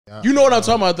You know what I'm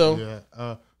talking about though. Yeah.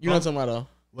 You know what I'm talking about though.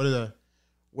 What is that?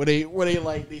 Where they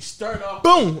like they start off.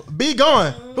 Boom, be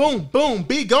gone. Boom, boom,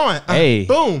 be gone. Hey.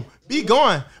 Boom, be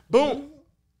gone. Boom.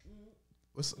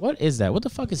 What is that? What the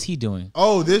fuck is he doing?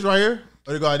 Oh, this right here.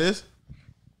 Or they go like this.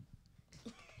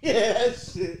 Yeah, that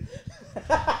shit.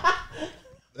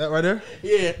 That right there.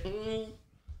 Yeah.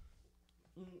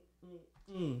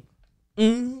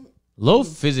 Low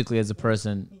physically as a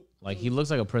person, like he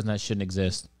looks like a person that shouldn't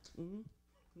exist.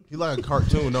 He like a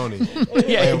cartoon, don't he?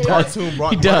 Yeah, like a cartoon.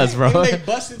 he does, bro. And they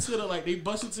bust into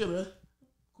the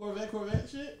Corvette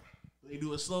shit. They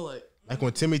do it slow like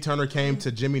when Timmy Turner came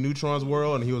to Jimmy Neutron's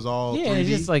world and he was all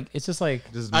 3D. it's just like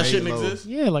I shouldn't exist.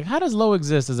 Yeah, like how does Low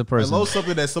exist as a person? Low's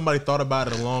something that somebody thought about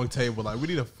at a long table. Like we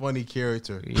need a funny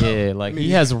character. Yeah, like he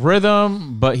has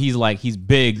rhythm, but he's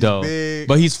big though. Big.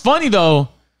 But he's funny though.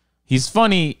 He's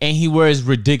funny and he wears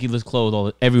ridiculous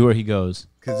clothes everywhere he goes.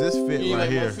 Cause this fit You right like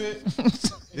my here,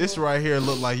 fit? this right here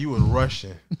looked like you was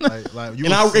rushing. Like you.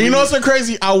 And you know what's so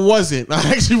crazy? I wasn't. I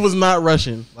actually was not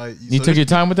rushing. Like You took your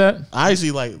time with that? I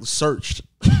actually like searched.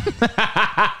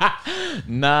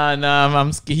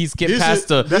 Nah. He skipped past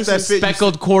the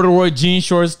speckled corduroy jean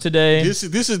shorts today. This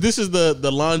is the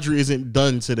laundry isn't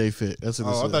done today fit. That's what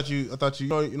Oh, this is. I thought you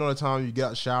know the time you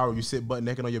got shower, you sit butt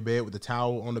naked on your bed with the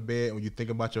towel on the bed when you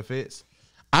think about your fits.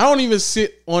 I don't even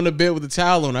sit on the bed with the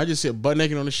towel on. I just sit butt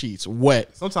naked on the sheets,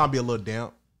 wet. Sometimes I be a little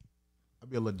damp. I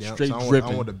be a little damp. Straight So I dripping.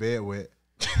 don't want the bed wet.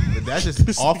 But that's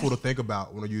just awful to think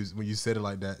about when you said it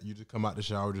like that. You just come out the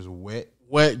shower just wet.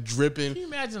 Wet, dripping. Can you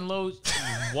imagine Lowe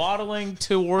waddling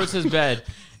towards his bed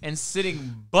and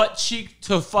sitting butt cheek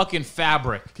to fucking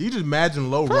fabric? Can you just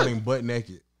imagine Low running butt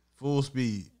naked, full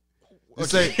speed?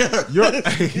 Just say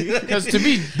because to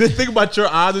me, just think about your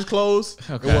eyes is closed.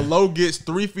 Okay. And when Low gets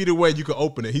 3 feet away, you can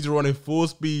open it. He's running full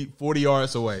speed, 40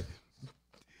 yards away.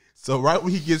 So right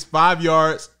when he gets 5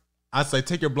 yards, I say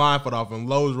take your blindfold off, and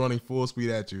Low's running full speed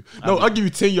at you. No, I'll give you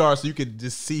 10 yards so you can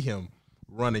just see him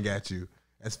running at you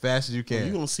as fast as you can.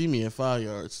 You're gonna see me at 5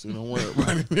 yards. So don't worry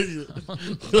about it,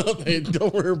 nigga.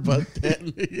 Don't worry about that,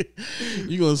 nigga.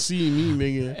 You gonna see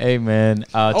me, nigga. Hey man,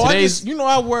 today's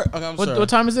I work. Okay, I'm sorry. what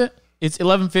time is it? It's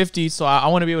 11:50, so I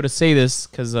want to be able to say this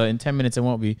because in 10 minutes it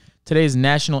won't be. Today's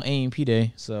National A&P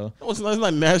Day, so No, it's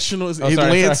not national. It's sorry.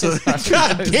 Atlanta.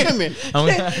 God damn it! This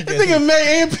nigga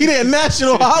made A&P Day a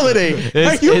national holiday.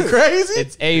 Are you crazy?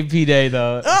 It's A&P Day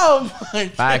though. Oh my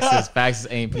god! Facts is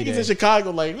A&P Niggas Day. in Chicago,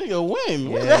 like nigga,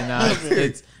 when? Yeah, nah,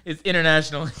 it's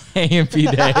International A&P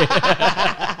Day.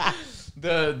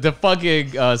 The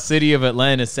fucking city of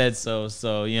Atlanta said so.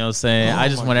 So, you know what I'm saying? I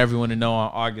just want everyone to know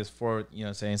on August 4th, you know what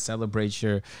I'm saying? Celebrate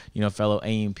your, fellow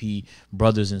A&P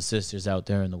brothers and sisters out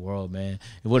there in the world, man.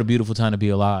 And what a beautiful time to be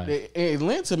alive. The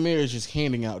Atlanta mayor is just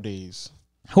handing out days.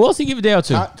 Who else he give a day out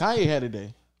to? Kanye had a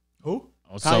day. Who?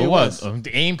 So Kanye what? West.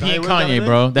 The A&P and Kanye Kanye,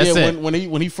 bro. That's it.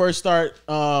 When he first started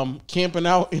camping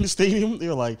out in the stadium, they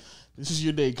were like, "This is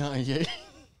your day, Kanye,"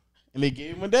 and they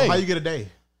gave him a day. So how you get a day?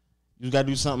 You just gotta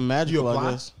do something magical, I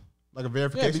guess. Like a Yeah,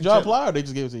 verification. did y'all apply or they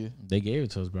just gave it to you? They gave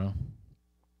it to us, bro.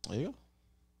 There you go.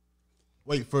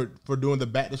 Wait, for doing the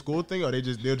back to school thing, or they'll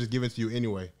just give it to you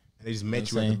anyway, and they just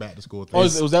met you at the back to school thing. Oh,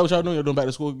 was that what y'all doing? You're doing back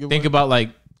to school giveaway? Think about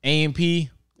like A&P.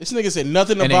 This nigga said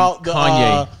nothing And about then the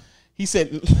Kanye. He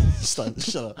said,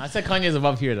 shut up. I said Kanye's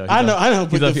above here though. I know,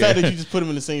 but he's the up fact here. that you just put him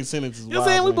in the same sentence is You know what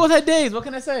I'm saying? We both had days. What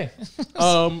can I say?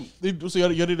 So y'all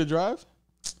did a drive?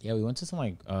 Yeah, we went to some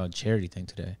like charity thing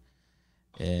today.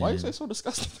 And Why you say so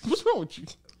disgusting? What's wrong with you?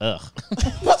 ugh.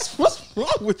 What's wrong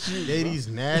with you? They these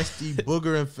nasty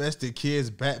booger infested kids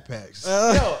backpacks.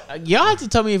 Y'all have to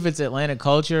tell me if it's Atlanta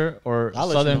culture or I'll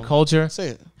let Southern you know. culture. Say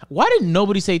it. Why did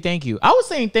nobody say thank you? I was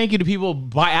saying thank you to people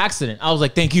by accident. I was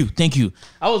like, thank you.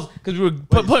 I was, because we were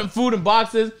putting food in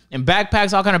boxes and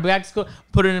backpacks, all kind of bags,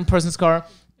 put it in a person's car.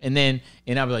 And I'd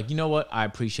be like, you know what? I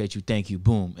appreciate you. Thank you.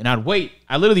 Boom. And I'd wait.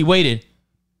 I literally waited.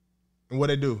 And what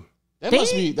they do? That They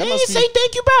must be. didn't say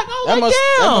thank you back. I was like,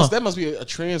 damn. That must be a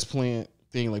transplant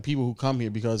thing. Like people who come here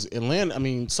because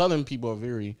Southern people are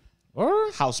very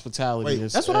Or? hospitality.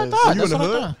 Wait, That's what I thought. you in That's the what I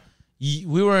hood? thought.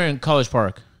 We were in College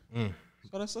Park.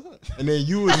 Oh, that's the hood. And then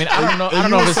you was, I mean, I don't know. and I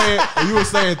don't you know. was saying, and you were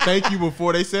saying thank you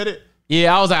before they said it.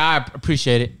 Yeah, I was like, I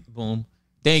appreciate it. Boom.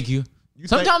 Thank you.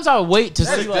 Sometimes I would wait to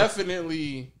That's see like,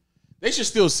 definitely. They should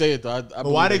still say it though. But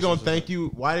why they gonna thank you?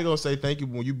 Why they gonna say thank you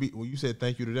when you said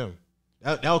thank you to them?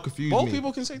 That would confuse Both me.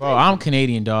 people can say. bro, I'm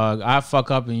Canadian, dog. I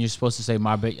fuck up and you're supposed to say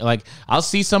my bad. Like, I'll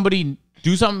see somebody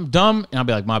do something dumb and I'll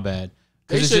be like, my bad.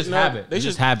 Because it's just habit. It's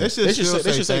just habit. They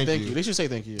should say thank you. They should say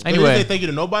thank you. Anyway, Anyway, they say thank you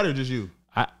to nobody or just you?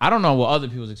 I don't know what other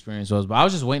people's experience was, but I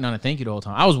was just waiting on a thank you the whole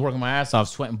time. I was working my ass off,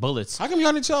 sweating bullets. How come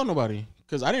y'all didn't tell nobody?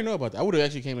 Because I didn't know about that. I would have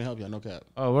actually came and helped y'all. No cap.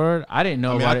 Oh, word! I didn't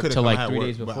know about it till like 3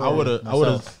 days before. I would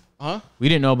have. Huh? We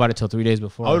didn't know about it till 3 days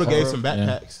before. I would have gave some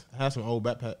backpacks. I had some old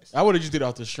backpacks. I would have just did it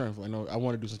off the strength. Like, no, I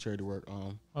want to do some charity work.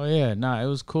 Oh yeah, nah, it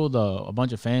was cool though. A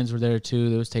bunch of fans were there too.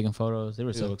 They was taking photos. They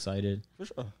were so excited. For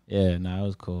sure. Yeah, nah, it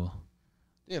was cool.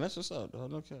 Yeah, that's what's up,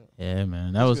 dog. No cap. Yeah,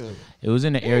 man, that was good. It was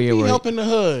in the area where helping the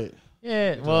hood.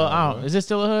 Yeah, well, I don't. Is it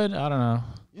still a hood? I don't know.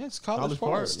 Yeah, it's College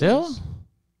Park. Still?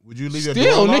 Would you leave your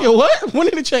Still, door nigga, what? When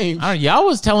did it change? Y'all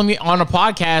was telling me on a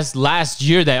podcast last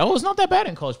year that it's not that bad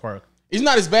in College Park. It's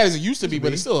not as bad as it used to be,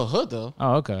 but it's still a hood though.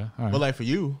 Oh, okay. All right. But like for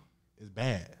you, it's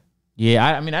bad. Yeah,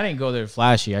 I mean, I didn't go there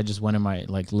flashy. I just went in my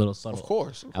like little subtle. Of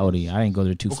course. Audi. I didn't go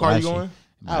there too What flashy. car you going?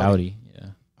 Audi. Yeah.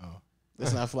 Oh,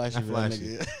 that's not flashy. Not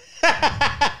flashy.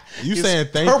 Nigga. You It's saying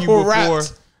thank you purple before?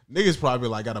 wrapped. Niggas probably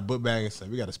like got a book bag and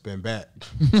said we got to spend back.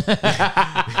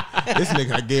 This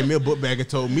nigga gave me a book bag and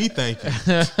told me thank you.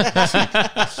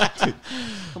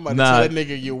 I'm about to tell that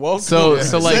nigga you're welcome. So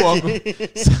like,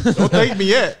 Don't thank me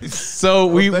yet. so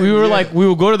we were like, we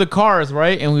would go to the cars,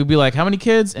 right? And we'd be like, how many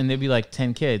kids? And they'd be like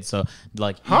 10 kids. So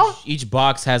like each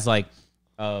box has like,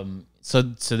 so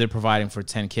they're providing for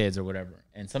 10 kids or whatever.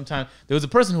 And sometimes there was a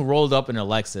person who rolled up in a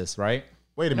Lexus, right?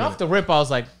 Wait a And minute. off the rip, I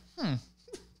was like,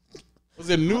 Was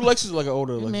it a new Lexus or like an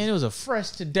older Lexus? man, it was a fresh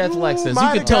to death Lexus.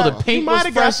 You could tell the paint was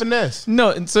got fresh. finesse.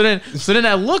 No, and so then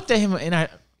I looked at him and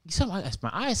he said, my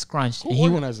eyes scrunched. Who And he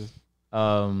organized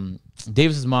it?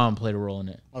 Davis's mom played a role in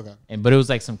it. Okay. But it was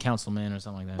like some councilman or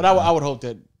something like that. But I would hope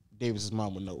that Davis's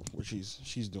mom would know what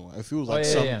she's doing. If it was like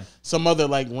some other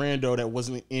like rando that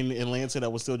wasn't in Atlanta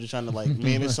that was still just trying to like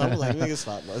manage something, like nigga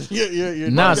stop. You're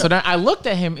nah, so then I looked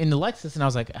at him in the Lexus and I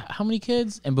was like, how many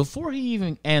kids? And before he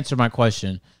even answered my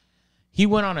question, he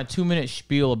went on a 2-minute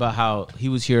spiel about how he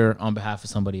was here on behalf of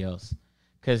somebody else.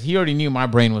 Because he already knew my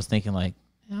brain was thinking like,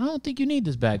 I don't think you need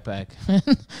this backpack.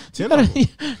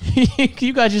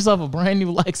 You got yourself a brand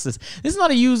new Lexus. This is not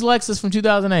a used Lexus from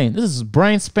 2008. This is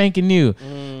brand spanking new.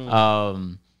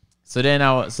 So then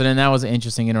that was an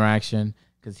interesting interaction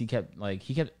because he kept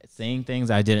saying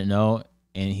things I didn't know,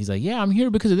 and he's like, yeah, I'm here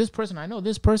because of this person. I know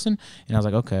this person, and I was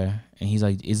like, okay. And he's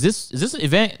like, is this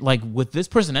event like with this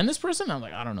person and this person? I'm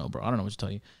like, I don't know, bro. I don't know what to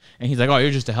tell you. And he's like, oh,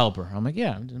 you're just a helper. I'm like,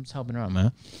 yeah, I'm just helping her out,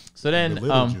 man. So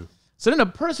then a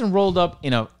person rolled up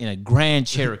in a Grand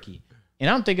Cherokee, and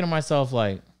I'm thinking to myself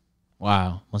like,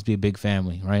 wow, must be a big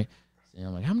family, right? And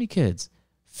I'm like, how many kids?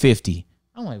 50.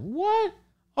 I'm like, what?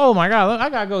 Oh my God, look, I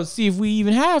gotta go see if we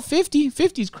even have 50.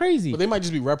 50 is crazy. But they might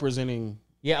just be representing.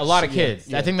 Yeah, a lot of kids.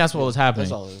 Yeah, I think that's what was happening.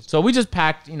 That's all it is. So we just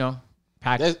packed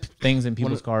things in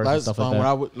people's cars and stuff like that.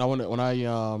 When I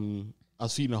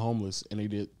was feeding the homeless and they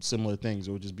did similar things,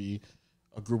 it would just be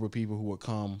a group of people who would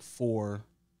come for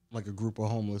like a group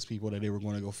of homeless people that they were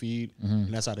going to go feed,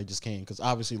 and that's how they just came. Because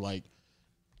obviously, like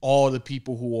all the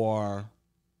people who are,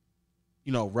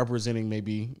 representing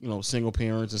maybe single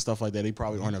parents and stuff like that, they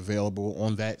probably aren't available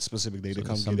on that specific day to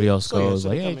come. Somebody else goes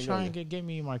like, "Hey, try and get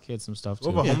me and my kids some stuff."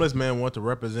 What too. if a homeless man want to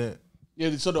represent?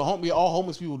 Yeah, so all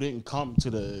homeless people didn't come to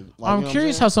the. I'm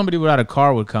curious how somebody without a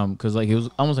car would come because like it was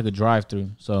almost like a drive-through.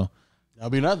 So.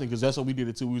 That'd be nothing because that's what we did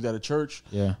it too. We was at a church.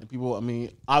 Yeah. And people,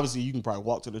 obviously you can probably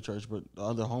walk to the church, but the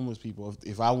other homeless people,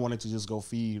 if I wanted to just go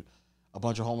feed a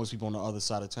bunch of homeless people on the other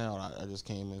side of town, I just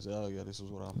came and said, oh yeah, this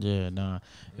is what I'm doing. Yeah, nah.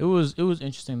 It was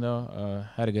interesting though.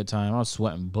 Had a good time. I was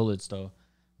sweating bullets though.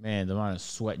 Man, the amount of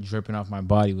sweat dripping off my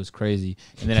body was crazy.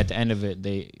 And then at the end of it,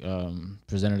 they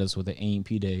presented us with an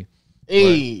A&P day.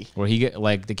 Hey. Where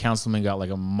the councilman got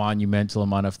like a monumental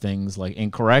amount of things like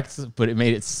incorrect, but it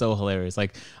made it so hilarious.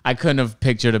 Like I couldn't have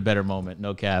pictured a better moment,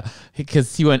 no cap.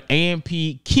 Because he went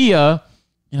A&P Kia,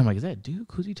 and I'm like, is that Duke?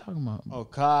 Who's he talking about? Oh,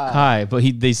 Kai. But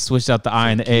they switched out the I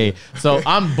and the A. So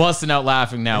I'm busting out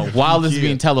laughing now while this is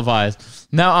being televised.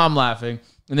 Now I'm laughing.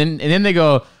 And then they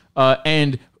go,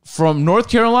 and from North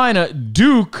Carolina,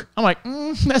 Duke. I'm like,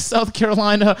 that's South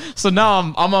Carolina. So now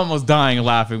I'm almost dying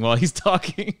laughing while he's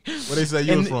talking. What they say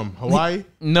you were from? Hawaii?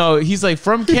 No, he's like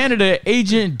from Canada,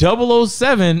 Agent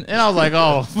 007. And I was like,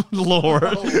 oh, Lord.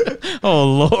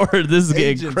 Oh, Lord. This is getting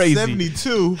Agent crazy.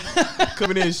 72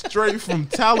 coming in straight from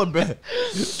Taliban.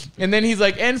 And then he's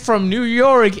like, and from New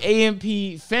York,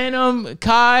 A&P Phantom,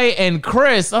 Kai, and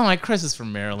Chris. I'm like, Chris is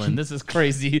from Maryland. This is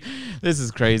crazy. This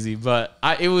is crazy. But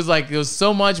it was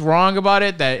so much wrong about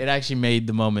it that it actually made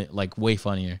the moment like way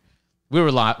funnier.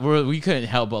 We couldn't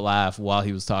help but laugh while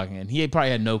he was talking, and he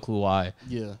probably had no clue why.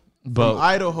 Yeah. But from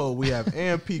Idaho, we have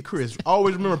A&P Chris.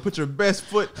 Always remember, put your best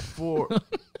foot for.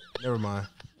 Never mind.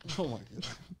 Oh my God.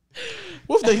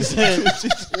 What if they said,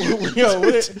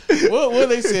 what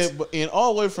they said, and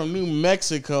all the way from New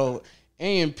Mexico,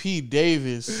 A&P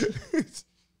Davis.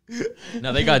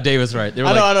 No, they got Davis right. They were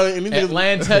I know. And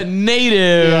Atlanta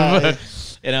native. Yeah.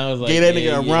 And I was like, gave that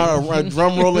nigga a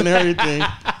drum roll and everything.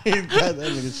 That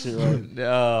nigga shit right.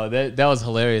 Oh, that was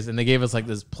hilarious. And they gave us like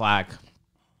this plaque.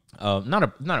 Not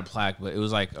a plaque, but it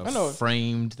was like a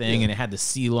framed thing, and it had the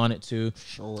seal on it too.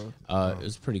 Sure. It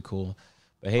was pretty cool.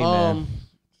 But hey, man.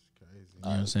 You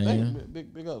know what I'm saying?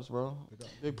 Big ups, bro.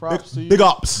 Big props to you. Big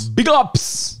ups. Big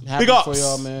ups. Happy Big ups for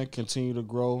y'all, man. Continue to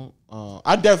grow.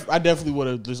 I definitely would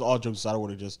have, just all jokes aside, I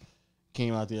would have just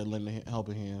came out there lending a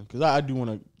helping hand, because I do want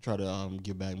to try to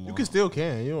give back more. You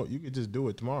can. You can just do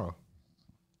it tomorrow.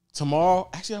 Tomorrow,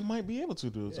 actually, I might be able to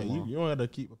do it tomorrow. You don't have to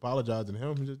keep apologizing to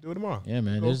him. Just do it tomorrow. Yeah,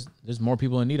 man. There's more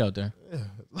people in need out there. Yeah.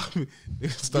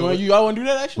 Y'all want to do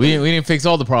that? Actually, we didn't fix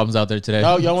all the problems out there today.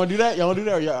 Y'all want to do that?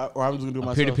 Or I'm just gonna do it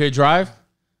myself. Peer-to-peer drive.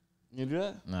 You do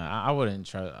that? Nah, I wouldn't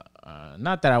trust.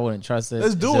 Not that I wouldn't trust it.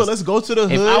 Let's do it. Let's go to the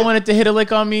hood. If I wanted to hit a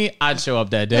lick on me, I'd show up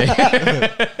that day.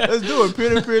 Let's do it.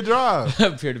 Peer-to-peer drive.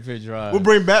 Peer-to-peer drive. We'll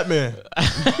bring Batman.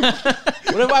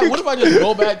 What if I just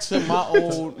go back to my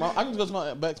old? I can just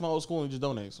go back to my old school and just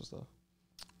donate some stuff.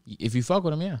 If you fuck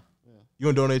with them, yeah. You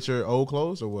gonna donate your old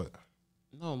clothes or what?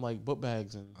 No, like book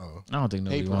bags and. I don't think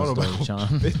nobody Paper. wants those,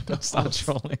 Sean. Stop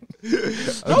trolling.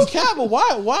 No cap, but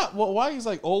why is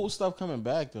like old stuff coming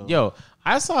back though? Yo,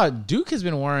 I saw Duke has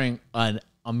been wearing a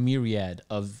myriad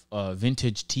of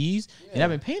vintage tees, and I've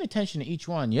been paying attention to each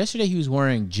one. Yesterday he was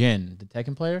wearing Jin, the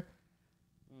Tekken player,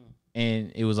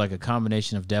 and it was like a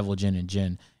combination of Devil Jin and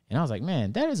Jin. And I was like,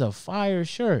 man, that is a fire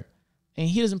shirt. And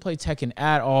he doesn't play Tekken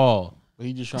at all. But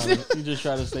he just trying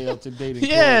to stay up to date.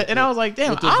 And I was like,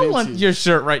 damn, I want your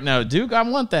shirt right now, Duke. I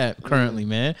want that currently,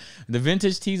 man. The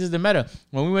vintage tees is the meta.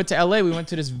 When we went to LA, we went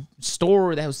to this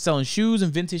store that was selling shoes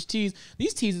and vintage tees.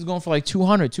 These tees is going for like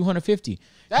 $200, $250.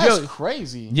 That's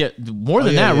crazy. Yeah, more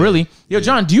than that, really. Yo,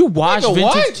 John, do you wash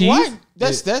vintage tees? What?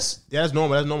 That's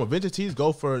normal. Vintage tees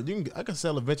go for I can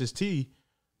sell a vintage tee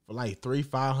for like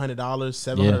 $300-$500,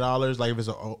 $700. Like if it's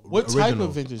what original, type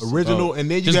of vintage original, and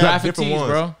then you just have graphic different tees,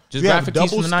 ones, bro. Just graphic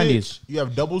tees from the 90s. You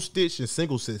have double stitch and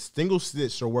single stitch. Single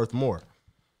stitch are worth more.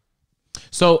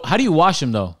 So how do you wash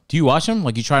them though? Do you wash them?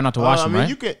 Like you try not to wash them, right?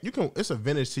 You can. It's a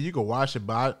vintage tee. You can wash it,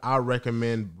 but I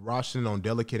recommend washing it on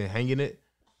delicate and hanging it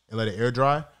and let it air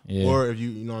dry. Yeah. Or if you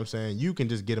know what I'm saying, you can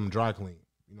just get them dry clean.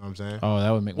 You know what I'm saying? Oh, that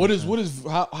would make.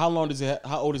 How long does it?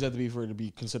 How old does it have to be for it to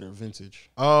be considered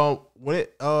vintage? When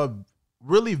it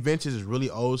really vintage is really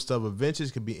old stuff. But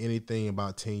vintage could be anything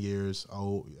about 10 years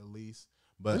old at least.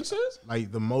 But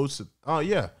like the most,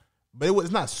 yeah. But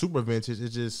it's not super vintage.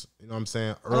 It's just, you know what I'm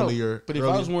saying, earlier. But if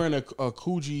I was wearing a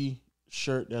Coogee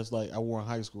shirt that's like I wore in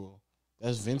high school,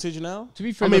 that's vintage now? To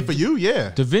be fair, for you,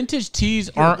 yeah. The vintage tees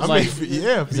aren't for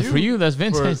you, that's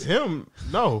vintage. For him,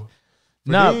 no.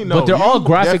 No, but they're all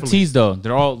graphic tees though.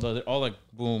 They're all like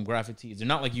boom graphic tees. They're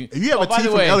not like you. If you have a tee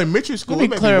from elementary school, let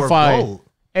me clarify.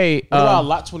 Hey, what about a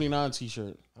Lot 29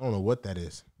 t-shirt? I don't know what that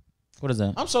is. What is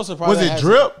that? I'm so surprised. Was it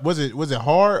drip? Was it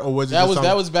hard or was it?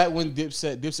 That was back when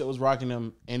Dipset was rocking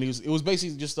them, and it was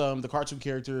basically just the cartoon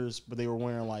characters, but they were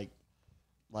wearing like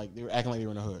they were acting like they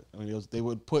were in the hood. I mean, they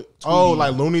would put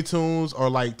like Looney Tunes or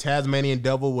like Tasmanian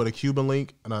Devil with a Cuban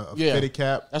link and a fitted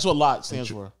cap. That's what Lot stands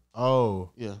for.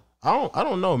 Oh yeah. I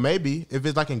don't know. Maybe if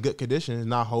it's like in good condition, it's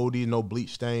not holdy, no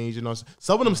bleach stains. You know,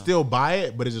 some of them still buy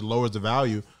it, but it just lowers the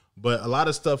value. But a lot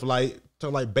of stuff like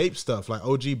Bape stuff, like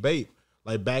OG Bape,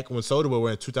 like back when Soda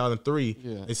were in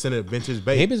 2003, they sent a vintage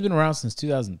Bape. Bape has been around since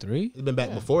 2003. It's been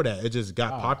back before that. It just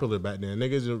got popular back then.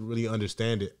 Niggas didn't really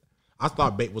understand it. I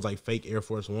thought Bape was like fake Air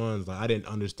Force Ones. Like I didn't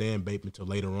understand Bape until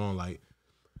later on, like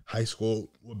high school,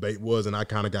 what Bape was, and I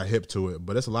kind of got hip to it.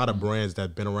 But it's a lot of brands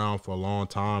that's been around for a long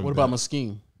time. What about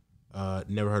Mesquite?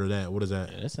 Never heard of that. What is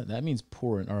that? Yeah, that means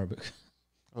poor in Arabic.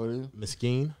 Oh, it is?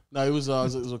 Mesquite? No, it was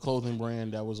a clothing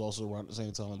brand that was also around the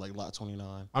same time, like Lot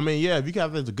 29. I mean, yeah, if you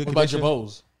have a good what condition. What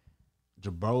about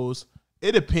Jabos?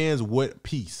 It depends what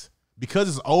piece. Because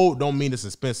it's old don't mean it's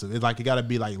expensive. It's like it got to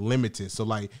be like limited. So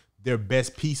like their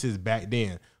best pieces back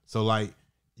then. So like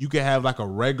you could have like a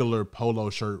regular polo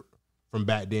shirt from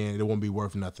back then, it won't be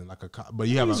worth nothing. But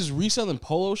you have just reselling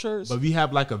polo shirts. But if you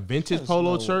have like a vintage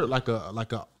polo shirt, like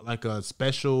a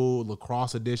special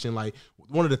lacrosse edition, like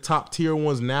one of the top tier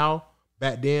ones now.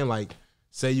 Back then, like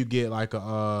say you get like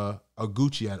a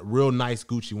Gucci, a real nice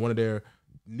Gucci, one of their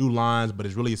new lines, but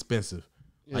it's really expensive.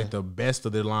 Yeah. Like the best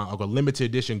of their line, like a limited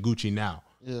edition Gucci now.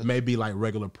 Yeah. Maybe like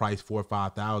regular price 4,000 or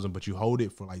 5,000, but you hold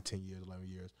it for like 10 years, 11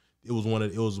 years. It was one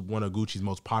of Gucci's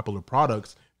most popular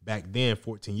products back then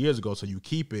 14 years ago. So you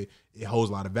keep it, it holds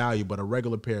a lot of value. But a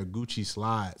regular pair of Gucci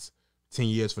slides 10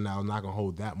 years from now is not going to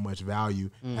hold that much value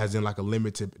as in like a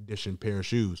limited edition pair of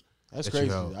shoes. That's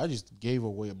crazy. I just gave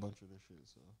away a bunch of this shit.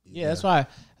 So. Yeah, that's why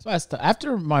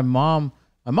after my mom,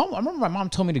 I remember my mom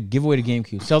told me to give away the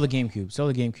GameCube, sell the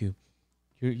GameCube.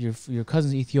 Your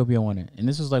cousin's Ethiopia won it. And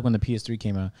this was like when the PS3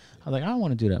 came out. I was like, I don't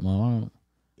want to do that, Mom.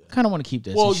 I kind of want to keep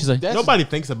this. Well, she's like, nobody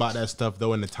thinks about that stuff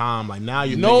though in the time. Like now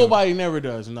you nobody never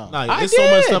does. No, it's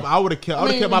so much stuff. I would have kept. I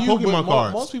would have kept my Pokemon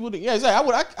cards. Most people, yeah,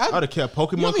 exactly. I would have kept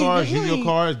Pokemon cards, Yu-Gi-Oh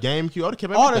cards, GameCube. I would have kept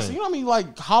everything. All this, you know what I mean?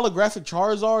 Like holographic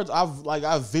Charizards,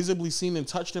 I've visibly seen and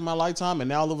touched in my lifetime, and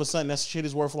now all of a sudden that shit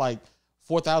is worth like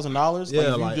 $4,000.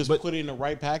 Yeah, like if you just put it in the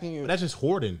right packing. But that's just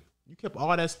hoarding. You kept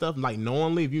all that stuff like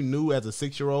knowingly. If you knew as a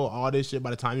 6-year-old all this shit by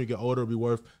the time you get older it'll be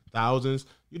worth thousands,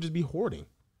 you'd just be hoarding.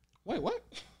 Wait, what?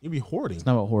 You'd be hoarding. It's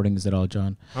not what hoarding is at all,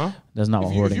 John. Huh? That's not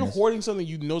what hoarding is. If you're hoarding something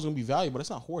you know is going to be valuable,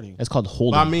 that's not hoarding. That's called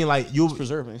holding. But I mean, like, it's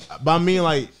preserving. But I mean,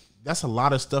 like, that's a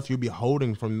lot of stuff you'll be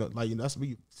holding from, that's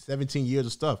be 17 years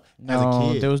of stuff as a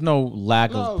kid. There was no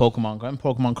lack of Pokemon cards.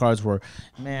 Pokemon cards were,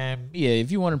 man, yeah,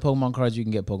 if you wanted Pokemon cards, you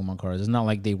can get Pokemon cards. It's not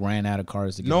like they ran out of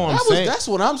cards to get. No, that's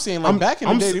what I'm saying. Like, back in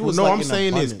the day, it was I'm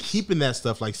saying is keeping that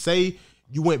stuff. Like, say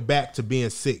you went back to being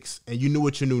 6 and you knew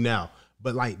what you knew now.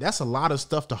 But, like, that's a lot of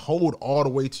stuff to hold all the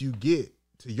way till you get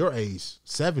to your age,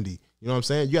 70. You know what I'm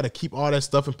saying? You got to keep all that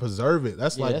stuff and preserve it.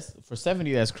 That's for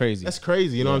 70, that's crazy. That's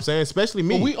crazy. You know what I'm saying? Especially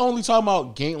me. But we only talking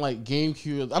about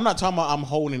GameCube. I'm not talking about I'm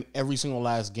holding every single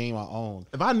last game I own.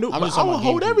 If I knew, I would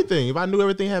hold everything. If I knew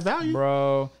everything had value.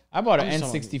 Bro, I bought an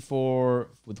N64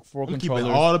 with 4 controllers,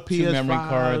 all the 2 memory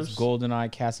cards,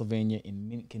 GoldenEye, Castlevania in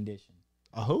mint condition.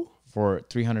 Who? For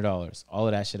 $300. All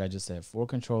of that shit I just said. 4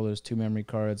 controllers, 2 memory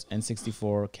cards,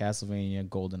 N64, Castlevania,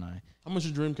 GoldenEye. How much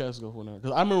did Dreamcast go for now?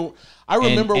 Because I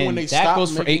remember when they stopped. That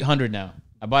goes for $800 now.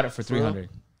 I bought it for $300.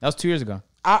 That was 2 years ago.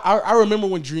 I remember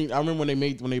when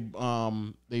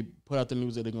they put out the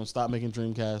news that they're gonna stop making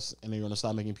Dreamcasts and they're gonna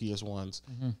stop making PS1s.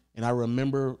 Mm-hmm. And I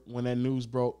remember when that news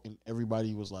broke and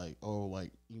everybody was like, "Oh!"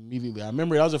 Like immediately. I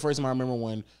remember that was the first time I remember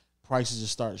when prices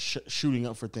just started shooting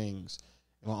up for things.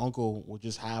 And my uncle would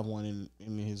just have one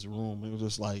in his room. It was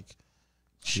just like,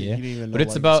 shit, yeah. He didn't even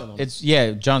know. But it's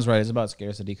John's right. It's about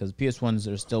scarcity because PS1s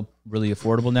are still really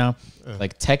affordable now. Yeah.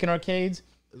 Like Tekken arcades,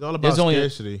 it's all about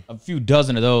scarcity. A few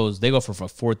dozen of those. They go for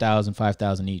 $4,000,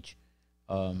 $5,000 each,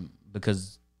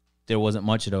 because there wasn't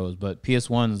much of those. But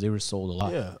PS1s, they were sold a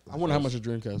lot. Yeah, I wonder how much a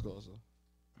Dreamcast costs.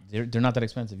 They're not that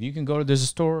expensive. You can go to there's a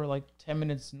store like 10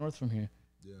 minutes north from here.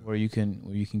 Yeah. Where you can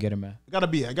get them at. It gotta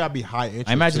be high interest.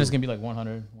 I imagine it's gonna be like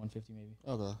 100, 150 maybe.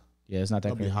 Okay. Yeah, it's not that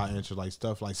crazy. Be high interest like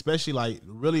stuff like especially like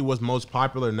really what's most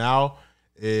popular now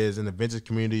is in the vintage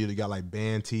community. You got like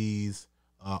band tees,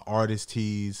 artist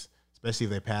tees, especially if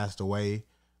they passed away.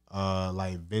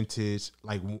 Like vintage,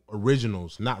 like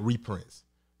originals, not reprints.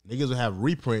 Niggas will have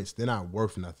reprints, they're not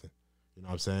worth nothing. You know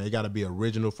what I'm saying? It gotta be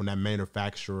original from that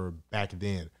manufacturer back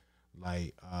then.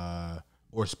 Like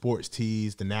or sports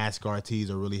tees. The NASCAR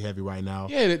tees are really heavy right now.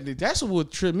 Yeah, that's what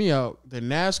would trip me out. The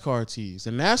NASCAR tees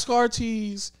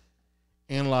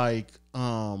and like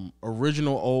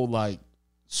original old like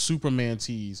Superman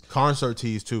tees. Concert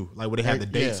tees too. Like where they have the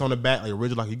dates on the back. Like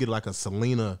original, like you get like a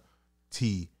Selena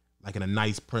tee, like in a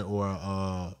nice print, or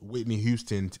a Whitney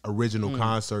Houston original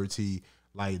concert tee.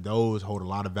 Like those hold a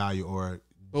lot of value. Or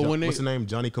what's the name?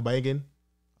 Johnny Cobain?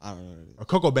 I don't know. Or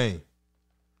Coco Bane.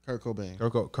 Kurt Cobain.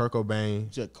 Kurt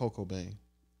Cobain. Yeah, Coco Bane.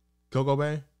 Coco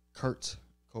Bane? Kurt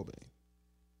Cobain.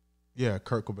 Yeah,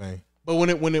 Kurt Cobain. But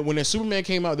when the Superman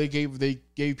came out, they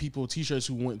gave people T-shirts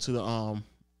who went to the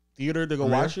theater to go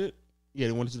watch it. Yeah,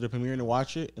 they went to the premiere to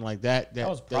watch it, and like that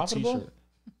was profitable. T-shirt.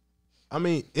 I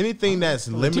mean, anything that's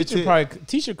limited.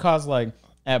 T-shirt costs like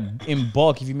in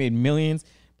bulk. If you made millions,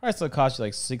 probably still cost you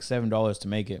like $6-7 to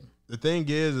make it. The thing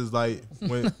is like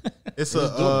when it's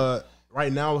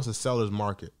right now it's a seller's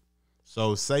market.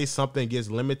 So say something gets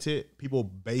limited, people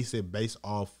base it based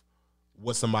off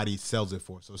what somebody sells it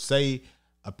for. So say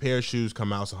a pair of shoes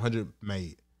come out, it's 100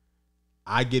 made.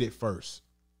 I get it first.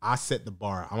 I set the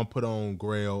bar. I'm gonna put on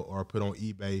Grail or put on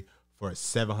eBay for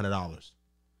 $700.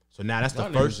 So now that's the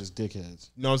first. Just dickheads.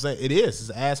 You know what I'm saying? It is. It's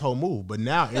an asshole move. But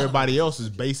now everybody else is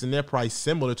basing their price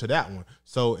similar to that one.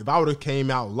 So if I would have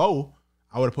came out low,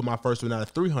 I would have put my first one out at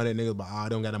 300. Niggas, but I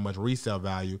don't got that much resale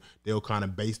value. They'll kind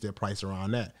of base their price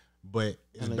around that. But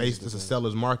it's a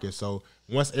seller's market. So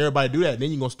once everybody do that,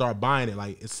 then you're gonna start buying it.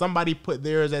 Like if somebody put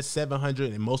theirs at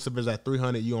 700 and most of it's at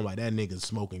 300, you gonna like that nigga's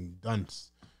smoking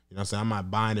guns. You know what I'm saying? I'm not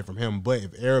buying it from him. But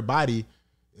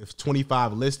if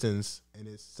 25 listings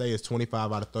and say it's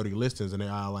 25 out of 30 listings and they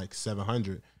are like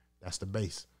 700, that's the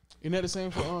base. Isn't that the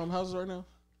same for houses right now?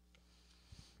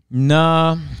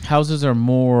 Nah, houses are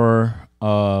more.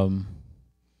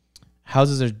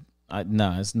 Houses are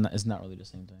nah. It's not really the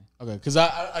same thing. Okay,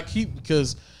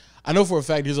 because I know for a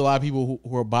fact there's a lot of people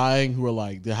who are buying who are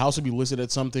like the house will be listed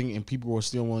at something and people are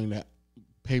still willing to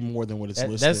pay more than what it's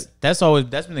listed. That's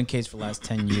been the case for the last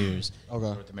 10 years. Okay.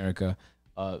 In North America,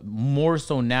 more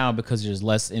so now because there's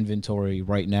less inventory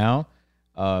right now,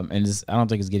 and I don't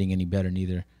think it's getting any better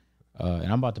neither. And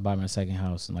I'm about to buy my second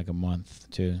house in like a month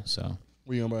too. So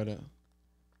where you gonna buy that? I'm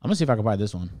gonna see if I can buy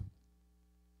this one.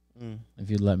 If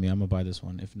you let me, I'm gonna buy this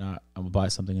one. If not, I'm gonna buy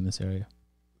something in this area.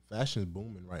 Fashion is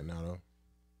booming right now, though.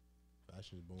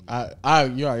 Fashion is booming.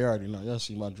 You already know. Y'all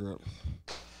see my drip.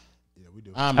 Yeah, we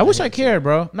do. I wish I cared,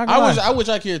 bro. I wish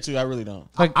I cared too. I really don't.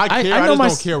 Like I care. I just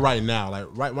don't care right now. Like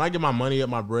right when I get my money up,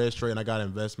 my bread straight, and I got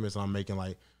investments, and I'm making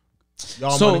like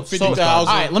y'all money. 50,000. All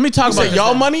right, let me talk about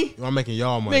y'all money. I'm making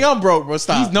y'all money. Nigga, I'm broke, bro.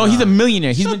 Stop. He's a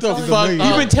millionaire. He's Shut been the fuck up.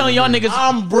 You've been telling y'all niggas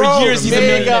I'm broke. for years he's a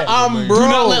millionaire. I'm broke. Do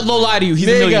not let Low lie to you. He's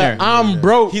a millionaire. I'm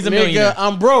broke. He's a millionaire.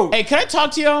 I'm broke. Hey, can I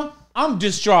talk to y'all? I'm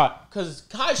distraught because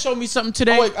Kai showed me something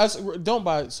today. Oh, wait, don't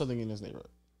buy something in this neighborhood.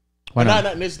 Why not?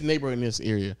 Not in this neighborhood, in this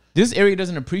area. This area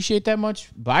doesn't appreciate that much,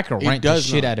 but I could rent the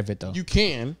shit out of it though. You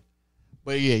can,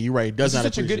 but yeah, you're right. It does not.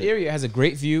 It's such a good area. It has a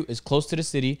great view. It's close to the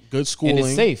city. Good schooling. And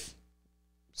it's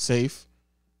safe.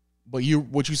 But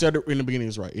what you said in the beginning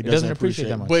is right. It doesn't appreciate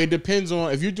that much. But it depends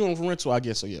on if you're doing for rental. I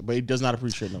guess so. Yeah, but it does not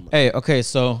appreciate that much. Hey, okay,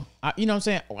 so you know what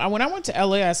I'm saying. When I went to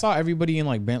LA, I saw everybody in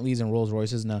like Bentleys and Rolls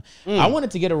Royces. Now I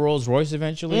wanted to get a Rolls Royce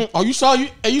eventually. Oh, you saw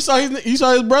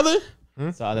his brother?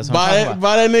 So that's what buy I'm talking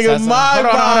about. that nigga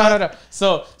Hold on.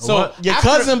 So your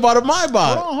cousin bought a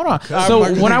Maybach. Hold on.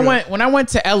 So when I went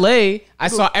to LA, I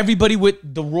saw everybody with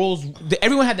the Rolls.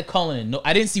 Everyone had the Cullinan. No,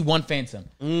 I didn't see one Phantom.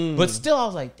 But still, I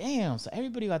was like, damn. So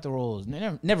everybody got the Rolls.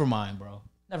 Never mind, bro.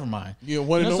 Never mind. Yeah,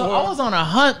 so I was on a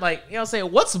hunt, like, you know what I'm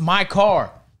saying? What's my car?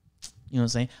 You know what I'm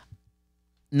saying?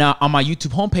 Now on my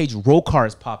YouTube homepage, roll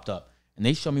cars popped up, and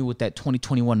they showed me what that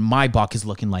 2021 Maybach is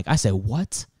looking like. I said,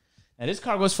 what? Now this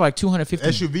car goes for like $250.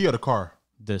 SUV or the car?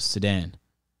 The sedan.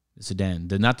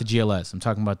 Not the GLS. I'm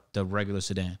talking about the regular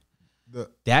sedan. The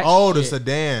shit,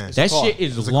 sedan. That shit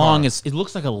is long. It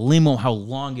looks like a limo. How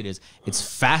long it is? It's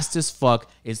fast as fuck.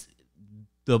 It's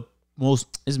the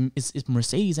most. It's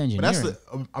Mercedes engineering. But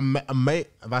that's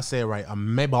if I say it right, a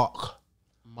Maybach.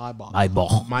 My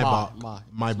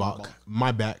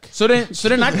back. So then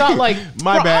I thought like,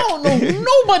 my back. I don't know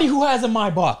nobody who has a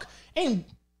Maybach. And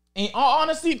all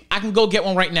honesty, I can go get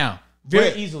one right now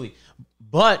very easily.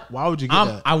 But why would you get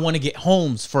that? I want to get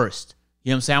homes first.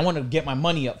 You know what I'm saying? I want to get my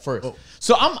money up first. Oh.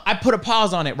 So I put a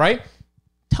pause on it, right?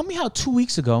 Tell me how 2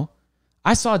 weeks ago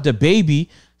I saw DaBaby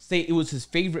say it was his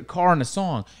favorite car in the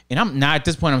song, and I'm now at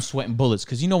this point I'm sweating bullets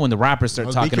because you know when the rappers start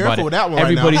talking about it,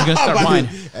 everybody's gonna start whining.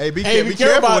 Hey, be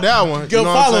careful with that one. Go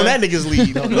follow that nigga's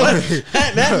lead.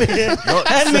 that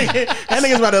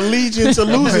nigga's about to lead you into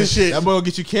losing shit. That boy will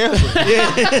get you canceled.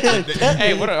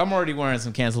 Hey, I'm already wearing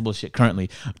some cancelable shit currently.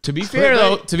 To be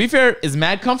fair, it's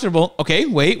mad comfortable. Okay,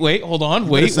 wait, hold on,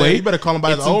 wait. You better call him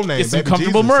by his own name. It's some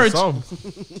comfortable merch.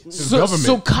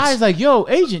 So Kai's like, yo,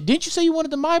 agent, didn't you say you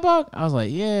wanted the Maybach? I was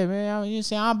like, yeah, man. You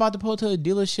say I'm about to pull to a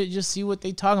dealership, just see what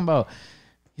they talking about.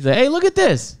 He's like, hey, look at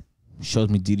this. Shows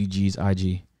me DDG's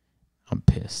IG. I'm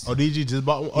pissed. Oh, DDG just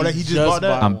bought one? Oh, he just bought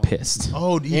that? I'm pissed.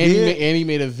 Oh, he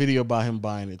made a video about him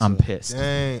buying it too. I'm pissed.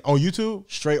 Dang. On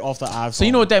YouTube? Straight off the iPhone. So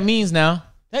you know what that means now?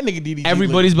 That nigga DDG.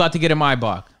 Everybody's about to get a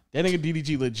Maybach. That nigga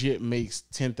DDG legit makes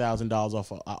 $10,000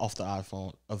 off the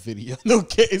iPhone a video. No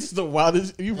case. It's the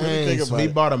wildest. You really think about it. He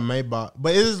bought a Maybach.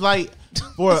 But it is like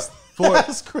for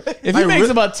that's crazy. If he makes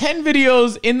about 10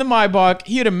 videos in the Maybach,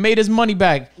 he would have made his money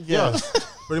back. Yeah,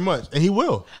 pretty much. And he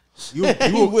will. He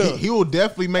will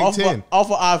definitely make 10. Off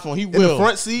an iPhone, he will. In the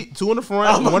front seat, 2 in the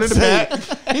front, 1 in the back.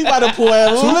 He's about to pull at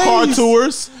 2 car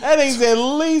tours. That nigga's at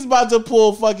least about to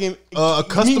pull fucking a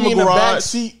customer in garage. The back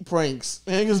seat pranks.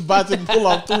 Nigga's about to pull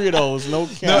off 3 of those. No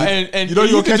cap. No, and you know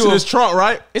you're catching his trunk,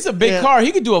 right? It's a big car.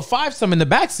 He could do a 5-some in the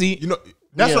back seat. You know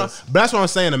that's what I'm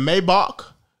saying. A Maybach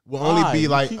will only be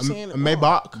like a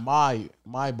Maybach.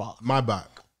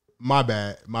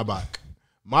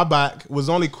 My back was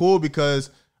only cool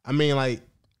because I mean, like,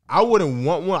 I wouldn't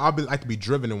want one. I'd like to be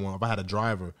driven in one if I had a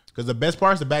driver. Because the best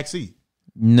part is the back seat.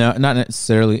 No, not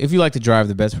necessarily. If you like to drive,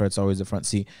 the best part's always the front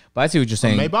seat. But I see what you're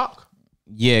saying. Maybach?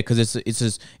 Yeah, because it's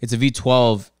a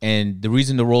V12, and the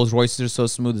reason the Rolls Royces are so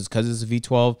smooth is because it's a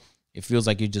V12. It feels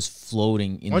like you're just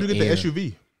floating in the air. Why'd you get the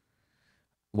SUV?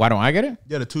 Why don't I get it?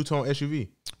 Yeah, the 2-tone SUV.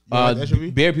 Like the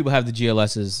SUV? Bare people have the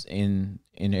GLSs in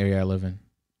the area I live in.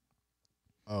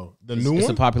 Oh, new one? It's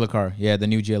a popular car. Yeah, the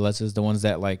new GLSs, the ones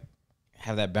that like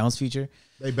have that bounce feature.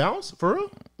 They bounce? For real?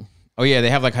 Oh yeah,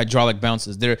 they have like hydraulic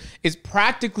bounces. It's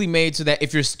practically made so that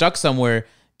if you're stuck somewhere,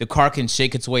 the car can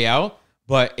shake its way out.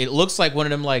 But it looks like one of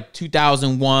them like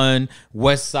 2001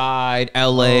 West Side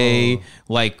LA.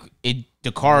 Like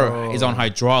the car is on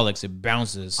hydraulics. It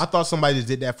bounces. I thought somebody just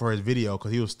did that for his video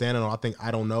because he was standing on, I think, I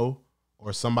don't know,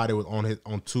 or somebody was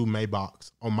on two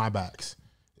Maybachs on my backs.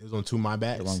 It was on two my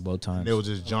backs. Along both times. They were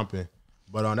just jumping.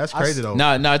 But that's crazy though.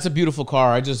 No, it's a beautiful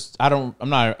car. I don't have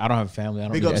a family. I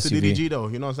don't Big need ups to SUV. DDG though.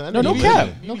 You know what I'm saying? No cap.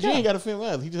 DDG ain't got a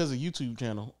family. He just has a YouTube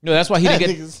channel. No, that's why he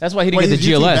didn't get. That's why he didn't get the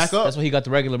GLS. That's why he got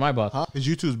the regular Maybach. Huh? His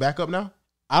YouTube's back up now.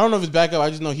 I don't know if it's back up. I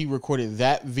just know he recorded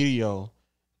that video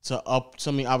to up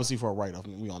something, obviously for a write-off. I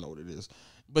mean, we all know what it is.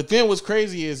 But then what's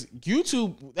crazy is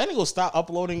YouTube, that nigga will stop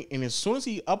uploading, and as soon as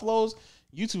he uploads,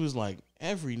 YouTube is like,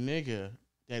 every nigga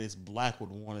that is black would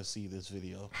want to see this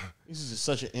video. This is just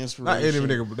such an inspiration. Not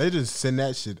any nigga, but they just send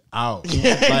that shit out.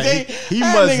 Yeah, like, he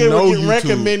must know will get YouTube.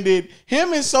 Recommended.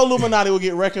 Him and Soul Illuminati will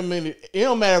get recommended. It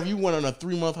don't matter if you went on a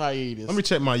 3-month hiatus. Let me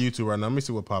check my YouTube right now. Let me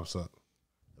see what pops up.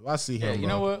 If I see him, you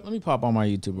know what? Let me pop on my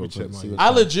YouTube real quick. I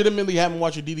legitimately haven't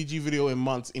watched a DDG video in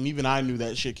months, and even I knew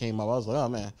that shit came up. I was like, oh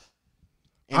man.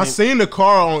 I seen the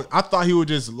car on. I thought he was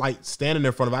just like standing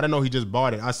in front of it. I didn't know he just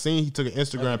bought it. I seen he took an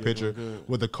Instagram picture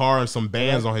with the car and some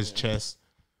bands on his chest.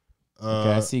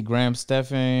 Okay, I see Graham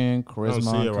Stephan,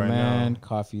 Charisma on Command,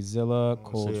 CoffeeZilla,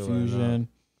 Cold Fusion. Right,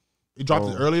 he dropped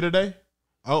it early today.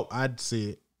 Oh, I'd see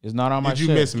it. It's not on my. Did you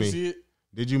miss me? You see it?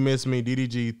 Did you miss me?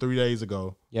 DDG 3 days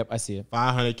ago. Yep, I see it.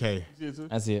 500K.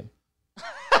 I see it.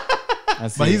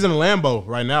 But he's in a Lambo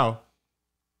right now.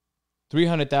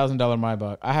 $300,000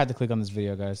 Maybach. I had to click on this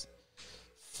video, guys.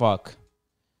 Fuck.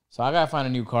 So I gotta find a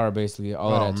new car, basically.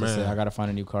 All of that to say, I gotta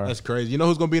find a new car. That's crazy. You know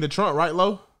who's gonna be in the trunk, right,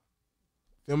 Lo?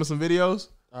 Filming some videos.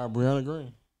 Brianna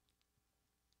Green.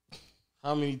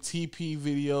 How many TP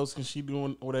videos can she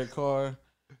do with that car?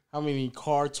 How many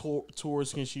car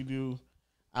tours can she do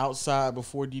outside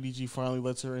before DDG finally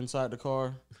lets her inside the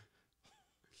car?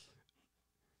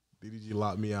 DDG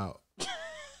locked me out.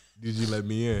 DDG let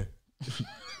me in.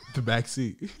 The back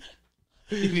seat.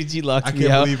 DDG locked me out. I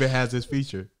can't believe it has this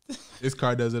feature. This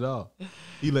car does it all.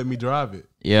 He let me drive it.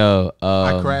 Yo,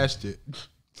 I crashed it.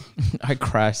 I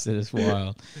crashed it. It's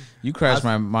wild. You crashed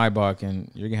my Maybach, and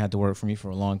you're gonna have to work for me for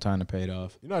a long time to pay it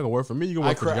off. You're not gonna work for me. You can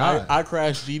work for God. I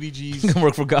crashed DDG's. You can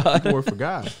work for God. You can work for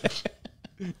God.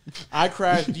 I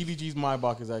crashed DDG's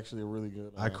Maybach is actually a really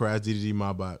good. I crashed DDG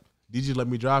Maybach. DDG let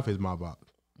me drive his Maybach.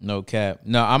 No cap.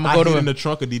 No, I'm gonna go in the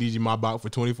trunk of DDG Maybach for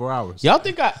 24 hours. Y'all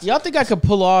think I could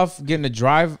pull off getting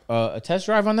a test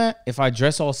drive on that if I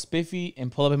dress all spiffy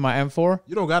and pull up in my M4?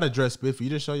 You don't gotta dress spiffy.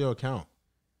 You just show your account.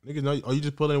 Niggas know, or you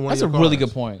just pull in one. That's of your a really cars.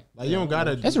 good point. Like you don't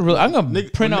gotta. That's a real. I'm gonna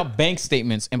print out bank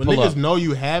statements and pull up. Niggas know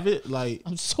you have it. Like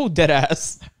I'm so dead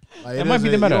ass. Like, that might be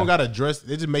the matter. You don't gotta dress.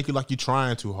 They just make you like you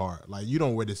trying too hard. Like you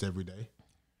don't wear this every day.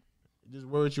 You just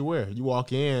wear what you wear. You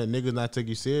walk in, niggas not take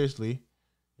you seriously.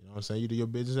 You know what I'm saying? You do your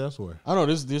business elsewhere. I know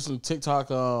there's some TikTok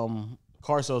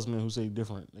car salesmen who say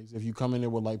different. If you come in there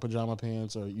with like pajama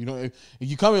pants or you don't, if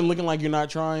you come in looking like you're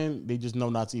not trying, they just know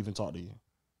not to even talk to you.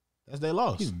 That's their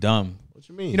loss. He's dumb. What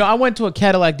you mean? You know, I went to a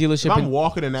Cadillac dealership. If I'm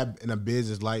walking in a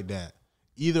business like that,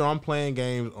 either I'm playing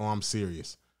games or I'm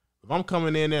serious. If I'm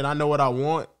coming in there and I know what I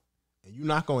want and you're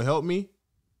not gonna help me,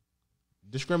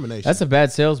 discrimination. That's a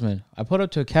bad salesman. I put up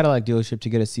to a Cadillac dealership to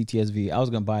get a CTSV. I was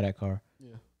gonna buy that car.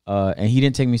 And he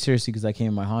didn't take me seriously because I came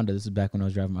in my Honda. This is back when I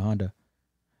was driving my Honda.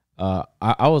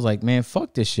 I was like, man,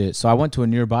 fuck this shit. So I went to a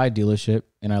nearby dealership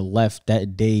and I left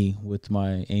that day with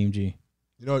my AMG.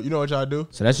 You know what y'all do?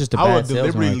 So that's just a bad I would salesman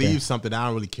deliberately right there. leave something I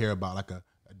don't really care about, like a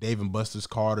Dave & Buster's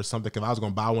card or something. If I was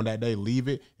gonna buy one that day, leave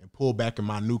it and pull back in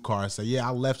my new car and say, yeah,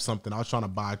 I left something. I was trying to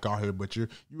buy a car here, but you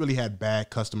really had bad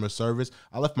customer service.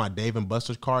 I left my Dave &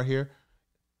 Buster's card here.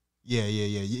 Yeah.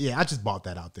 I just bought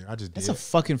that out there. I just did. That's a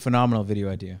fucking phenomenal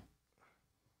video idea.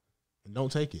 And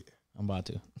don't take it. I'm about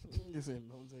to. You said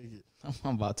don't take it.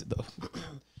 I'm about to though.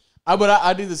 But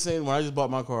I did the same when I just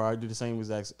bought my car. I did the same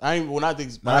exact.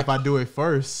 If I do it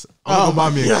first, I'm gonna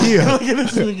buy me a Kia. Look at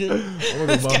this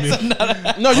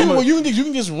nigga. No, you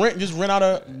can just rent out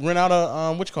a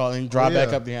what you call it and drive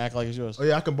back up there and act like it's yours. Oh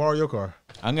yeah, I can borrow your car.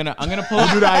 I'm gonna pull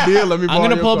up do the idea. Let me. I'm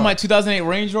gonna pull up my 2008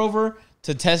 Range Rover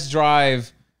to test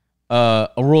drive a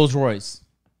Rolls Royce,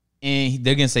 and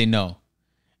they're gonna say no.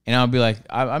 And I'll be like,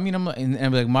 I'm be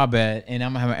like, my bad. And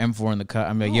I'm gonna have an M4 in the cut.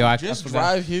 I'm like, I just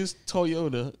drive his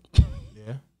Toyota.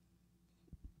 Yeah.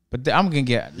 But I'm gonna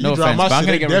get no offense, but I'm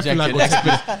gonna get rejected.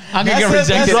 I'm gonna get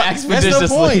rejected expeditiously. That's the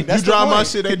point. You drive my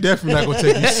shit, they definitely not gonna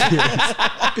take you serious.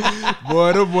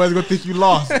 Boy, them boys gonna think you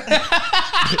lost. They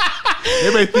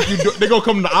may think they gonna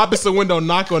come to the opposite window,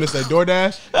 knock on it, say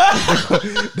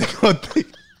DoorDash. They gonna think.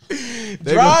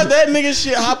 Drive that nigga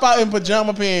shit. Hop out in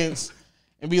pajama pants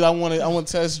and be like, I want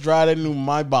to test drive that new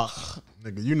Maybach.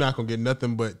 Nigga, you're not gonna get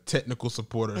nothing but technical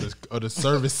support of the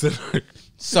service center.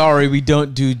 Sorry, we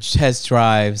don't do test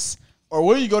drives. Or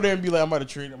will you go there and be like, I'm trying to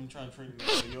trade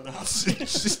this in your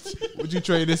house. Would you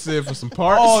trade this in for some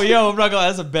parts? Oh, yo, I'm not gonna.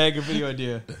 That's a banger video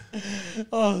idea.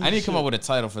 I need to come up with a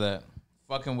title for that.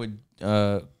 Fucking with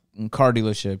car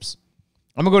dealerships.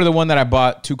 I'm gonna go to the one that I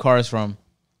bought 2 cars from.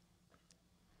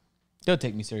 They'll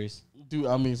take me serious. Dude,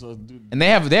 And they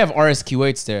have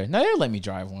RSQ8s there. No, they'll let me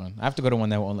drive one. I have to go to one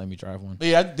that won't let me drive one.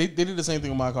 Yeah, they did the same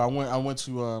thing with my car. I went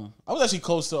to I was actually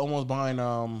close to almost buying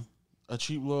a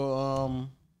cheap little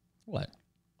What?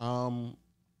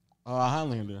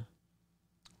 Highlander.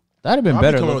 That'd have been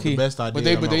better, low key. The best idea, But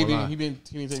they didn't. He didn't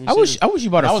take me serious. I wish you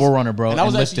bought a 4Runner, bro,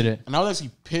 and lifted it. And I was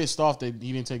actually pissed off that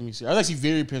he didn't take me serious. I was actually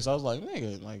very pissed. I was like,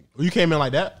 nigga, like you came in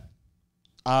like that.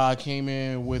 I came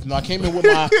in with my my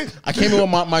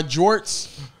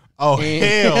jorts. Oh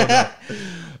hell!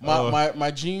 My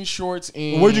jean shorts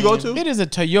and where'd you go to? It is a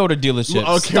Toyota dealership.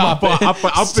 Okay, Stop it.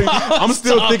 I'm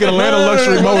still thinking Atlanta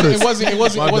Luxury Motors. It wasn't a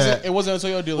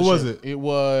Toyota dealership. What was it?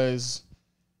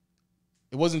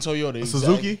 It wasn't Toyota.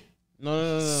 Suzuki?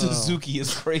 No. Suzuki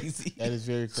is crazy. That is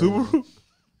very crazy. Subaru?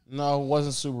 No, it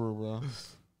wasn't Subaru, bro.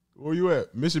 Where you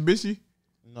at? Mitsubishi?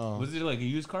 No. Was it like a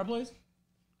used car place?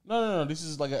 No. This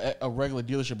is like a regular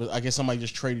dealership, but I guess somebody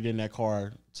just traded in that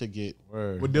car to get.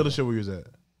 What dealership were you at?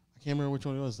 I can't remember which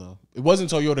one it was though. It wasn't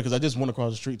Toyota because I just went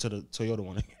across the street to the Toyota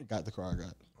one and got the car I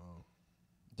got.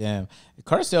 Damn,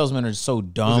 car salesmen are so Was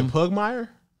dumb. it Pugmire?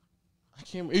 I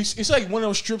can't. It's like one of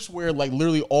those strips where like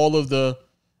literally all of the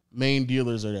main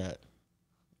dealers are at.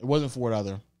 It wasn't Ford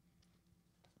either.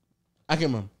 I can't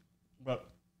remember. But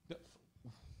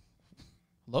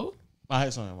Hello? I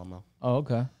had something in my mouth. Oh,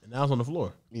 okay. And now it's on the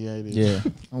floor. Yeah, it is. Yeah,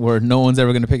 where no one's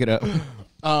ever gonna pick it up.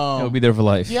 It'll be there for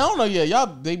life. Yeah, I don't know. Yeah,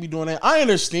 y'all they be doing that. I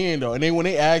understand though. And then when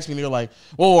they ask me, they're like,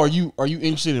 "Well, are you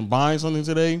interested in buying something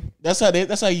today?" That's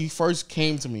how you first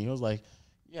came to me. I was like,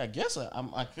 "Yeah, I guess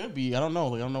I could be. I don't know.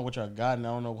 Like, I don't know what y'all got, and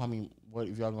I don't know what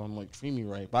if y'all gonna like treat me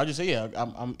right." But I just say, "Yeah,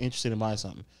 I'm interested in buying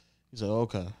something." He said,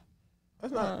 "Okay."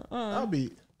 That's not. I'll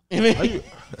be. And then,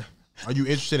 Are you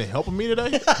interested in helping me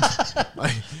today?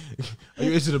 Like, are you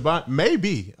interested in buying?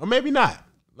 Maybe or maybe not.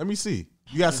 Let me see.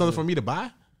 You got something for me to buy?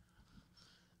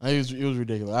 it was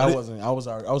ridiculous. I was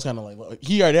kind of like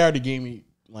they already gave me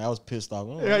like I was pissed off.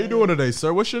 Hey, how you doing today,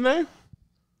 sir? What's your name?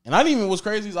 And I didn't even. What's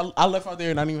crazy is I left out there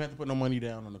and I didn't even have to put no money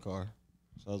down on the car.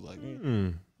 So I was like,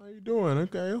 How you doing?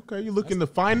 Okay. You looking to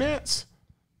finance?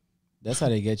 That's how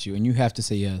they get you, and you have to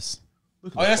say yes. Oh,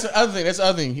 that's the other thing.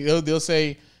 They'll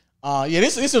say,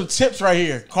 this some tips right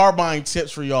here. Car buying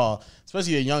tips for y'all,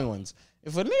 especially the young ones.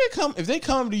 If they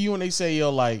come to you and they say, yo,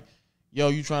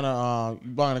 you trying to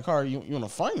you buying a car, you want to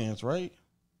finance, right?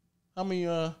 How many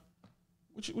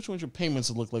which one's your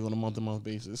payments look like on a month-to-month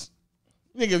basis?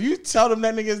 Nigga, if you tell them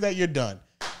that nigga is that, you're done.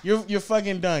 You're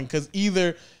fucking done. Cause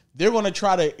either they're gonna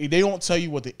they don't tell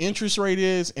you what the interest rate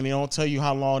is, and they don't tell you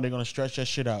how long they're gonna stretch that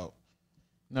shit out.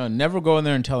 No, never go in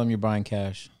there and tell them you're buying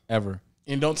cash ever.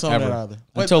 And don't tell them that either.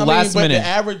 Until last minute. The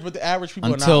average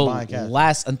people are not buying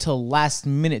cash. Until last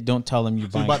minute, don't tell them you're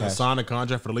buying cash. About to sign a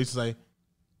contract for the lease and say,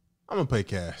 I'm gonna pay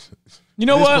cash. You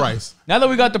know what? Price. Now that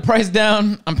we got the price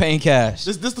down, I'm paying cash.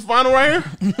 This the final right here?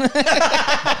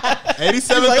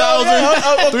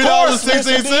 $87,000,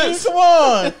 $3.16. Come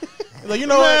on. Like, you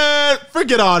know man, what?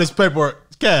 Forget all this paperwork.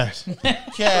 Cash.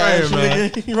 Cash. Right,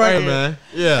 man. Right, man.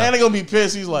 Yeah. And they're gonna be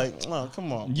pissed. He's like, oh,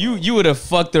 come on. You would have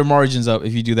fucked their margins up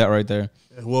if you do that right there.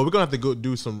 Well, we're gonna have to go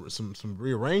do some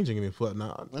rearranging and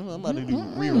whatnot. I'm about to do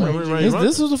rearranging.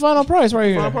 This was the final price right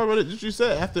here. Final price, what you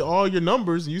said after all your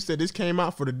numbers, you said this came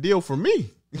out for the deal for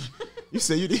me. You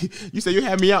said you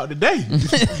had me out today.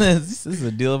 This is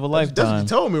a deal of a lifetime. That's what you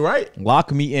told me, right?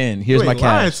 Lock me in. Here's my lying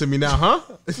cash. to me now, huh?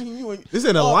 This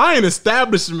ain't a lying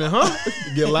establishment, huh?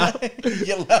 Get loud.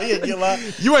 Get loud.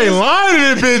 You ain't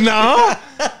lying to this bitch now,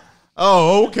 huh?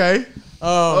 Oh, okay.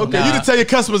 Oh, okay. You didn't tell your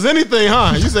customers anything,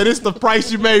 huh? You said it's the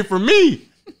price you made for me.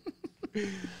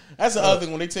 That's the other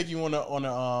thing when they take you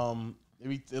on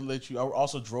they let you. I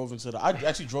also drove I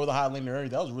actually drove the Highlander area.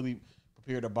 That was really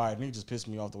prepared to buy it. And he just pissed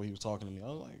me off the way he was talking to me. I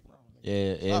was like, bro,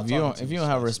 yeah. If you don't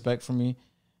have respect for me,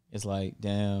 it's like,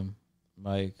 damn.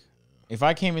 Like, if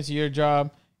I came into your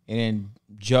job and then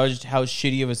judged how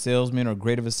shitty of a salesman or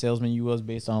great of a salesman you was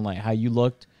based on like how you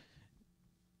looked,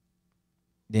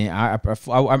 then I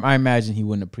imagine he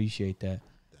wouldn't appreciate that. You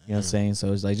know what I'm saying?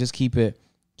 So it's like, just keep it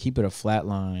a flat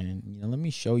line. You know, let me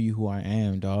show you who I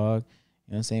am, dog.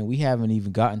 You know what I'm saying? We haven't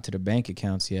even gotten to the bank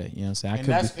accounts yet. You know what I'm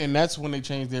saying? And that's when they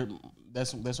changed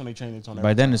That's when they change their tone.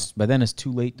 By then it's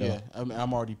too late though. Yeah,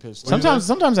 I'm already pissed.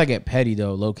 Sometimes I get petty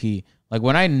though, low key. Like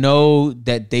when I know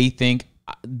that they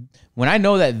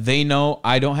know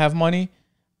I don't have money,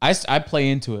 I play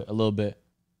into it a little bit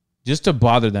just to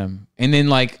bother them, and then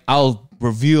like I'll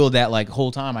reveal that like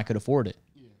whole time I could afford it.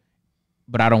 Yeah.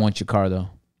 But I don't want your car though.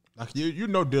 Like you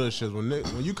know dealerships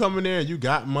when you come in there and you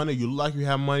got money, you look like you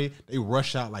have money, they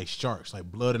rush out like sharks, like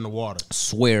blood in the water.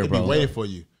 Swear, bro. They be waiting for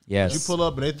you. Yes. You pull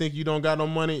up and they think you don't got no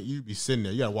money, you be sitting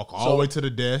there. You gotta walk all the way to the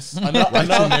desk, write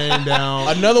your name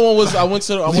down. Another one was I went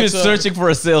to searching for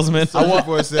a salesman.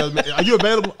 Are you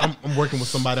available? I'm working with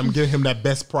somebody. I'm getting him that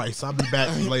best price. I'll be back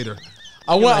later.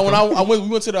 We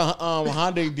went to the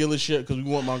Hyundai dealership because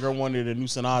my girl wanted the new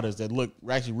Sonatas that look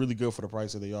actually really good for the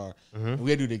price that they are. Mm-hmm.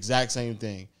 We had to do the exact same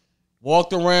thing.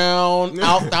 Walked around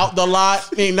out the lot.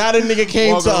 Not a nigga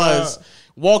came to us.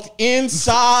 Walked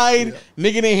inside. Yeah.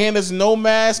 Nigga didn't hand us no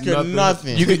mask or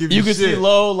nothing. You could see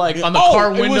low like on the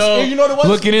car window. You know what it was?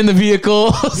 Looking in the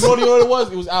vehicle. You know what it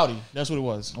was? It was Audi. That's what it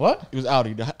was. What? It was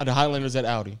Audi. The Highlanders at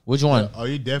Audi. Which one? Oh,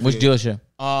 you definitely. Which dealership?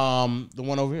 The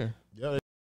one over here. Yeah.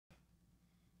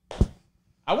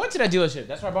 I went to that dealership.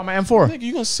 That's where I bought my M4. Nigga,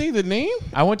 you gonna say the name?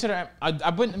 I went to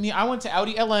I went to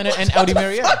Audi Atlanta and Audi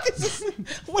Marietta.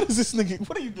 What is this nigga?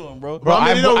 What are you doing, bro? Bro, I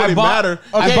mean, it don't really matter.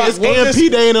 Okay, it's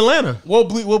AMP day in Atlanta. We'll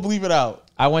bleep it out.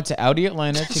 I went to Audi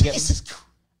Atlanta to get.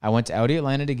 I went to Audi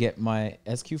Atlanta to get my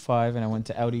SQ5, and I went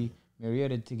to Audi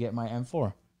Marietta to get my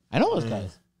M4. I know those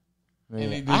guys.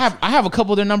 I have a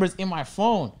couple of their numbers in my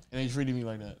phone, and they treated me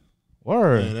like that.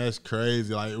 Word. Man, that's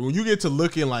crazy. Like when you get to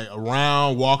looking like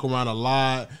around, walk around a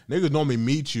lot, niggas normally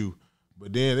meet you,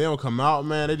 but then they don't come out,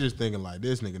 man. They just thinking like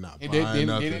this nigga not buying nothing.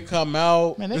 They didn't come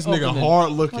out. Man, this nigga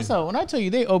hard looking. What's up? When I tell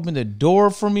you they opened the door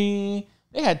for me,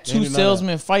 they had two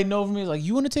salesmen fighting over me. Like,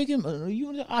 you want to take him?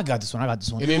 I got this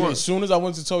one. And then as soon as I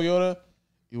went to Toyota,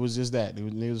 it was just that.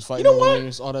 They was fighting over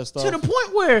me, all that stuff. To the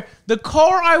point where the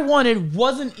car I wanted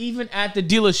wasn't even at the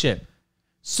dealership.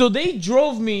 So they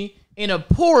drove me in a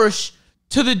Porsche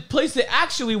to the place it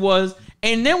actually was,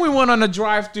 and then we went on a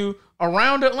drive-through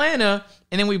around Atlanta,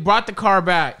 and then we brought the car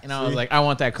back, and I was like, I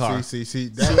want that car. See.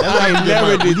 That's I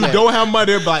never did. You don't have money,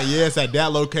 they're like, yeah, it's at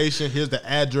that location. Here's the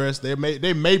address. They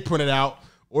may print it out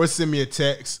or send me a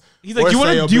text. He's like, do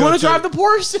you want to drive the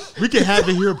Porsche? We can have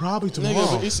it here probably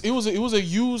tomorrow. Nigga, it was a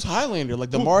used Highlander.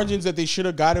 Like the margins that they should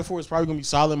have got it for is probably gonna be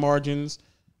solid margins.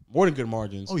 More than good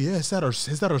margins. Oh yeah, it's at our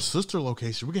sister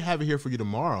location. We can have it here for you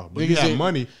tomorrow. But you got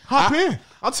money. Hop in.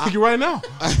 I'll take you right now.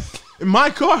 In my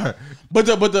car. But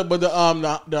the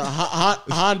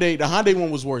Hyundai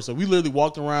one was worse. So we literally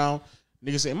walked around.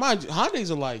 Niggas say, mind you, Hyundais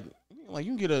are like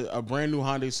you can get a brand new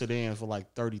Hyundai sedan for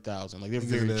like $30,000. Like they're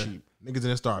very cheap. Niggas in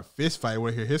there start fist fight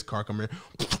when they hear his car come in.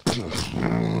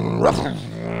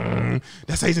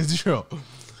 That's Agent Zero.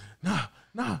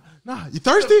 Nah. You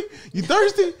thirsty?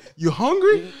 You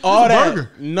hungry? All that.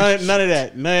 Burger. None of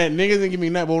that. Niggas didn't give me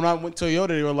nothing. But when I went to Toyota,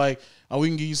 they were like, "Oh, we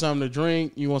can give you something to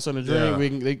drink. You want something to drink? Yeah. We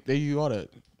can." They give you all that,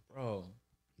 bro.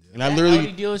 And I literally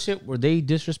Audi dealership where they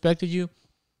disrespected you.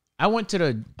 I went to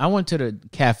the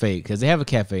cafe because they have a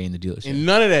cafe in the dealership. And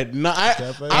none of that.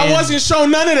 I wasn't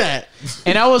shown none of that.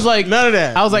 And I was like, none of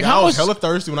that. I was like, I was hella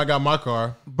thirsty when I got my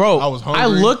car, bro. I was hungry. I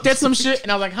looked at some shit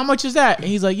and I was like, how much is that? And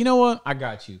he's like, you know what? I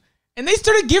got you. And they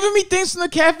started giving me things from the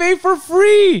cafe for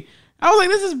free. I was like,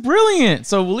 this is brilliant.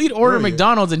 So we'd order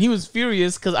McDonald's and he was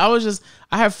furious because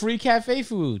I have free cafe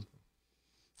food.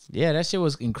 Yeah, that shit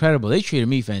was incredible. They treated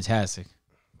me fantastic.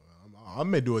 I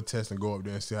may do a test and go up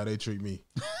there and see how they treat me.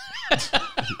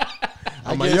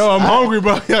 I'm like, I'm hungry,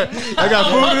 bro. I got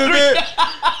food in it.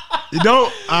 You don't?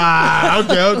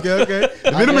 Okay.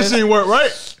 The vending machine work,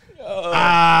 right?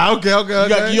 Okay.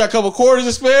 You got a couple quarters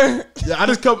to spare? Yeah,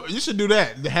 you should do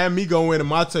that. Have me go in and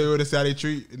my Toyota see how they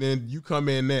treat, and then you come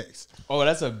in next. Oh,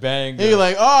 that's a bang. And you're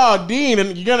like, oh, Dean,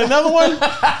 and you got another one?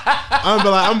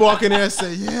 I'm walking there and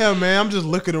say, yeah, man, I'm just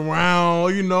looking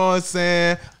around. You know what I'm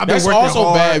saying? That's also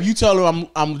hard. Bad. If you tell them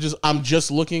I'm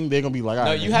just looking, they're gonna be like, all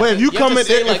right. But if you come in,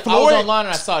 say, like, I was online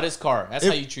and I saw this car. That's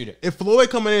how you treat it. If Floyd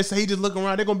come in and say he just looking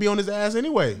around, they're gonna be on his ass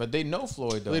anyway. But they know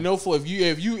Floyd though. They know Floyd.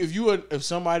 If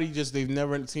somebody just they've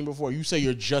never seen before, you say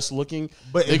you're just looking.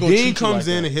 But if Dean comes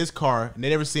in his car and they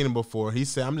never seen him before, he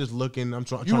said, I'm just looking. I'm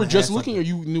trying. You were just looking, or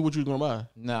you knew what you were gonna buy?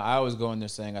 No, I was going there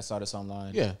saying I saw this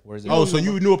online. Yeah. Where's it? Oh, so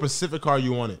you knew a specific car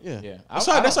you wanted? Yeah.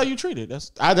 That's how you treat it.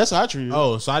 That's how I treat it.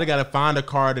 Oh, so I got to find a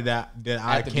car that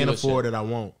I can't afford that I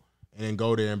want, and then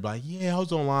go there and be like, yeah, I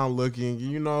was online looking.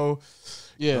 You know.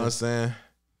 Yeah. You know what I'm saying?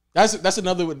 That's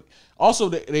another one. Also,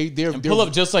 they're pull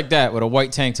up just like that with a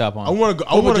white tank top on. I want to go.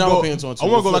 I want to go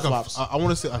like I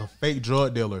want to say like a fake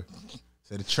drug dealer.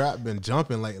 Said the trap been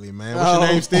jumping lately, man. What's your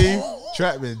name, Steve?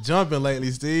 Trap been jumping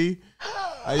lately, Steve.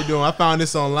 How you doing? I found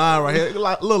this online right here. A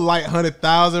little light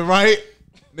 100,000, right?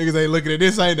 Niggas ain't looking at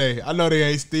this, ain't they? I know they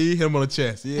ain't, Steve. Hit him on the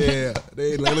chest. Yeah.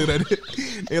 They ain't looking at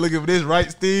this. They looking for this, right,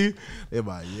 Steve? They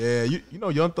like, yeah. You know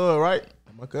Young Thug, right?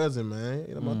 My cousin, man.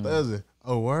 You know my cousin.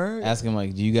 Oh, word? Ask him,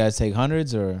 like, do you guys take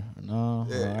hundreds or no?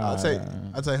 Yeah, I'll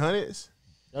take hundreds.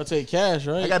 Y'all take cash,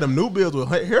 right? I got them new bills with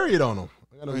Harriet on them.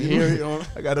 I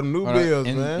got them new bills,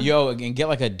 and man. Yo, and get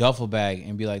like a duffel bag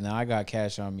and be like, nah, I got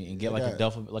cash on me, and get like an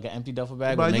empty duffel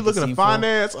bag. But you looking at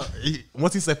finance?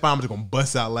 Once he say fine, I'm just gonna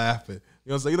bust out laughing. You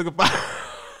know what I'm saying? You looking fine?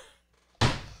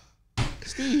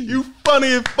 Steve, you funny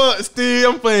as fuck, Steve.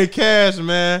 I'm playing cash,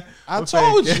 man. I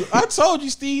told you,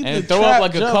 Steve. And throw up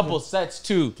like a couple sets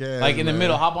too, like in the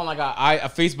middle. Hop on like a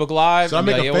Facebook Live. So I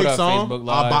make a fake song. Facebook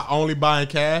Live. Only buying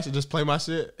cash and just play my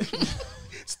shit.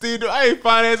 Steve, I ain't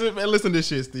financing, man. Listen to this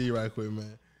shit, Steve, right quick,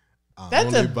 man.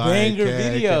 That's a banger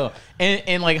video.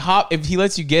 And like hop if he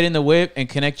lets you get in the whip and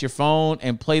connect your phone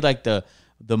and play like the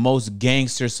most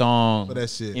gangster song for that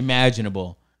shit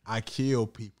imaginable. I kill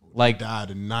people. Like die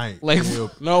tonight. Like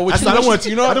no, I don't want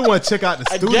to check out the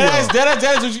studio.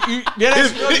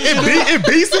 It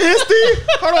beats in here, Steve.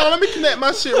 Hold on, let me connect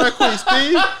my shit right quick,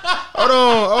 Steve.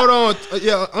 Hold on.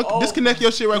 Yeah, disconnect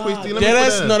your shit right quick, Steve.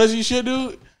 That's what you should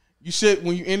do. You should,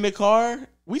 when you in the car,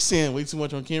 we saying way too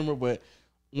much on camera, but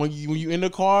when you in the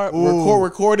car,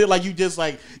 record it like you just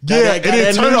like and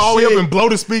then turn it all the way up and blow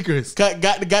the speakers. Got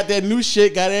that new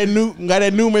shit, got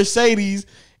that new Mercedes,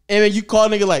 and then you call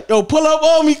nigga like, yo, pull up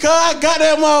on me, cuz I got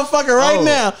that motherfucker right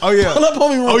now. Oh yeah, pull up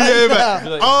on me right now.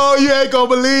 Man. Oh, you ain't gonna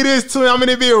believe this too. I'm in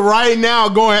the video right now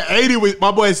going 80 with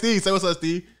my boy Steve. Say what's up,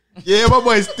 Steve? Yeah, my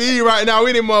boy Steve right now.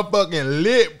 We did motherfucking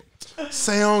lit.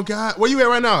 Say on God, where you at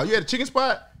right now? You at the chicken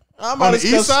spot? I'm on the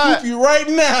east side. Scoop you right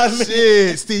now.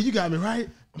 Shit, Steve, you got me right.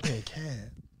 I'm paying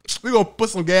cash. We gonna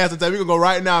put some gas in there. We gonna go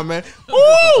right now, man.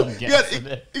 Woo! You got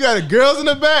the girls in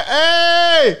the back.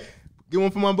 Hey, get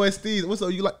one for my boy Steve. What's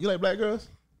up? You like black girls?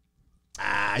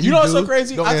 You know what's so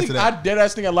crazy? I dead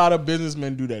ass think a lot of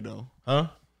businessmen do that though. Huh?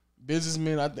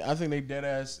 Businessmen, I think they dead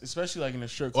ass, especially like in the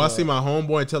strip club. I see my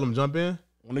homeboy and tell him jump in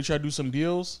when they try to do some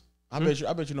deals. I bet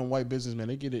you them white businessmen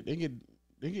they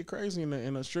get crazy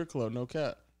in a strip club. No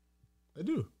cap. They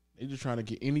do. They just trying to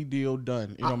get any deal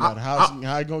done. It don't matter how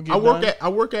it gonna get done. I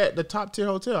work at the top tier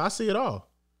hotel. I see it all.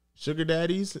 Sugar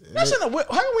daddies. How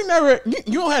can we never?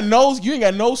 You don't have no. You ain't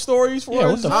got no stories for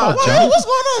us. What the fuck, John? What's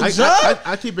going on, John?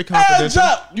 I keep it confidential.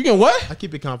 Hey, you can what? I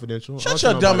keep it confidential. Shut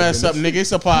your dumb ass up, nigga.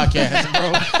 It's a podcast,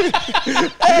 bro.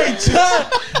 Hey, John,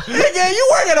 nigga, you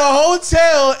work at a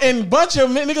hotel and bunch of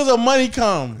niggas of money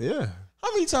come. Yeah.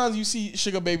 How many times you see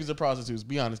sugar babies or prostitutes?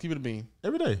 Be honest. Keep it a bean.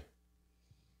 Every day.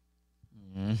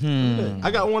 I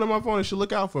got one on my phone and she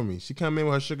look out for me. She come in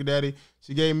with her sugar daddy.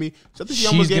 She gave me. I think she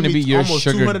almost gave me almost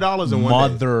 $200 in one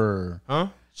mother. Day. Huh?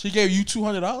 She gave you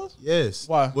 $200? Yes.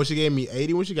 Why? Well, she gave me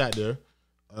 80 when she got there.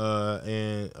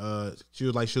 And she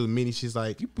was meeting. She's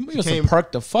like, you must have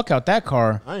parked the fuck out that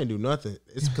car. I ain't do nothing.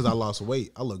 It's because I lost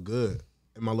weight. I look good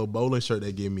in my little bowling shirt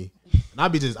they give me. And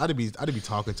I'd be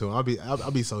talking to him.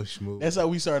 I'll be so smooth. That's how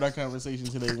we started our conversation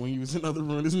today. When you was in the other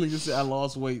room, this nigga said I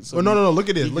lost weight. So no. Look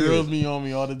at this. He girls me on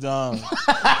me all the time.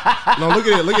 No, look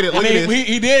at it. Look at this.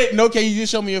 He did. No, okay, you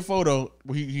just showed me a photo.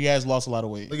 He has lost a lot of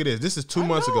weight. Look at this. This is 2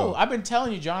 months ago. I've been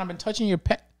telling you, John. I've been touching your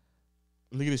pet.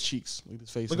 Look at his cheeks. Look at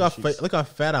his face. Look how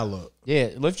fat I look.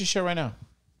 Yeah, lift your shirt right now.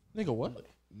 Nigga, what?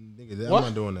 Nigga, I'm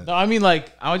not doing that. No, I mean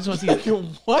like I just want to see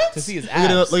what? To see his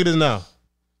ass. Look at this now.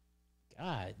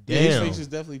 God damn. damn. His face is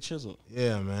definitely chiseled.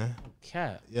 Yeah, man.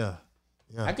 Cat. Yeah.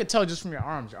 I could tell just from your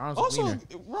arms. Your arms also, are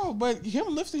bro, but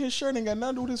him lifting his shirt ain't got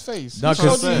nothing to do with his face. No,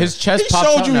 because his chest pops out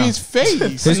now. He showed you his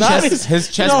face.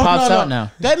 His chest pops out now.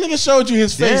 That nigga showed you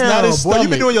his face, not his stomach. Boy, you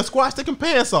been doing your squats taking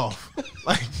pants off.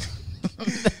 Like,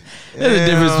 there's a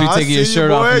difference between taking your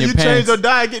shirt off and your pants. You change your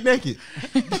diet, get naked.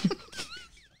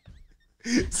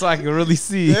 So I can really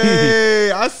see.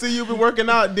 Hey, I see you been working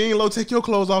out. Dean Low, take your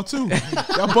clothes off too.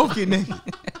 Y'all both get naked.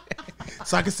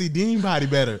 So I can see Dean body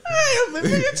better. Hey, the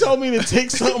nigga told me to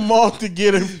take something off to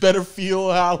get a better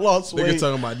feel how I lost weight. Nigga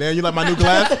talking about, damn, you like my new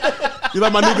glasses? You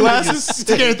like my new glasses?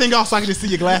 Take everything off so I can just see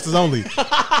your glasses only.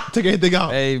 Take everything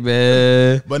off. Hey,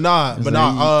 man. But nah.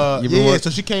 So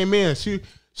she came in. She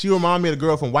reminded me of the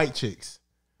girl from White Chicks.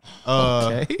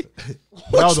 Okay.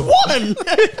 Which one?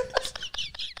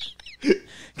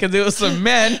 because it was some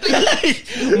men.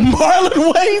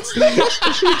 Marlon Wayans.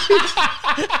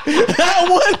 That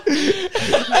one.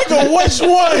 I go, which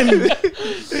one?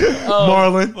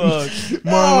 Marlon. Marlon.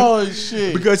 Oh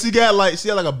shit. Because she had like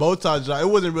a Botox job. It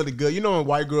wasn't really good. You know when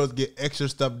white girls get extra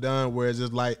stuff done where it's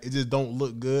just like it just don't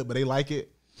look good, but they like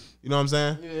it. You know what I'm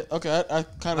saying? Yeah, okay, I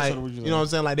kind of Like, what you know what I'm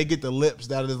saying? Like they get the lips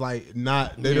that is like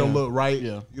not they don't look right.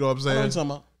 Yeah. You know what I'm saying? I know what you're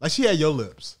talking about. Like she had your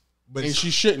lips. But And she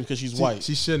shouldn't because she's white.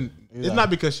 She shouldn't. Yeah. It's not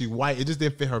because she's white. It just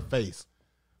didn't fit her face.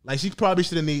 Like she probably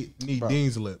should have need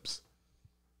Dean's lips.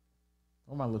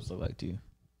 What my lips look like to you?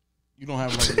 You don't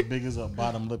have like as big as a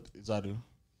bottom lip as I do.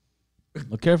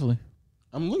 Look carefully.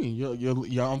 I'm looking. I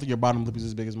don't think your bottom lip is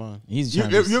as big as mine. He's You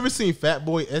ever seen Fat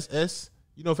Boy SS?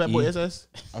 You know Fat Boy SS?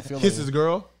 I feel Kiss like his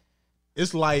girl.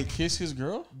 It's like kiss his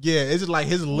girl. yeah, it's just like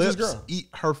his lips girl? eat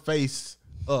her face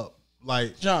up.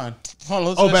 Like John, hold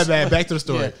on, oh, bad. Back to the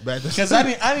story. Yeah. Because I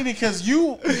need because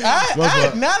you. Now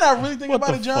that I really think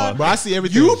about it, John. But I see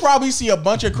everything. You probably see a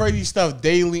bunch of crazy stuff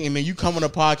daily, and then you come on a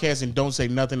podcast and don't say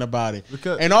nothing about it.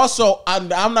 And also, I'm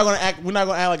not gonna act. We're not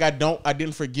gonna act like I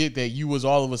didn't forget that you was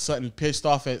all of a sudden pissed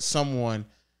off at someone.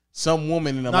 Some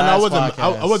woman in the last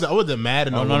podcast. I wasn't mad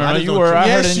at no No, woman. you were. I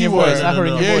heard it in Yes, your you were. voice. I heard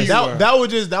it in your voice. That was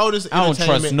just. I don't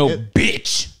trust no entertainment.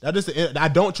 bitch. That just. I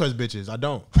don't trust bitches. I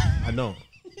don't.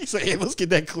 He said, "Hey, let's get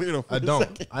that clear up." I don't.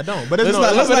 But Let's it's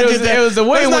not get that. It was the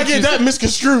way Let's in not which get you that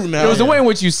misconstrued now. It was the way in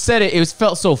which you said it. It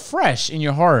felt so fresh in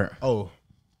your heart. Oh,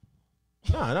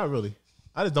 nah, not really.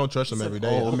 I just don't trust them every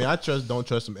day. I mean, don't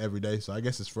trust them every day. So I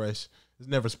guess it's fresh. It's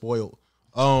never spoiled.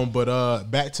 But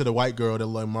back to the white girl that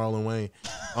like Marlon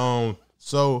Wayne.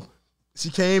 So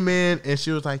she came in and she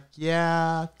was like,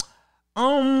 "Yeah,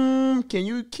 can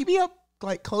you keep me up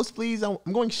like close, please? I'm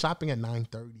going shopping at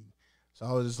 9:30." So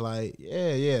I was just like, "Yeah."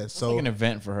 It's So like an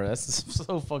event for her. That's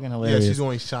so fucking hilarious. yeah, she's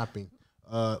going shopping.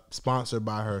 Sponsored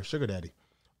by her sugar daddy.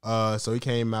 So he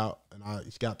came out and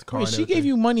he got the car. Wait, and she everything. gave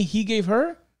you money. He gave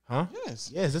her. Huh? Yes.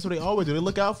 Yes, that's what they always do. They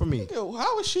look out for me. Yo,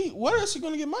 how is she? Where is she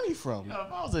going to get money from? If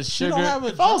I was a She sugar, don't have a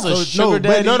if I was a job. sugar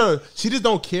daddy, No. She just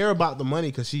don't care about the money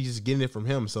because she's just getting it from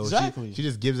him. So Exactly. she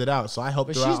just gives it out. So I helped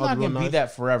but her she's out. not Real gonna be nice.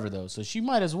 that forever though. So she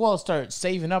might as well start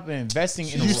saving up and investing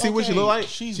in. You see what she look like?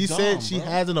 She's She dumb, said she bro.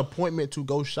 has an appointment to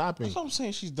go shopping. That's what I'm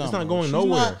saying. She's dumb. It's not bro. going She's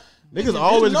nowhere. Niggas There's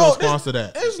always no- gonna sponsor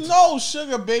that. There's no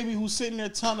sugar baby who's sitting there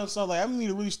telling herself like, I need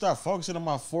to really start focusing on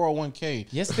my 401k.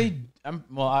 Yes, they.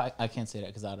 Well, I can't say that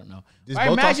because I don't know. This I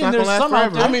Botox imagine not there's gonna last some out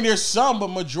forever. there. I mean, there's some, but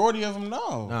majority of them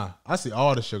no. Nah, I see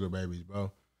all the sugar babies,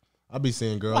 bro. I be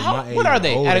seeing girls Well, my age. what are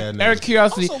they? old Out ass of niggas.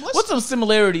 curiosity, Also, let's- what's some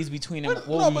similarities between them? But,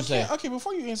 What no, would you but say? okay,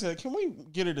 before you answer that, can we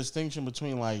get a distinction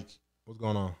between like What's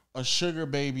going on? a sugar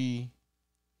baby?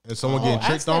 And someone getting ask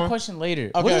tricked that on? question later.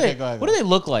 Okay, what do okay, they, go ahead, What go do they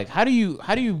look like? How do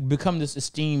you become this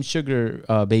esteemed sugar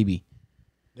baby?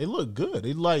 They look good.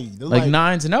 They're like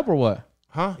Nines and up or what?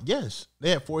 huh? Yes.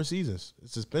 They had 4 seasons.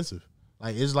 It's expensive.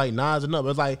 Like it's like 9s and up.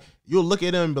 It's like you'll look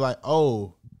at them and be like,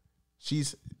 oh,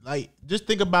 she's like, just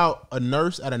think about a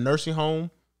nurse at a nursing home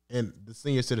and the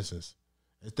senior citizens.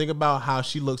 And think about how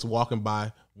she looks walking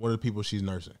by one of the people she's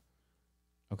nursing.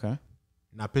 Okay.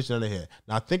 Now picture in their head.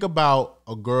 Now think about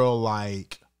a girl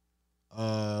like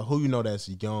who you know that's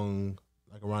young,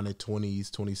 like around their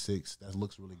 20s, 26, that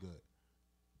looks really good.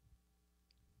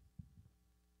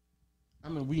 I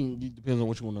mean, it depends on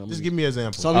which one. Just give me an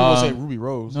example. Some people say Ruby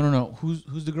Rose. No.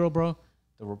 Who's the girl, bro?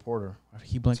 The reporter.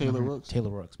 He blanked Taylor on her. Rooks. Taylor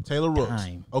Rooks. Taylor Rooks.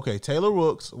 Time. Okay, Taylor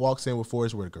Rooks walks in with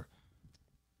Forrest Whitaker.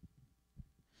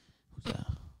 Who's that?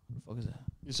 Who the fuck is that?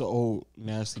 It's an old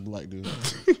nasty black dude.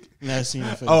 Nasty in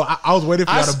the face. Oh, I was waiting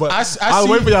for y'all to buzz. I was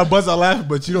waiting for y'all to buzz out laughing,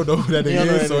 but you don't know who that You don't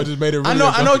know is, that so it name. just made it. Really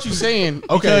I know what you're saying.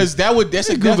 Okay. Because that's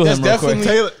Google him real quick. definitely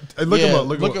Taylor, look him up.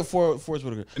 Look him looking up. for Forrest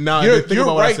Whitaker. Nah, you're think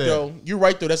about what I right said. though. You're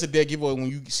right though. That's a dead giveaway when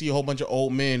you see a whole bunch of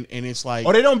old men and it's like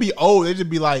Oh, they don't be old. They just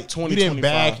be like 20, you didn't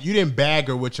 25. You didn't bag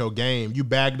her with your game. You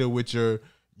bagged her with your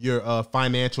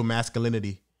financial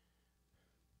masculinity.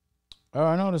 Oh,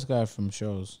 I know this guy from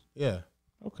shows. Yeah.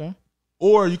 Okay.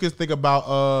 Or you can think about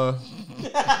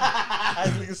I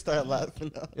can start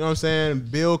laughing now. you know what I'm saying,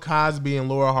 Bill Cosby and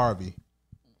Laura Harvey.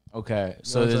 Okay.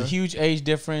 So what I'm there's a saying? huge age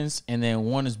difference, and then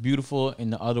one is beautiful,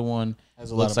 and the other one Has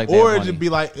a lot looks of- like they Or have it'd money. be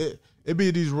like it'd be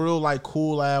these real like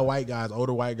cool ass white guys,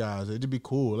 older white guys. It'd be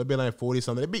cool. It'd be like 40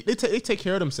 something. They take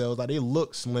care of themselves. Like they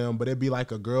look slim, but it'd be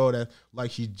like a girl that like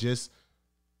she's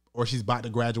about to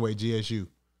graduate GSU.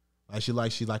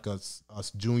 Like she's like a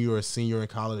junior or senior in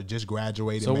college that just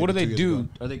graduated. So what do maybe they 2 years do? ago.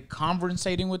 Are they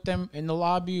conversating with them in the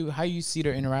lobby? How you see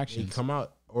their They interactions? come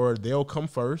out, or they'll come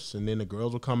first, and then the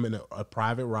girls will come in a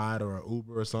private ride or an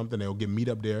Uber or something. They'll get meet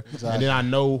up there, and then I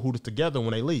know who's together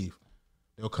when they leave.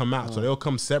 They'll come out, so they'll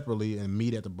come separately and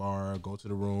meet at the bar, go to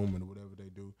the room, and whatever they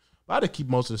do. But I had to keep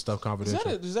most of the stuff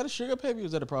confidential. Is that a sugar baby or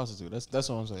is that a prostitute? That's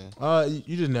all I'm saying.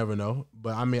 You just never know.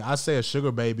 But I mean, I say a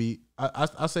sugar baby.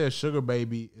 I say a sugar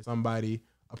baby is somebody,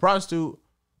 a prostitute.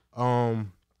 Because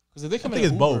if they come I think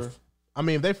it's both. I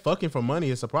mean, if they fucking for money,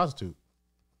 it's a prostitute.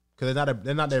 Because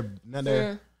they're not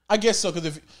there. I guess so.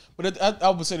 But I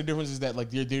would say the difference is that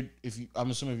like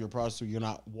I'm assuming if you're a prostitute, you're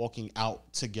not walking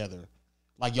out together.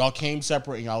 Like y'all came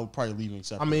separate and y'all probably leaving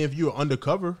separate. I mean, if you're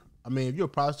undercover, if you're a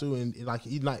prostitute and like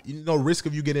you no risk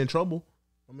of you getting in trouble.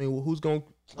 I mean, who's going?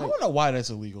 I don't know why that's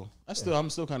illegal.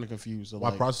 I'm still kind of confused. So why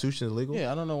prostitution is illegal?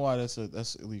 Yeah, I don't know why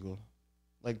that's illegal.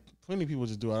 Like plenty of people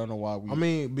just do it. I don't know why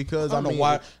because I don't know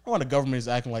why the government is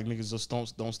acting like niggas just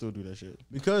don't still do that shit.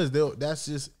 Because that's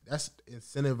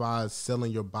incentivized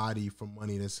selling your body for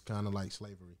money. That's kind of like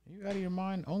slavery. You out of your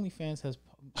mind? OnlyFans has.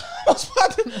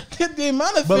 the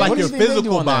amount of but like your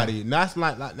physical body, not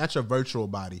your virtual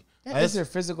body. That is their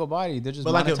physical body. They're just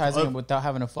monetizing it without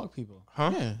having to fuck people.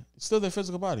 Huh? Yeah, it's still their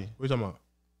physical body. What are you talking about?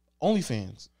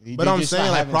 OnlyFans. But I'm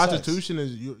saying like prostitution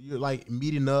is you're like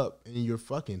meeting up and you're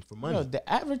fucking for money. The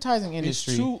advertising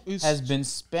industry has been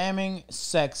spamming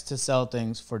sex to sell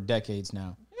things for decades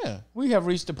now. Yeah, we have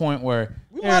reached a point where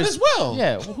we might as well.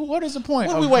 Yeah, what is the point?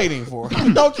 What are we waiting for?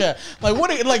 Don't care. Like what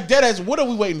are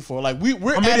we waiting for? Like we're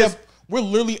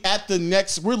literally at the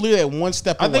next. We're literally at one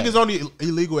step away. I think it's only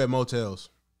illegal at motels.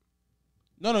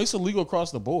 No, it's illegal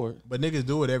across the board. But niggas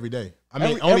do it every day. I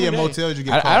mean, only at motels you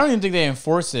get caught. I don't even think they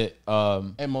enforce it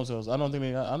at motels. I don't think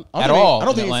they at all. I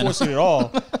don't think they enforce it at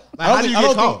all. How do you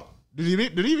get caught? Did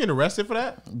he even arrested for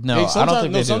that? No, I don't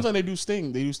think they do. Sometimes they do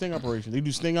sting. They do sting operations. They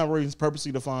do sting operations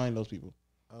purposely to find those people.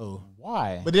 Oh,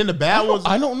 why? But then the bad ones,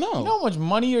 I don't know. You know how much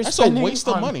money you're That's spending? That's a waste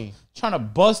of money. Trying to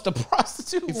bust a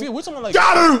prostitute. We're talking like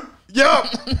got him.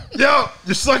 Yep.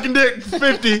 You're sucking dick.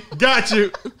 50. Got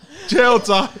you. Jail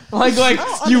time. Like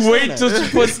you wait till she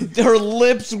puts her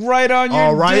lips right on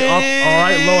your dick. All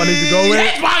right, Lo, I need to go in.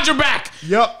 Hands behind your back.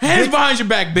 Yep. Hands behind your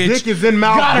back, bitch. Dick is in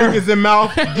mouth. Dick is in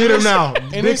mouth. Get her now.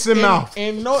 Dick's in mouth.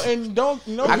 And don't.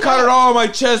 I caught it all on my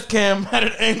chest cam at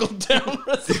an angle down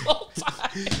the whole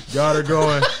time. Got her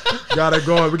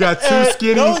going. We got two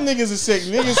skinny. Those niggas are sick.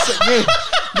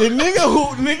 The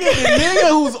nigga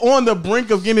who's on the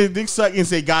brink of getting his dick sucked and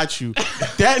say got you.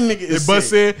 That nigga is sick.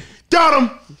 Said, got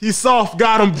him. He's soft.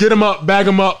 Got him. Get him up. Bag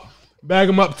him up.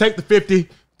 Take the 50.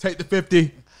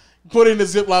 Put it in the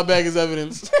Ziploc bag as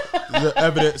evidence. The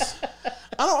evidence.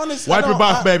 I don't understand. Wipe your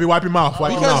mouth, baby. Wipe your mouth.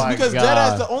 Because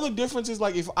that the only difference is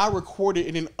like if I record it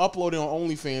and then upload it on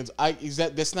OnlyFans,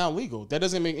 that's not legal. That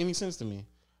doesn't make any sense to me.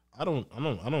 I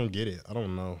don't get it. I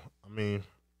don't know. I mean,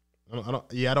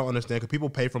 I don't understand because people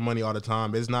pay for money all the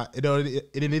time. It's not. It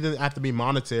doesn't have to be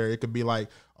monetary. It could be like,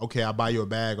 okay, I buy you a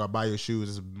bag or I buy your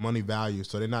shoes. It's money value.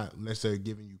 So they're not necessarily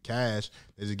giving you cash.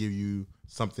 They just give you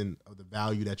something of the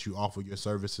value that you offer your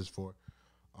services for.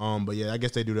 But yeah, I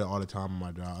guess they do that all the time on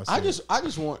my job. I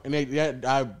just want, and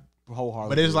I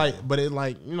wholeheartedly. But it's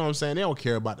like, you know what I'm saying? They don't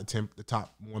care about the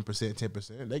top 1%,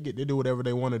 10%. They do whatever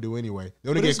they want to do anyway. They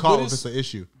only get caught if it's an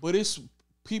issue. But it's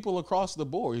people across the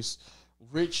board. It's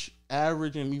rich,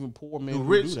 average, and even poor men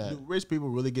who do that. Do rich people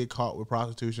really get caught with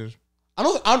prostitution?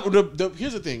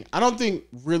 Here's the thing. I don't think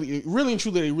really and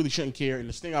truly they really shouldn't care in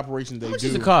the sting operations they do. How much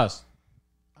does it cost?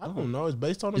 I don't know. It's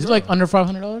based on. Is it like under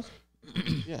 $500?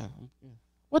 Yeah.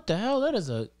 What the hell? That is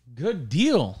a good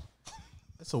deal.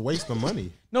 That's a waste of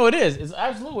money. No, it is. It's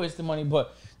absolute waste of money,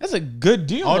 but that's a good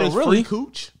deal. All this free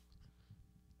cooch.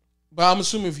 But I'm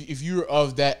assuming if you're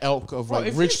of that elk of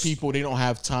like rich people, they don't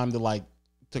have time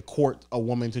to court a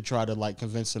woman to try to like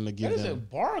convince them to give them. That is a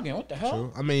bargain. What the hell?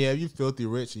 True. I mean, yeah, if you filthy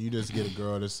rich and you just get a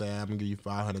girl to say, "I'm gonna give you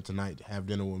 $500 tonight to have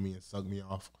dinner with me and suck me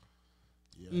off."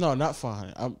 Yeah. No, not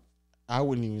 $500. I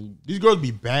wouldn't even. These girls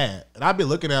be bad, and I'd be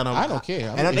looking at them. I don't care.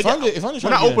 And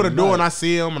when I open the door and I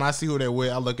see them and I see who they're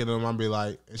with, I look at them. I'll be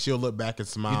like, and she'll look back and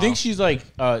smile. You think she's like,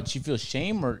 she feels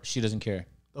shame or she doesn't care?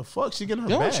 The fuck, she getting her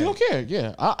bag. She don't care.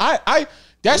 Yeah,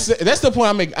 that's the point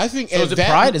I make. I think. So is it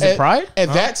pride? Is it pride? At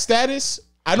that status,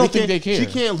 I don't think they care. She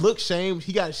can't look shamed.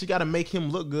 She got to make him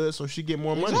look good so she get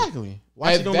more money. Exactly.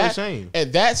 Why she gonna look shamed?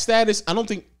 At that status, I don't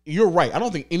think. You're right. I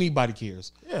don't think anybody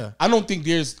cares. Yeah. I don't think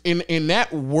there's in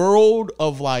that world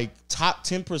of like top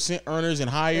 10% earners and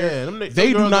higher. Yeah,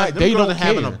 they do not. They don't care.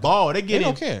 Having a ball. They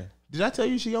don't care. Did I tell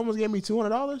you she almost gave me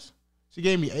 $200? She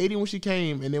gave me $80 when she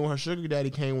came, and then when her sugar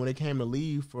daddy came, when they came to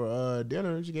leave for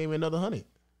dinner, she gave me another $100.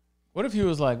 What if he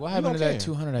was like, "What happened to that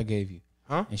 $200 I gave you?"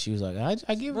 Huh? And she was like,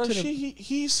 "I gave it to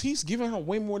he's giving her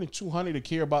way more than $200 to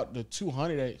care about the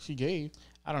 $200 that she gave."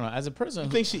 I don't know. As a person, you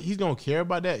think he's gonna care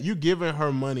about that? You giving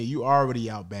her money, you already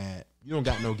out bad. You don't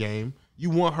got no game. you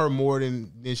want her more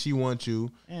than she wants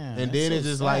you, and then it's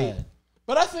just sad. Like.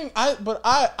 But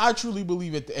I truly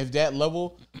believe at that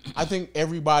level, I think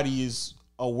everybody is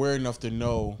aware enough to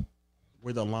know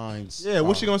where the lines. Yeah,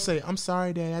 what's she gonna say? I'm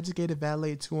sorry, Dad. I just gave the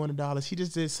valet $200. He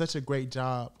just did such a great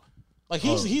job. Like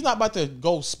he's not about to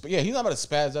go. He's not about to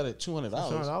spaz out at $200.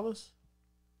 $200.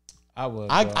 I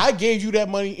would. I gave you that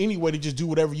money anyway to just do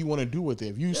whatever you want to do with it.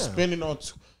 If you spend it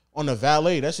on the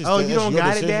valet, that's just. Oh, you don't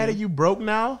got it, Daddy? You broke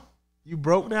now? You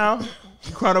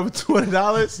cried over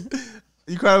 $200?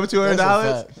 You cried over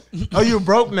 $200? Oh, you're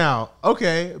broke now.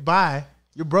 Okay, bye.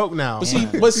 You're broke now.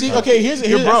 But see, okay, here's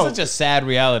such a sad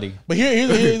reality. But here's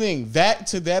the thing. That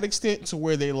to that extent to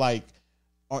where they like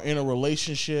are in a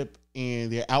relationship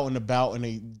and they're out and about and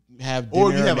they have dinner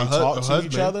or you have and they talk to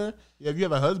each other. Yeah, if you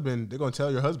have a husband, they're gonna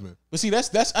tell your husband. But see,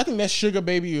 that's I think that's sugar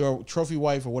baby or trophy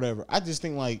wife or whatever. I just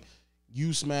think like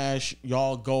you smash,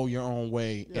 y'all go your own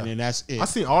way, and then that's it. I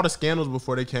seen all the scandals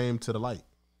before they came to the light.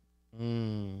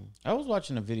 I was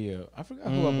watching a video. I forgot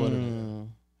who uploaded it.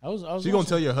 I was. She gonna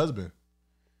tell your husband.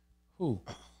 Who?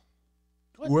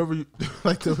 What? Whoever you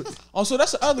like to. Oh, so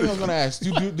that's the other thing I was gonna ask.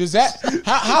 Does that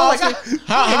how often?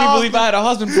 How can you believe I had a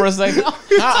husband for a second?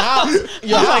 How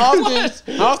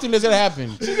often does that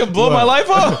happen? You can blow my life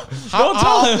up. Don't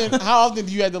tell him. How often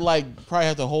do you have to like probably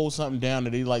have to hold something down that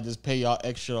they like just pay y'all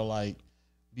extra to like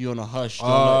be on a hush?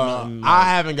 I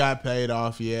haven't got paid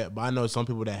off yet, but I know some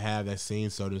people that have that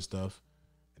seen certain stuff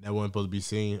that wasn't supposed to be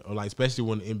seen, or like especially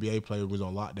when the NBA player was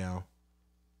on lockdown.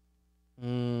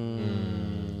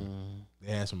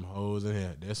 They had some hoes in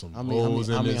here. There's some hoes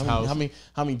in this house.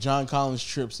 How many John Collins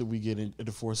trips did we get in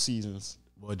the Four Seasons?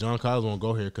 Well, John Collins won't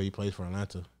go here because he plays for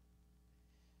Atlanta.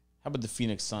 How about the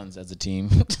Phoenix Suns as a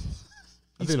team?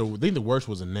 I think the worst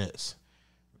was the Nets.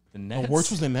 The Nets? The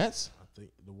worst was the Nets? I think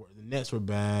the Nets were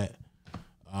bad.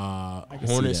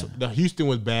 Hornets. The Houston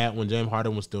was bad when James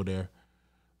Harden was still there.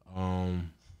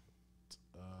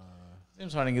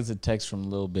 James Harden gets a text from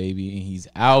Lil Baby and he's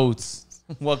out.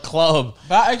 What club?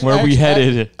 Where we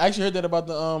headed? I actually heard that about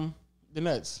the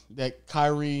Nets. That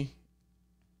Kyrie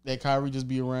just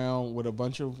be around with a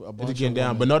bunch of getting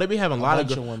down. But no, they be having a lot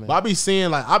of women. But I be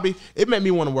seeing it made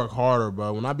me want to work harder,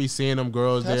 bro. When I be seeing them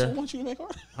girls that's there. What want you to make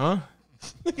harder? Huh?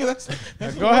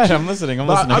 Go ahead. I'm listening.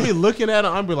 I be looking at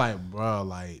them. I be like, bro,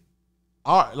 like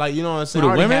you know what I'm saying?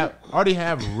 I already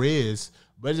have Riz,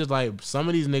 but it's just like some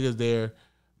of these niggas there,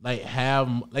 like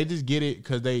they just get it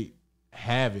because they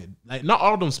have it. Like not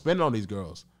all of them spend on these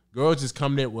girls. Girls just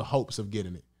come there with hopes of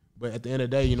getting it. But at the end of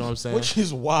the day, you know what I'm saying? Which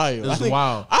is wild. It's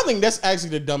wild. I think that's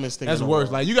actually the dumbest thing. That's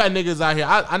worse. Like you got niggas out here.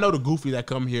 I know the goofy that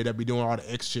come here that be doing all the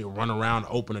extra shit, run around,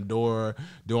 open the door,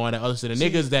 doing all that other shit. The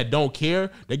niggas that don't care,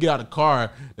 they get out of the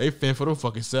car, they fend for them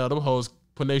fucking sell. Them hoes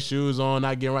putting their shoes on,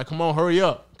 not getting right. Come on, hurry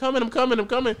up. I'm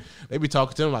coming. They be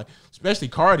talking to them like, especially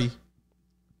Cardi.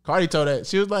 Cardi told that.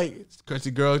 She was like,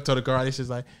 the girl told the Cardi,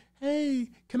 she's like, hey,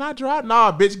 can I drive?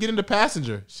 Nah, bitch, get in the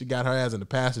passenger. She got her ass in the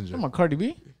passenger. Come on, Cardi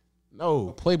B? No.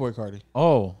 Playboy Cardi.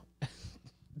 Oh.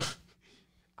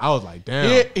 I was like,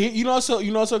 damn. Yeah, you know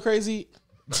what's so crazy?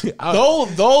 He said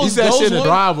shit in the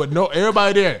drive with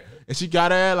everybody there. And she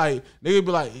got her ass like, nigga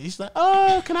be like, he's like,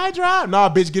 oh, can I drive? Nah,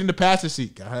 bitch, get in the passenger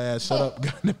seat. Got her ass shut up,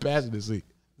 got in the passenger seat.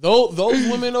 Those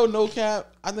women, though, no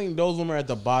cap, I think those women are at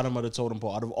the bottom of the totem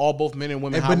pole. Out of all both men and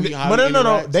women,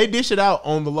 no. They dish it out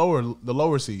on the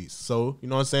lower seeds. So, you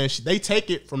know what I'm saying? They take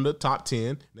it from the top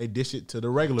 10. They dish it to the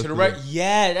regular.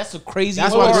 Yeah, that's a crazy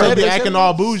part. That's why they be acting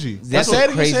all bougie. That's the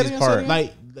craziest part.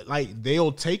 Like,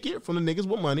 they'll take it from the niggas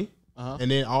with money. And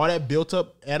then all that built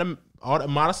up all that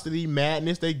modesty,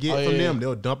 madness they get from them,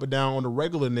 they'll dump it down on the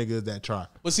regular niggas that try.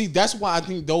 But see, that's why I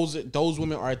think those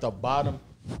women are at the bottom.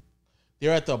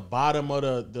 They're at the bottom of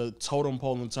the totem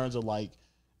pole in terms of like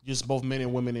just both men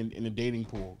and women in the dating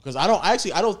pool. Because I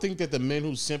don't think that the men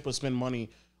who simp or spend money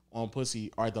on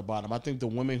pussy are at the bottom. I think the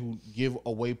women who give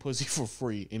away pussy for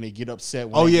free and they get upset.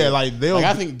 When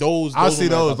I think those. I see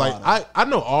those. Like I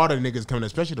know all the niggas coming,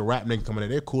 especially the rap niggas coming in.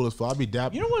 They're cool as fuck. I be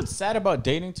dapping. You know what's sad about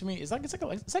dating to me? It's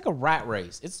like a rat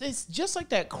race. It's just like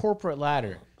that corporate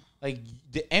ladder. Like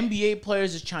the NBA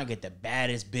players is trying to get the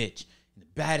baddest bitch. The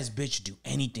baddest bitch would do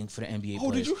anything for the NBA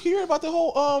players. Did you hear about the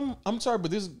whole I'm sorry,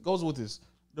 but this goes with this.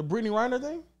 The Brittany Reener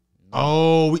thing?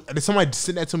 Oh, somebody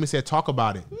sent that to me and said, talk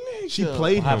about it. She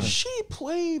played him. She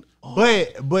played.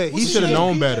 But he should have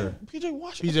known better. PJ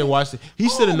Washington. He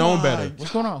should have known better.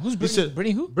 What's going on? Who's Brittany?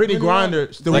 Brittany who? Brittany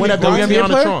Griner. The one that beat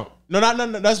Tiana Trump. No.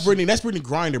 That's Brittany. That's Brittany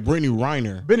Griner. Brittany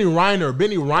Reener. Brittany Reener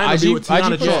be with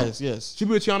Tiana Trump. Yes. She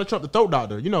be with Tiana Trump, the throat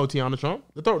doctor. You know Tiana Trump,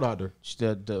 the throat doctor. She's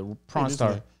the prawn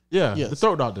star. Yeah, the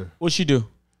throat doctor. What'd she do?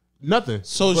 Nothing.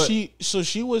 She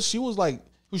was like,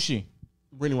 who's she?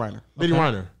 Brittany Reener. Brittany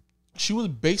Reener. She was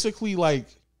basically like,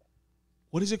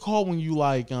 what is it called when you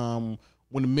like when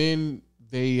the men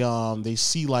they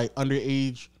see like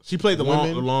underage. She played the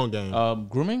women, long game.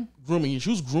 Grooming. She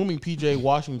was grooming PJ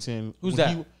Washington. Who's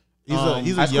that?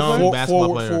 He's a young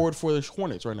basketball player. Forward for the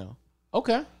Hornets right now.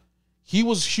 Okay. She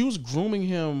was grooming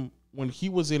him when he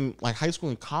was in like high school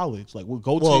and college. Like would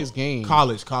go to his game.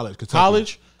 College,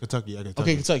 Kentucky. Kentucky.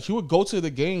 Okay, Kentucky. He would go to the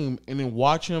game and then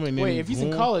watch him and then wait. If he's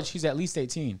in college, he's at least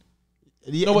 18.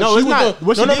 Yeah, no, it's not.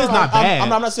 What she did is not bad.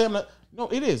 I'm not saying. No,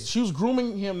 it is. She was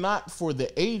grooming him not for the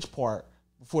age part,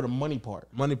 but for the money part.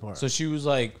 So she was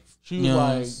like,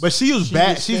 but she was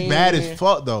bad. She's bad as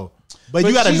fuck though. But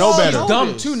you got to know better. She's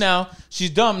dumb too now. She's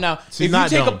dumb now. If you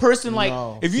take a person like,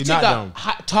 if you take a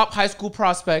top high school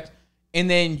prospect, and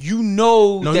then you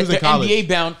know that they're NBA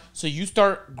bound, so you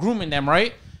start grooming them,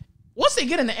 right? Once they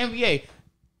get in the NBA,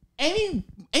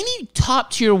 any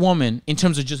top tier woman in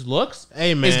terms of just looks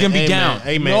is gonna be down.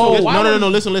 Amen. No.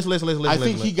 Listen. I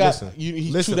think he got.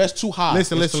 That's too high.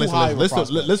 Listen. This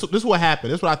is what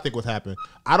happened. This is what I think was happened.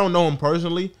 I don't know him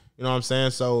personally. You know what I'm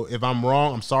saying? So if I'm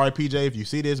wrong, I'm sorry, PJ, if you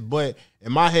see this. But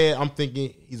in my head, I'm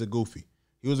thinking he's a goofy.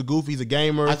 He was a goofy. He's a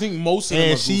gamer. I think most of them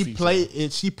are goofy.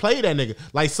 She played that nigga.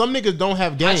 Like some niggas don't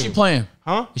have game. How's she playing?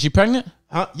 Huh? Is she pregnant?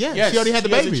 Huh? Yeah. Yes, she already had the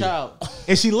baby. Has a child.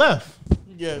 And she left.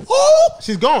 Yes.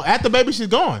 She's gone. At the baby, she's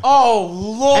gone. Oh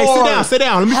Lord! Hey, sit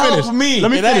down. Let me finish. Me. Let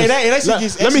me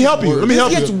finish. Let me help you. Let me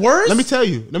help you. It gets worse. Let me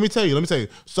tell you.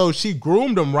 So she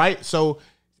groomed him, right? So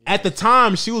at the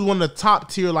time, she was one of the top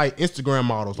tier like Instagram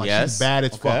models. Like she's bad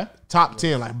as fuck. Top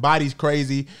 10. Like body's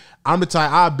crazy. I'm the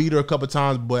type. I beat her a couple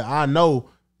times, but I know.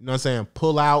 You know what I'm saying?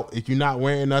 Pull out if you're not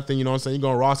wearing nothing. You know what I'm saying?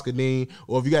 You're going to Roskadine.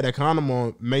 Or if you got that condom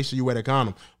on, make sure you wear that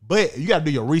condom. But you got to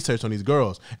do your research on these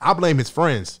girls. I blame his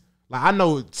friends. Like, I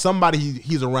know somebody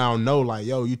he's around know, like,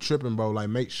 yo, you tripping, bro. Like,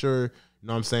 make sure, you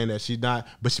know what I'm saying, that she's not.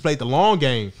 But she played the long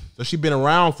game. So she been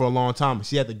around for a long time.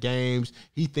 She had the games.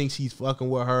 He thinks he's fucking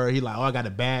with her. He like, oh, I got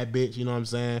a bad bitch. You know what I'm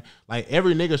saying? Like,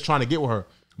 every nigga's trying to get with her.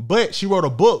 But she wrote a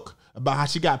book about how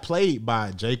she got played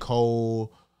by J.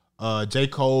 Cole. J.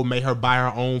 Cole made her buy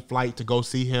her own flight to go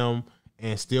see him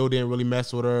and still didn't really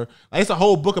mess with her. Like, it's a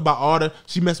whole book about all the,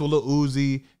 she messed with Lil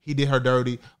Uzi. He did her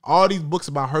dirty. All these books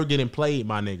about her getting played,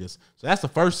 my niggas. So that's the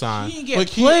first sign. She didn't get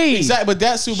played. Exactly, but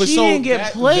that's super. She didn't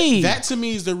get played. That to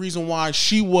me is the reason why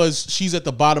she's at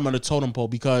the bottom of the totem pole,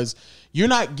 because you're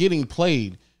not getting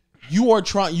played.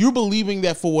 You're believing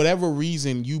that for whatever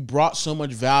reason you brought so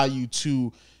much value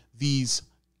to these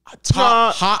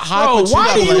high bro,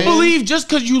 why do you believe just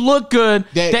because you look good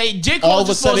that J. Cole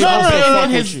just supposed to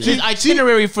be his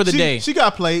itinerary for the day? She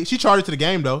got played. She charged to the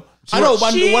game though. I know, but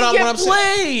what I'm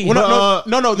saying,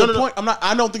 the point.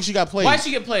 I don't think she got played. Why did she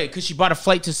get played? Because she bought a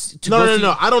flight to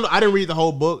No. I didn't read the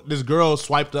whole book. This girl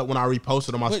swiped up when I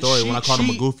reposted on my story when I called him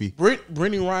a goofy.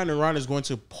 Brittany Reener is going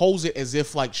to pose it as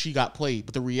if like she got played,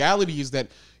 but the reality is that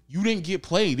you didn't get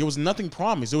played. There was nothing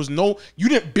promised. There was no. You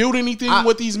didn't build anything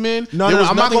with these men. No.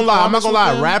 I'm not gonna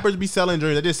lie. Rappers be selling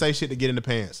dreams. They just say shit to get in the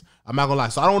pants. I'm not gonna lie.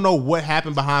 So I don't know what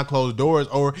happened behind closed doors,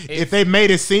 or if they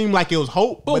made it seem like it was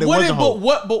hope, but it wasn't hope.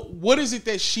 But what is it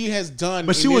that she has done?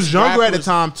 But she was younger at the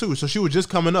time too, so she was just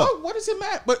coming up. What does it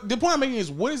matter? But the point I'm making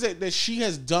is, what is it that she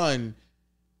has done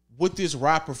with this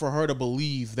rapper for her to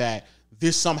believe that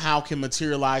this somehow can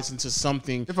materialize into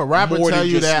something? If a rapper tell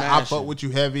you that I fuck with you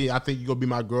heavy, I think you gonna be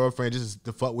my girlfriend just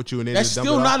to fuck with you, and then that's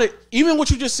still not even what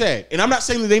you just said. And I'm not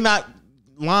saying that they not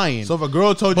lying. So if a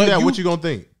girl told you that, what you gonna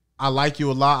think? I like you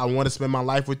a lot. I want to spend my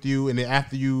life with you, and then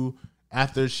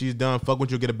after she's done fuck with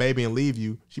you, get a baby and leave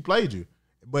you, she played you.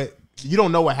 But you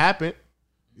don't know what happened.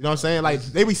 You know what I'm saying? Like,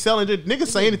 they be selling niggas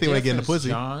say anything when they get in the pussy.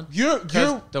 John,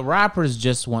 the rappers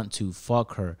just want to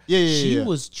fuck her. She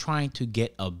was trying to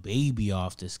get a baby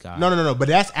off this guy. No. But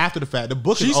that's after the fact. The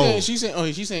book is old. She's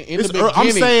saying in the beginning.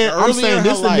 I'm saying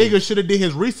this nigga should have did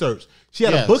his research. She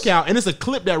had a book out, and it's a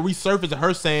clip that resurfaced of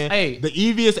her saying the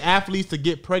easiest athletes to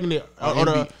get pregnant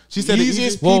she said the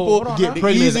easiest people to get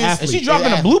pregnant as athletes. Is she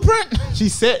dropping a blueprint? She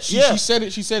said She said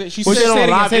it. Say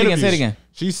it again.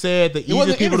 She said the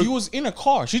easiest people. It was in a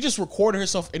car. She just recorded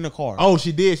herself in the car. Oh,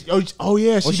 she did. Oh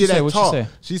yeah, she did that talk.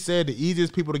 She, she said the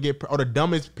easiest people to get, or the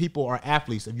dumbest people are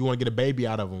athletes if you want to get a baby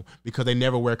out of them because they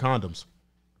never wear condoms.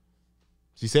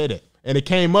 She said it, and it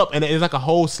came up, and it's like a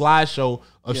whole slideshow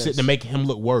of shit to make him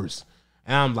look worse.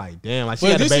 And I'm like, damn, like she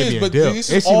had a baby in dip, and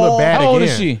she look bad again. How old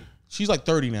is she? She's like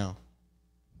 30 now.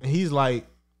 And he's like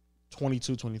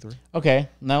 22, 23. Okay,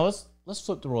 now let's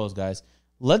flip the roles, guys.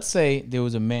 Let's say there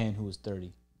was a man who was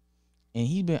 30. and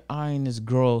he's been eyeing this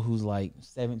girl who's like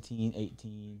 17,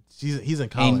 18. He's in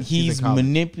college. And he's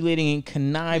manipulating and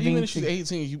conniving. Even if she's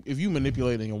 18, if you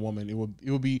manipulating a woman,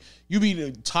 you'd be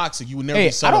toxic. You would never.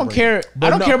 Hey, I don't care. I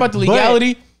don't care about the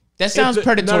legality. That sounds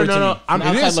predatory to me.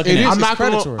 I'm not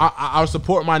predatory. I'll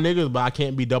support my niggas, but I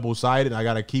can't be double sided. I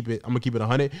gotta keep it. I'm gonna keep it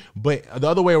 100. But the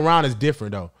other way around is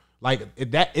different though. Like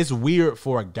it's weird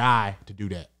for a guy to do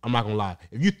that. I'm not gonna lie.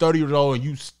 If you 30 years old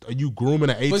and you grooming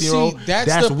an 18-year-old,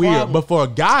 that's weird. Problem. But for a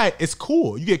guy, it's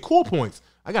cool. You get cool points.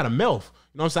 I got a MILF. You know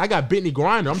what I'm saying? I got Brittany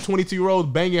Griner. I'm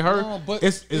 22-year-old banging her. No, but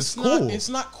it's cool. It's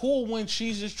not cool when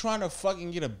she's just trying to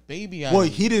fucking get a baby out. Well,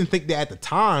 he didn't think that at the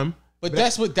time. But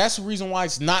that's the reason why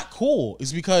it's not cool.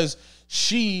 It's because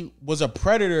she was a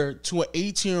predator to an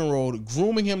 18-year-old,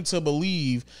 grooming him to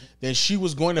believe that she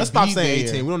was going to. Let's stop saying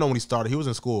 18. We don't know when he started. He was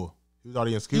in school. He was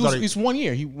already in school. It's 1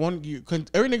 year. He 1 year.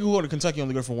 Every nigga who go to Kentucky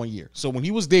only go for 1 year. So when he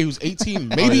was there, he was 18,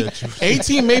 maybe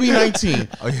 18, maybe 19.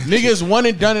 Niggas one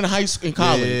and done in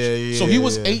college. Yeah, so he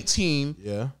was 18.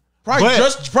 Yeah. Probably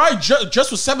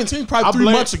just was 17 probably 3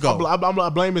 months ago. I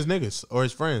blame his niggas or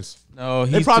his friends. No,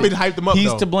 they probably hyped him up.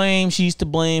 He's to blame. She's to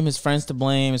blame. His friends to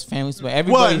blame. His family's to blame.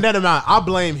 Everybody. Well, never mind. I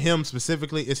blame him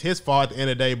specifically. It's his fault at the end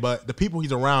of the day. But the people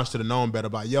he's around should have known better.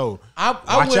 About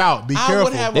watch out. Be careful.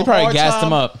 They probably gassed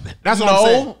him up. That's what I'm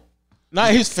saying.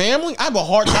 Not his family. I have a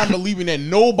hard time believing that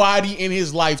nobody in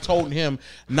his life told him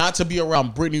not to be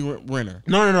around Brittany Renner.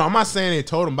 No. I'm not saying they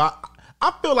told him, but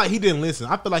I feel like he didn't listen.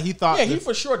 I feel like he thought. Yeah, he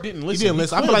for sure didn't listen. He didn't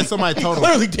listen. I feel like somebody told him.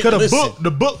 Clearly didn't listen.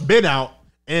 The book been out,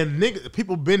 and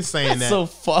people been saying That's so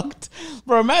fucked,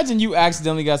 bro. Imagine you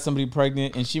accidentally got somebody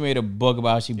pregnant, and she made a book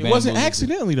about how she. It wasn't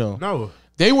accidentally though. No,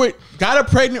 they got her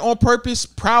pregnant on purpose,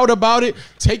 proud about it,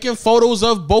 taking photos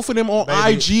of both of them on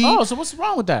IG. Oh, so what's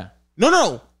wrong with that?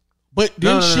 No. But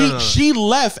then she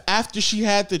left after she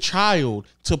had the child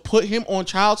to put him on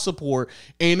child support,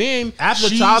 and then after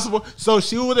child support, so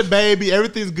she was a baby,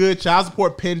 everything's good, child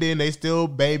support pending, they still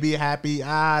baby happy,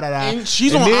 and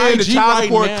she's on IG the child right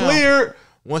support now. Cleared.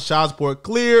 Once child support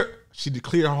cleared, she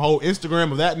cleared her whole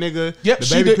Instagram of that nigga. Yep, the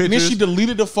baby pictures. And then she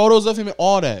deleted the photos of him and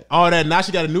all that. Now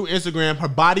she got a new Instagram. Her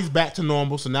body's back to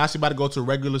normal, so now she about to go to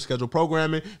regular scheduled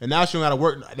programming, and now she don't got to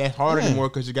work that hard anymore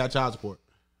because she got child support.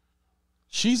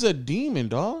 She's a demon,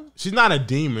 dog. She's not a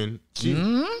demon.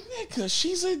 Nigga,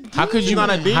 she's a demon. How could you? She's not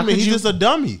a demon. He's just a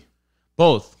dummy.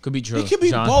 Both could be true. It could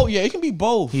be both. Yeah, it can be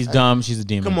both. He's dumb. She's a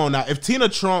demon. Come on now. If Tina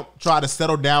Trump tried to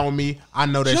settle down with me, I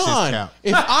know that shit's cap.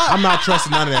 If I'm not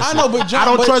trusting none of that. I know, but John,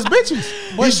 I don't trust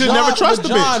bitches. You should never trust a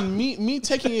bitch. Me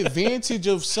taking advantage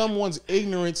of someone's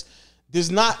ignorance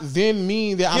does not then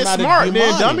mean that I'm not smart, a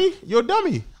demonic. dummy. You're a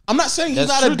dummy. I'm not saying he's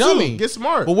not a dummy. Get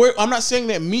smart. But I'm not saying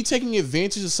that me taking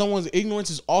advantage of someone's ignorance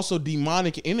is also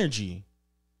demonic energy.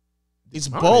 It's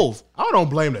both. I don't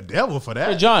blame the devil for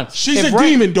that. Hey, John, she's a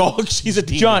demon, dog. She's a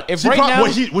demon. John, if now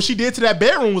what she did to that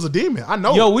bedroom was a demon. I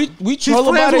know. Yo, we troll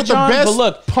about it, John. But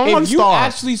look, if you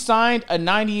actually signed a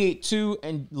 98.2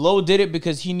 and Lowe did it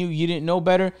because he knew you didn't know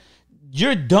better,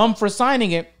 you're dumb for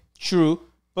signing it. True.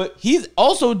 But he's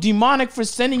also demonic for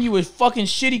sending you a fucking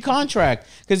shitty contract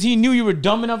because he knew you were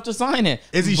dumb enough to sign it.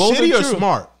 Is he shitty or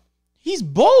smart? He's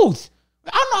both. I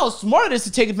don't know how smart it is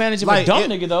to take advantage of a dumb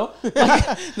nigga though.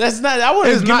 Like, that's not. I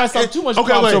wouldn't give myself too much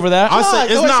props over that. I'll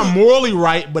say it's not morally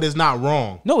right, but it's not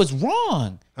wrong. No, it's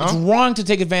wrong. It's wrong to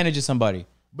take advantage of somebody.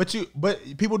 But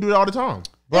people do it all the time.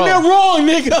 Bro. And they're wrong,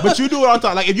 nigga. But you do it all the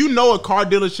time. Like if you know a car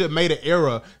dealership made an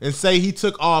error and say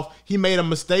he made a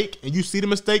mistake, and you see the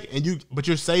mistake, but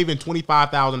you're saving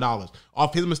 $25,000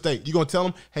 off his mistake. You gonna tell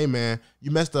him, hey man,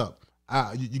 you messed up.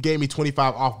 You gave me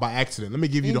 25 off by accident. Let me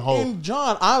give you the whole. And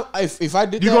John, if I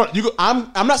did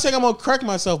I'm not saying I'm gonna correct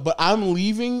myself, but I'm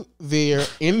leaving there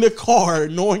in the car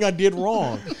knowing I did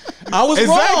wrong. I was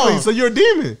wrong. So you're a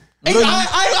demon.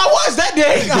 I was that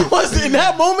day. I was in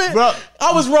that moment. Bro,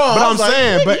 I was wrong. But I'm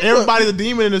saying, everybody's a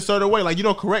demon in a certain way. Like you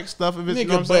don't correct stuff if it's you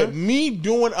know what I'm saying? But me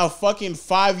doing a fucking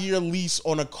 5-year lease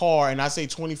on a car and I say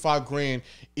 25 grand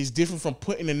is different from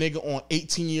putting a nigga on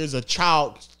 18 years of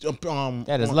child.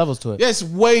 There's levels to it. That's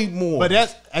way more. But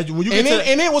that's when you get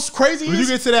and it was crazy. When you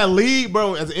get to that league,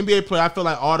 bro, as an NBA player, I feel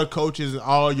like all the coaches and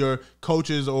all your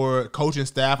coaches or coaching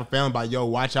staff are feeling by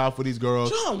watch out for these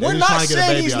girls. John, we're not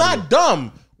saying he's not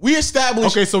dumb. We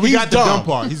established. Okay, so we got the dumb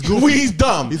part. He's goofy. He's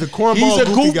dumb. He's a cornball. He's a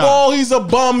goofball. He's a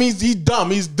bum. He's dumb.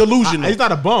 He's delusional. He's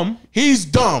not a bum. He's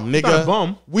dumb, nigga. He's not a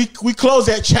bum. We close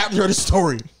that chapter of the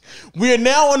story. We are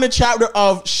now on the chapter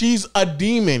of she's a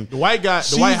demon. Dwight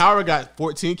Howard got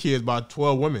 14 kids by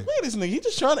 12 women. Look at this nigga. He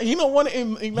just trying to. He don't want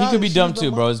to. He could be dumb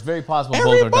too, bro. It's very possible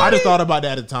Everybody. both are dumb. I just thought about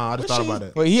that at the time. I just thought about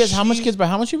it. Wait, he has how much kids by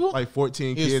how much people? Like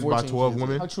 14 kids by 12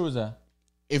 women. How true is that?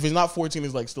 If it's not 14,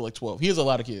 it's like still like 12. He has a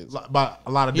lot of kids. By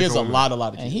a lot of He has different a women.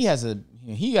 lot of kids.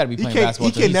 And he got to be playing He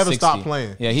basketball. can never stop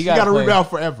playing. Yeah, he got to play, rebound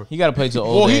forever. He got to play till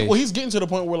old age. He's getting to the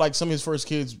point where like some of his first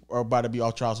kids are about to be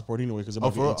off child support anyway because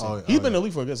he's been in the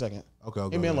league for a good second. Okay.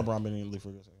 Him and LeBron been in the league for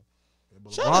a good second.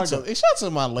 Shout out to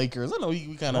my Lakers. I know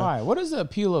we kind of. Why? What is the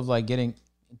appeal of like getting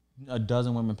a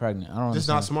dozen women pregnant? I don't. Just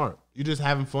not smart. You're just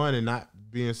having fun and not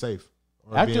being safe.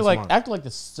 After like the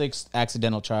 6th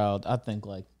accidental child, I think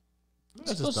like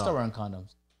let's start around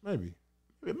condoms. Maybe.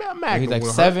 He's like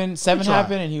seven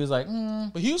happened, and he was like,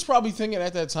 But he was probably thinking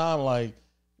at that time like,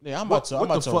 yeah, I'm about to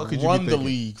run the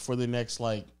league for the next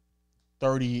like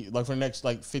 30, like for the next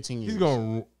like 15 years. He's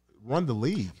gonna run the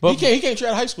league. But he can't trade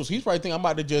out of high school, so he's probably thinking I'm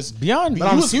about to just beyond.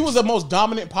 He was the most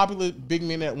dominant, popular big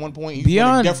man at one point. He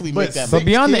definitely make that. But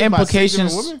beyond the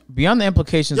implications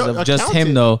of just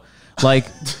him though, like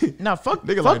fuck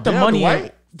the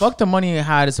money. Fuck the money and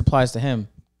how this applies to him.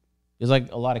 There's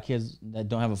like a lot of kids that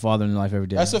don't have a father in their life every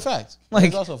day. That's a fact.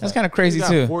 Like that's kind of crazy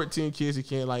too. 14 kids. He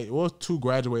can't 2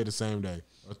 graduate the same day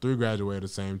or 3 graduate at the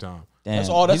same time. Damn. That's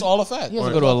all a fact. He has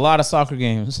to go to a lot of soccer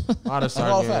games. A lot of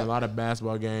soccer games, a lot of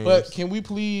basketball games. But can we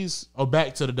please?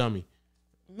 Back to the dummy.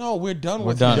 No, we're done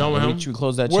with him. Done with him. We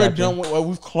close that we're chapter. done with.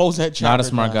 We've closed that chapter. Not a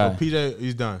smart guy. PJ,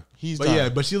 he's done. He's done. Yeah,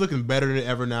 but she's looking better than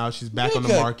ever now. She's back on the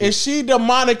market. Is she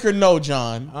demonic or no,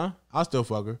 John? Huh? I'll still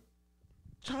fuck her.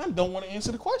 John don't want to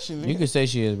answer the question. You can say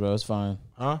she is, bro. It's fine.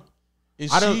 Huh?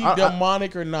 Is she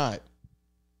demonic or not?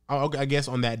 I guess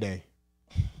on that day.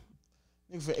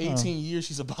 For 18 years,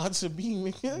 she's about to be,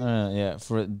 nigga. Yeah,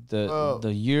 for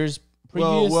the years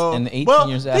previous and the 18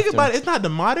 years after. Think about it. It's not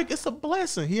demonic. It's a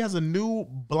blessing. He has a new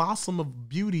blossom of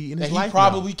beauty in his life. He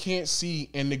probably can't see,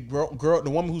 and the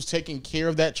woman who's taking care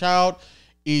of that child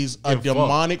is a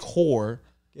demonic whore.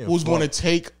 Who's going to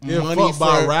take money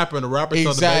by a rapper, and the rapper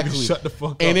tells the baby shut the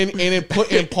fuck up, and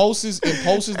then posts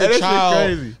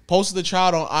the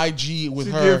child on IG with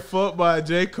she her. Get fucked by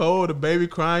J. Cole, the baby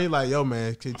crying like, yo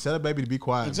man, can you tell the baby to be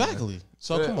quiet? Exactly. Man.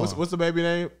 So come on. What's the baby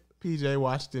name? PJ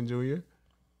Washington Jr.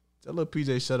 Tell little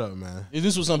PJ shut up, man. This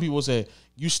is what some people say.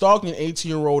 You stalked an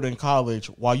 18-year-old in college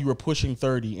while you were pushing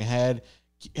 30 and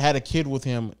had a kid with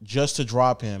him just to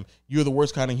drop him. You're the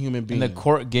worst kind of human being. And the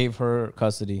court gave her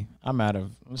custody. I'm out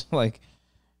of like,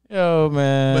 yo,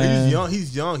 man. But he's young.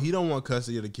 He's young. He don't want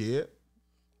custody of the kid.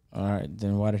 All right,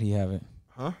 then why did he have it?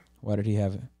 Huh? Why did he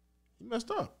have it? He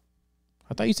messed up.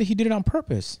 I thought you said he did it on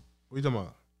purpose. What are you talking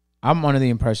about? I'm under the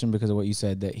impression because of what you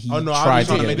said that he tried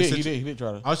to get it. He did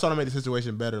try to. I was trying to make the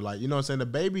situation better. Like, you know what I'm saying? The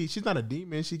baby, she's not a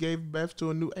demon. She gave birth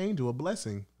to a new angel, a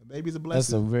blessing. The baby's a blessing.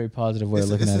 That's a very positive way of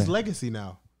looking at it. It's his legacy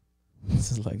now. It's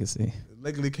his legacy. It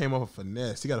legally came off a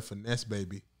finesse. He got a finesse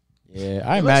baby. Yeah,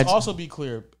 I imagine. Let's also be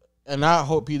clear, and I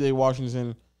hope P.J.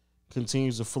 Washington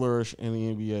continues to flourish in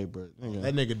the NBA. But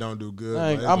that nigga don't do good.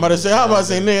 I'm about to say,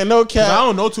 nigga, no cap. I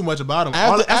don't know too much about him.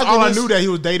 I knew that he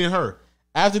was dating her.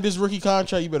 After this rookie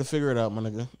contract, you better figure it out, my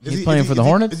nigga. He's playing for the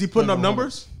Hornets. Is he putting up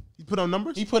numbers? He putting up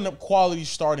numbers. He putting up quality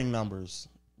starting numbers,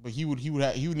 but he would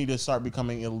need to start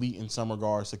becoming elite in some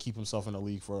regards to keep himself in the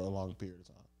league for a long period of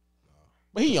time.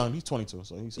 But he's young. He's 22,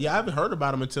 so he's I haven't heard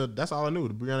about him until that's all I knew.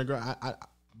 The Brianna girl.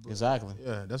 Exactly.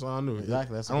 Yeah, that's all I knew.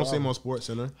 Exactly. I don't see him on Sports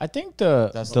Center. I think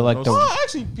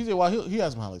actually PJ Watt he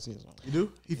has some highlights. You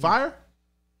do? He fire?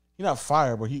 He not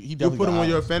fire, but he definitely. You put him on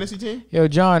your fantasy team? Yo,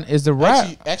 John, is the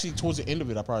rat actually towards the end of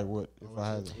it, I probably would if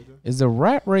I had it. Is the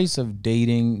rat race of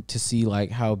dating to see like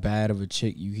how bad of a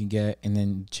chick you can get, and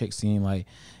then chick seeing like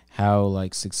how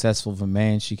like successful of a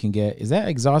man she can get? Is that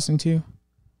exhausting to you?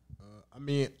 I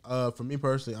mean, for me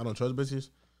personally, I don't trust bitches,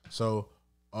 so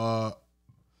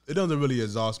it doesn't really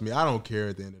exhaust me. I don't care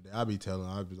at the end of the day. I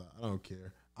be like, I don't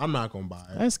care. I'm not gonna buy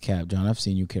it. That's cap, John. I've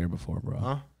seen you care before, bro.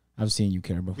 Huh? I've seen you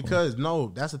care before. Because no,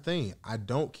 that's the thing. I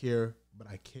don't care, but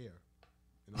I care.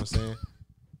 You know what I'm saying?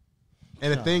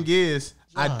 And the thing is,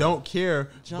 I don't care,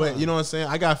 but you know what I'm saying?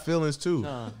 I got feelings too,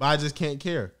 but I just can't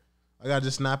care. I gotta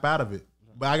just snap out of it.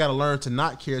 But I gotta learn to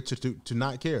not care to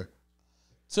not care.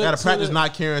 I gotta practice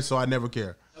not caring, so I never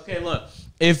care. Okay, look.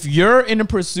 If you're in a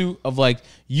pursuit of like,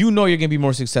 you know, you're gonna be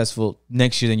more successful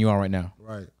next year than you are right now.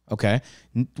 Right. Okay.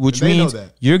 Which means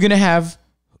you're gonna have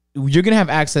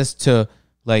access to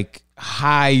like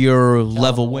higher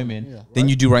level women than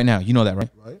you do right now. You know that, right?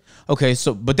 Right. Okay.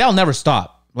 So, but that'll never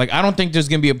stop. Like, I don't think there's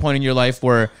gonna be a point in your life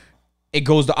where it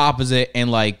goes the opposite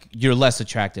and like you're less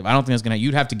attractive. I don't think that's gonna.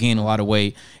 You'd have to gain a lot of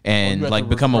weight and like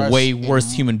become a way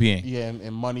worse human being. Yeah,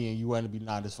 and money, and you want to be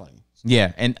not as funny.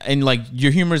 Yeah, and like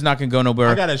your humor is not gonna go nowhere.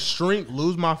 I gotta shrink,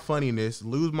 lose my funniness,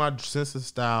 lose my sense of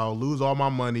style, lose all my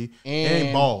money,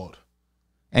 and bald,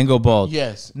 and go bald.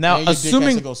 Yes. Now, and your assuming dick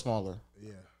has to go smaller.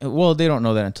 Well, they don't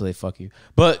know that until they fuck you.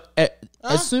 But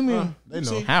Assuming they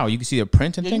know. how you can see the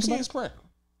print and Yeah, think you see about his print.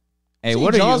 Hey, Seen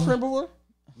what are John's you? print before?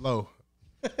 Low.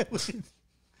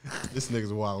 This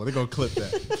nigga's wild. They're gonna clip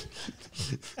that.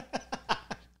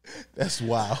 That's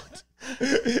wild.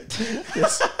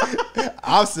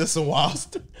 I've said some wild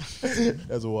stuff.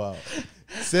 That's wild.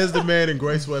 Says the man in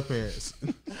gray sweatpants.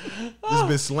 Just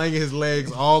been slanging his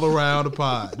legs all around the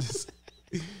pod.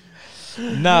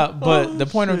 Nah, but the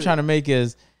point I'm trying to make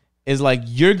is like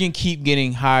you're gonna keep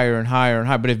getting higher and higher and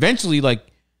higher, but eventually like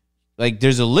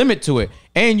there's a limit to it,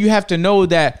 and you have to know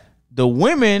that the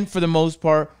women for the most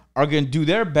part are gonna do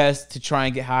their best to try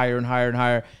and get higher and higher and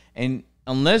higher, and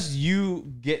unless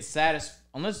you get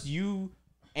unless you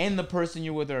and the person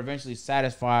you're with are eventually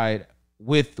satisfied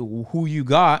with who you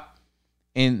got.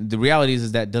 And the reality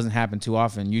is that doesn't happen too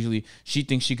often. Usually she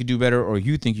thinks she could do better or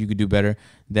you think you could do better.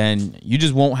 Then you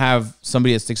just won't have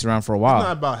somebody that sticks around for a while. It's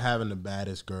not about having the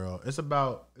baddest girl. It's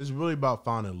really about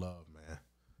finding love, man.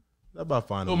 It's about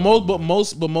finding love. But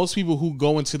most people who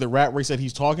go into the rat race that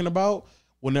he's talking about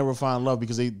will never find love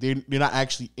because they're not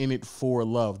actually in it for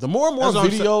love. The more and more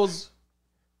videos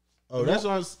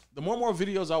the more and more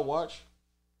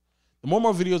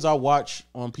videos I watch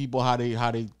on people how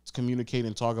they communicate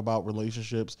and talk about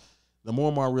relationships, the more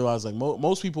and more I realize like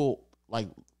most people like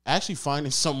actually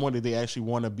finding someone that they actually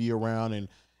want to be around and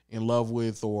in love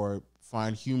with or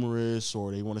find humorous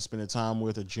or they want to spend a time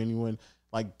with or genuine,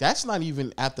 like that's not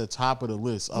even at the top of the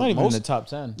list. Not even in the top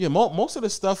 10. Yeah, most of the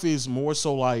stuff is more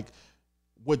so like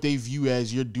what they view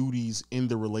as your duties in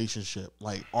the relationship.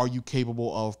 Like, are you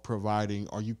capable of providing?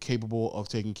 Are you capable of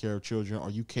taking care of children? Are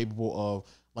you capable of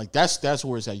like that's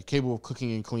where it's at. You capable of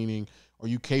cooking and cleaning? Are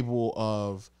you capable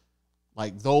of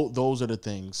like those are the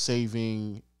things.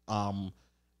 Saving,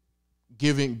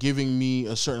 giving me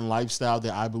a certain lifestyle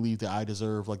that I believe that I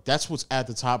deserve. Like that's what's at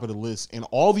the top of the list. And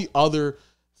all the other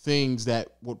things that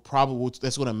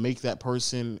that's going to make that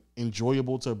person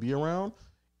enjoyable to be around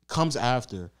comes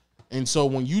after. And so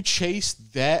when you chase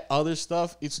that other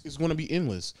stuff, it's going to be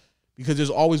endless because there's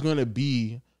always going to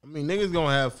be. I mean, niggas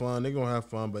gonna have fun. They gonna have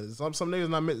fun, but some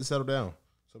niggas not meant to settle down.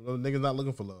 Some niggas not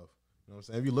looking for love. You know what I'm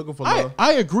saying? If you're looking for love,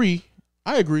 I agree.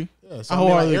 Yeah,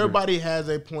 so everybody has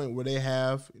a point where they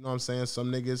have. You know what I'm saying?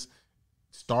 Some niggas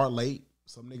start late.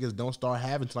 Some niggas don't start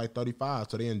having till like 35,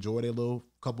 so they enjoy their little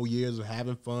couple years of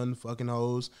having fun, fucking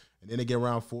hoes, and then they get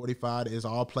around 45, it's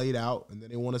all played out, and then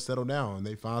they want to settle down and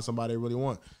they find somebody they really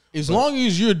want. As long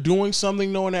as you're doing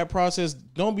something, knowing that process,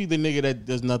 don't be the nigga that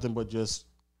does nothing but just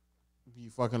be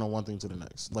fucking on one thing to the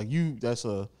next. Like that's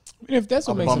a. I mean, if that's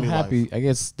what makes them happy, I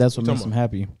guess that's what makes them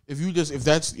happy. If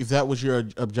that was your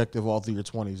objective all through your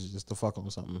 20s, is just to fuck on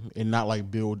something and not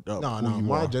like build up. No,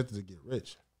 my objective is to get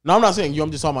rich. No, I'm not saying you.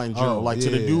 I'm just talking about in general. To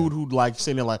the dude who like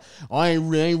sitting there like, oh, I ain't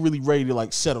really ready to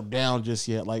like settle down just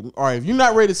yet. Like, all right, if you're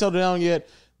not ready to settle down yet,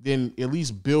 then at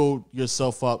least build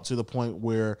yourself up to the point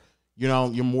where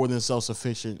you're more than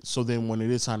self-sufficient. So then when it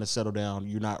is time to settle down,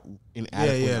 you're not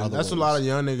inadequate. Yeah. That's ways. A lot of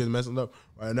young niggas messing up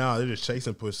right now. They're just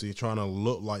chasing pussy, trying to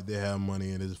look like they have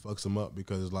money, and it just fucks them up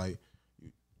because it's like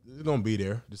it's gonna be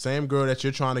there. The same girl that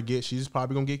you're trying to get, she's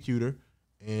probably gonna get cuter,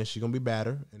 and she's gonna be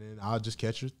badder, and then I'll just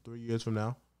catch her 3 years from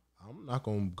now. I'm not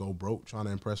gonna go broke trying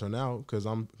to impress her now because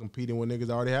I'm competing with niggas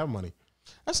that already have money.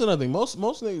 That's another thing. Most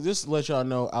niggas, just to let y'all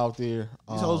know out there,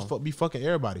 these hoes be fucking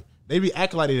everybody. They be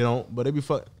acting like they don't, but they be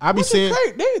fuck. I be saying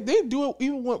they do it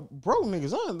even with broke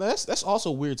niggas. That's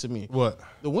also weird to me. What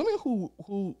the women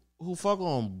who fuck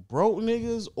on broke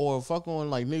niggas or fuck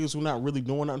on like niggas who not really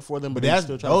doing nothing for them, but that's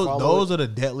still trying to follow those are the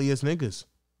deadliest niggas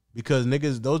because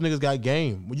those niggas got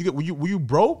game. When you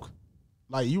broke.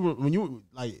 Like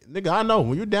nigga, I know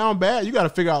when you're down bad, you got to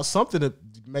figure out something to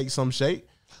make some shape.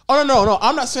 Oh no,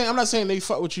 I'm not saying they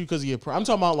fuck with you because of your. I'm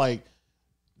talking about like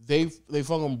they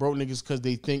fuck on broke niggas because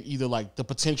they think either like the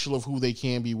potential of who they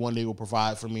can be one day will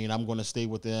provide for me and I'm going to stay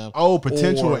with them. Oh,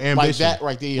 potential or ambition, like that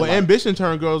right there. Well, like, ambition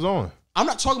turn girls on. I'm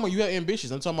not talking about you have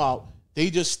ambitions. I'm talking about they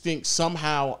just think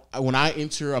somehow when I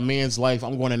enter a man's life,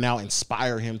 I'm going to now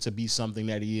inspire him to be something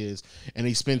that he is, and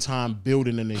they spend time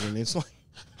building a nigga, and it's like.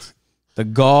 The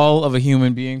gall of a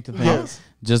human being to think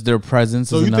just their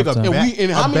presence is enough. How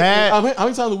many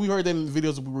times have we heard that in the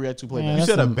videos we react to play? You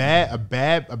said a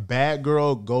bad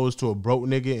girl goes to a broke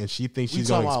nigga and she thinks she's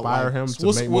gonna inspire him to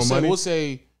make more money. We'll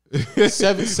say 6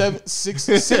 is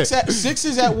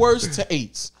at worst to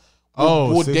 8s.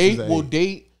 We'll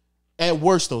date at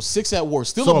worst though 6 at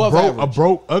worst, still above average. A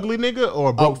broke ugly nigga or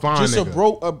a broke fine just nigga? A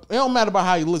broke. It don't matter about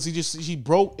how he looks. She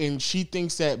broke and she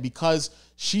thinks that because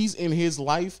she's in his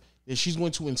life, that she's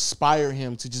going to inspire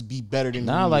him to just be better than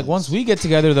Nah, he like is. once we get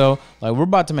together though, like we're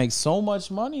about to make so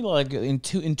much money. Like in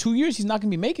 2 years, he's not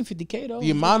gonna be making 50K though.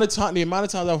 The amount of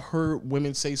times I've heard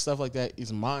women say stuff like that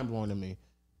is mind blowing to me.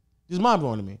 It's mind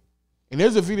blowing to me. And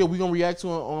there's a video we're gonna react to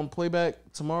on playback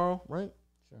tomorrow, right?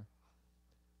 Sure.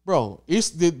 Bro,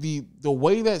 it's the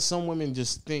way that some women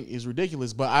just think is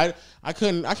ridiculous. But I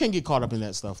can't get caught up in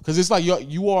that stuff because it's like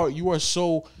you are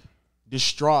so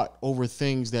distraught over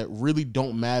things that really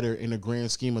don't matter in the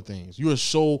grand scheme of things. You are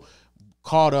so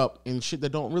caught up in shit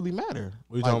that don't really matter.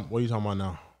 What are you talking about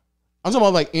now? I'm talking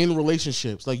about like in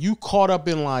relationships. Like you caught up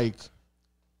in like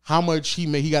how much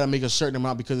he got to make a certain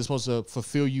amount because it's supposed to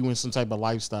fulfill you in some type of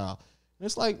lifestyle. And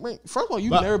it's like, man, first of all,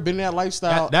 you've never been in that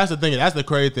lifestyle. That's the thing. That's the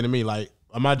crazy thing to me. Like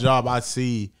on my job, I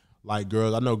see like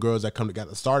girls. I know girls that got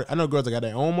the starter. I know girls that got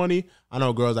their own money. I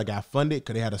know girls that got funded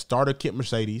because they had a starter kit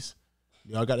Mercedes.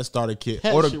 Y'all got the starter kit.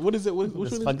 What is it? Which one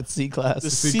is it? Fucking C-Class.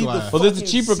 The C-Class. Well, there's the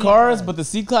cheaper C-Class. cars, but the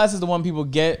C-Class is the one people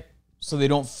get so they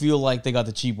don't feel like they got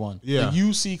the cheap one. Yeah, The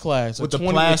UC class with the the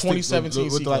plastic, 2017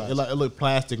 with C-Class. it looked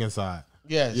plastic inside.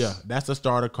 Yes. Yeah, that's the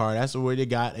starter car. That's what they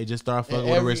got. They just start fucking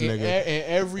with a rich nigga. And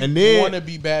every then,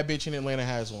 wannabe bad bitch in Atlanta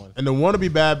has one. And the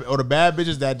wannabe bad or the bad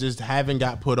bitches that just haven't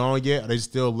got put on yet, or they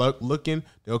still looking,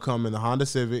 they'll come in the Honda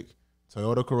Civic,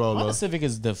 Toyota Corolla. Honda Civic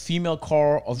is the female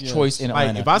car of choice in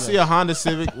Atlanta. Like if I see a Honda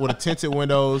Civic with a tinted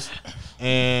windows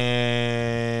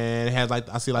and it has like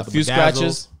I see like a few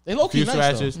scratches. They low key nice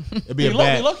scratches. though. It'd be a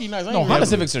bad. They low key nice. No, Honda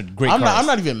Civics are great cars. I'm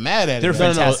not even mad at it. They're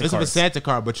man. fantastic It's cars. a Santa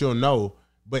car, but you'll know.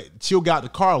 But she'll got the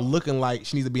car looking like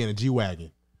she needs to be in a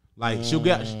G-Wagon. Like she'll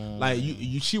get like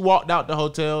she walked out the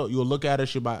hotel. You'll look at her.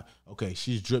 She'll be okay.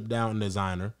 She's dripped down in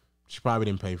designer. She probably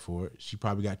didn't pay for it. She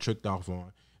probably got tricked off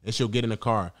on. And she'll get in a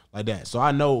car like that. So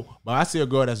I know, but I see a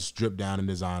girl that's stripped down in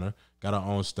designer, got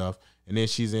her own stuff, and then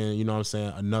she's in, you know what I'm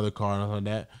saying, another car and like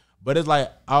that. But it's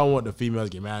like I don't want the females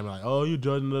to get mad at me like, oh, you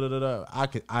judging, da, da, da,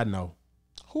 da. I know.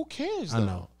 Who cares? Though? I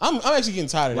know. I'm actually getting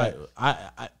tired of Like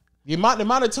that. The amount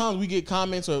of times we get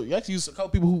comments or you actually use a couple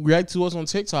people who react to us on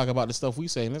TikTok about the stuff we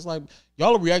say, and it's like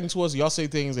y'all are reacting to us, y'all say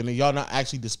things, and then y'all not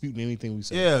actually disputing anything we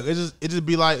say. Yeah, it just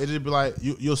be like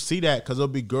you'll see that because there'll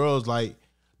be girls like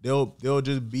they'll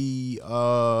just be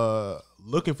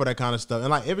looking for that kind of stuff, and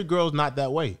like every girl's not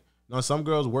that way. You know, some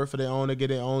girls work for their own, they get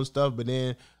their own stuff, but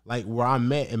then like where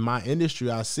I'm at in my industry,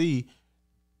 I see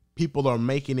people are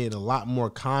making it a lot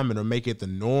more common or make it the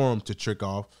norm to trick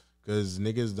off. Cause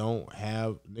niggas don't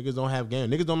have game.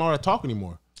 Niggas don't know how to talk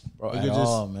anymore. Bro,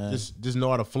 Niggas just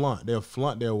know how to flaunt. They'll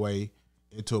flaunt their way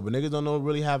into it. But niggas don't know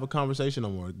really have a conversation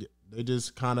no more. They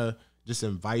just kind of just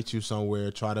invite you somewhere,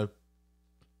 try to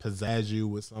pizzazz you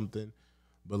with something.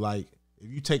 But like if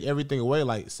you take everything away,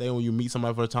 like say when you meet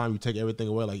somebody for the time, you take everything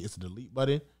away, like it's a delete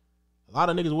button. A lot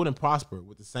of niggas wouldn't prosper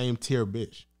with the same tier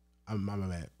bitch. I'm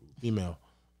mad. Female.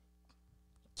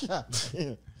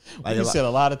 Like you said a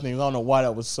lot of things. I don't know why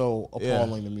that was so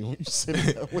appalling to me when you said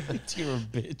that with a tier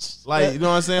of bitch. Like, you know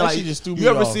what I'm saying? Like, just threw me you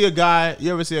ever off. see a guy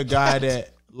that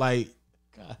like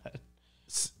God.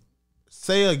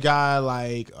 say a guy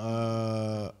like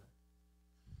or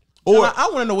I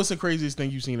want to know what's the craziest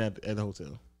thing you've seen at the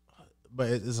hotel. But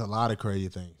it's a lot of crazy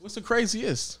things. What's the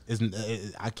craziest?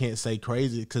 I can't say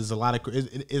crazy because a lot of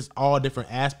it's all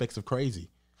different aspects of crazy.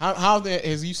 How that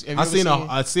has you?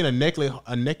 I seen a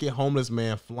naked homeless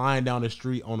man flying down the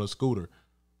street on a scooter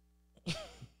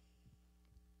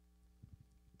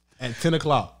at 10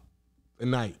 o'clock at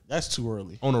night. That's too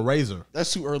early. On a razor.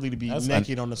 That's too early to be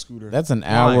naked on the scooter. That's an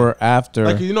hour after.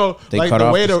 Like you know, they like cut the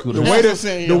off way the the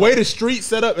scooter. way the street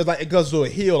set up is like it goes to a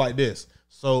hill like this.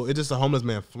 So it's just a homeless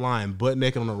man flying butt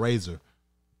naked on a razor,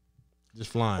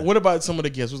 just flying. What about some of the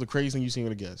guests? What's the craziest thing you've seen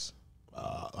with the guests?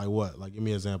 Like what? Like give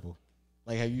me an example.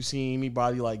 Like, have you seen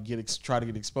anybody like try to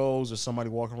get exposed, or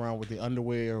somebody walking around with the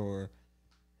underwear? Or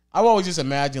I've always just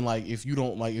imagined like if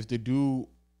the dude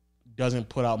doesn't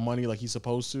put out money like he's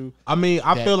supposed to. I mean,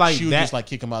 I feel like she would that, just like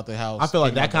kick him out the house. I feel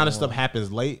like that kind of stuff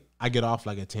happens late. I get off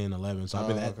like at 10, 11. So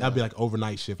okay. that'd be like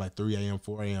overnight shift, like 3 a.m.,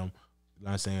 4 a.m. You know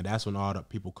what I'm saying? That's when all the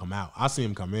people come out. I see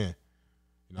them come in.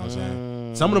 You know what I'm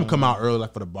saying? Some of them come out early,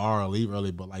 like for the bar or leave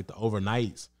early, but like the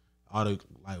overnights, all the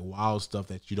like wild stuff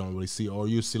that you don't really see, or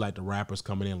you see like the rappers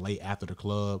coming in late after the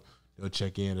club, they'll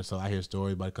check in or so. I hear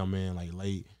stories about come in like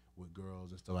late with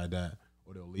girls and stuff like that,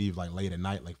 or they'll leave like late at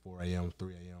night, like 4 a.m.,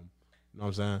 3 a.m. You know what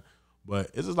I'm saying?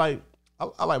 But it's just like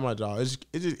I like my job. It's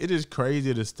just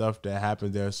crazy the stuff that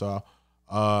happens there. So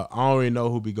I don't really know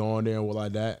who be going there and what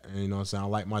like that. And you know what I'm saying? I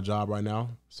like my job right now,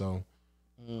 so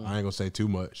I ain't gonna say too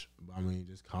much. But I mean,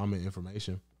 just comment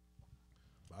information.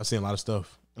 But I've seen a lot of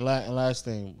stuff. And last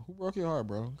thing, who broke your heart,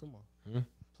 bro? Come on.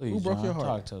 Please, Who broke John, your heart?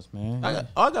 Talk to us, man.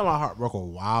 I got my heart broke a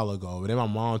while ago, but then my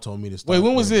mom told me to stop. Wait,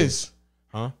 when was this?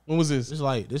 Huh? When was this? It's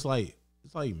like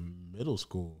middle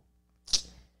school.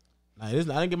 Like, I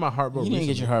didn't get my heart broken. You didn't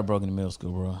get your heart broken in middle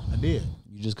school, bro. I did.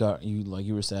 You just got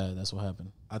you were sad. That's what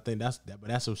happened. I think that's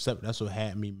what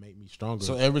had me make me stronger.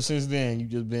 So ever since then, you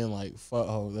just been like fuck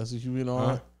ho. That's what you been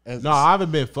on. No, I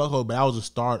haven't been fuck ho, but that was the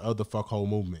start of the fuck ho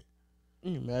movement.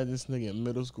 Can you imagine this nigga in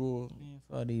middle school? Man,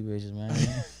 fuck these bitches, man.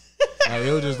 Like,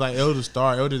 it was the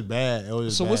start. It was just bad.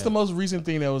 So what's the most recent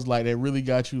thing that was like that really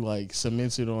got you like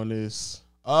cemented on this?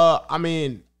 I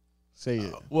mean, say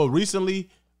it. Well, recently,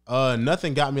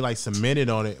 nothing got me like cemented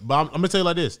on it. But I'm gonna tell you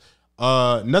like this.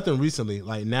 Nothing recently,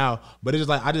 like now, but it's just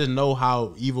like I just know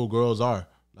how evil girls are.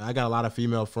 Like, I got a lot of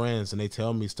female friends, and they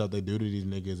tell me stuff they do to these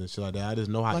niggas and shit like that. I just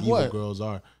know how like evil what? girls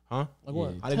are, huh? Like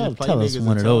what? I Tell just play us niggas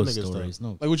one and of tell those niggas stories. stuff.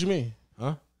 No, Like what you mean?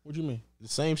 Huh? What you mean? The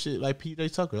same shit like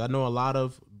PJ Tucker. I know a lot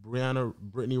of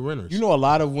Brittany Renners. You know a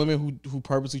lot of women who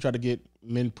purposely try to get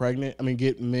men pregnant. I mean,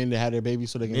 get men to have their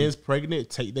babies so they can. Men's pregnant,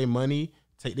 take their money,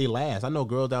 take their last. I know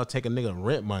girls that'll take a nigga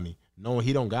rent money, knowing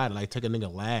he don't got it. Like take a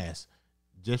nigga last,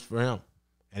 just for him,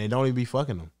 and they don't even be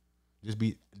fucking them. Just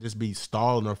be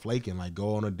stalling or flaking. Like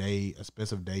go on a date,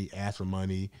 expensive date, ask for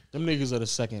money. Them niggas are the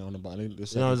second on the body. You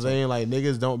know what I'm saying? Like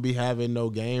niggas don't be having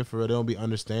no game for it. They don't be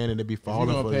understanding. They be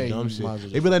falling for the dumb shit.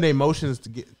 They be letting their emotions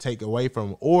to take away from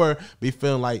them, or be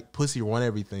feeling like pussy run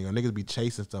everything, or niggas be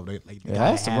chasing stuff. They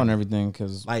has to run everything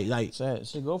because like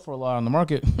should go for a lot on the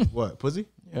market. What pussy?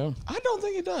 Yeah, I don't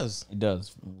think it does. it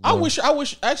does. I wish.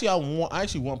 Actually, I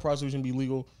actually want prostitution to be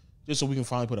legal, just so we can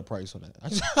finally put a price on that.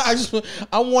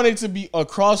 I want it to be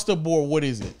across the board. What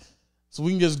is it? So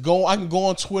we can just go. I can go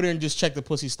on Twitter and just check the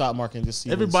pussy stock market and just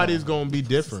see. Everybody's gonna be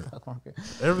different.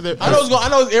 Everything. I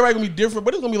know everybody gonna be different,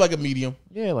 but it's gonna be like a medium.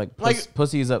 Yeah, like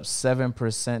pussy is up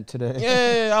 7% today.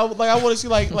 Yeah, I want to see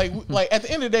like at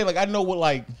the end of the day, like I know what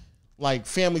like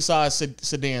family size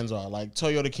sedans are, like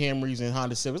Toyota Camrys and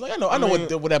Honda Civics. Like I know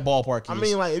what that ballpark is. I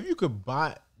mean, like if you could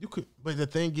buy, you could. But the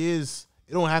thing is,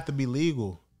 it don't have to be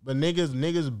legal. But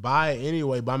niggas buy it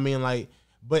anyway. But I mean, like,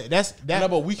 but that's that. No,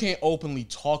 but we can't openly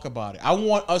talk about it. I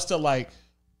want us to like.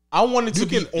 I want it to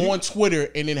be on Twitter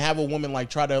and then have a woman like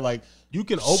try to like you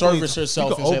can service herself.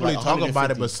 You can and openly say, like, talk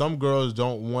about it, but some girls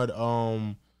don't want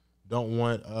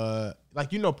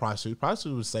like prostitutes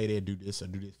would say they do this or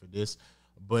do this for this,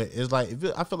 but it's like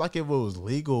I feel like if it was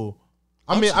legal,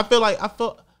 I don't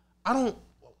know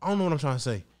what I'm trying to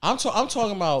say. I'm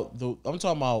talking about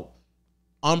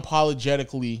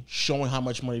unapologetically showing how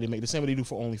much money they make. The same way they do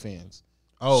for OnlyFans.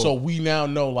 Oh, so we now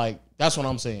know, like, that's what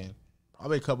I'm saying.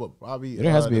 Probably a couple. Probably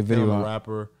there has to be a video on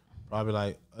rapper. Probably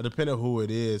like depending on who it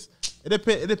is. It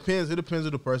depends. It depends who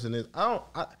the person is.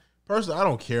 Personally, I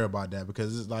don't care about that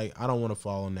because it's like I don't want to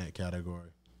fall in that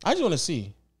category. I just want to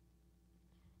see.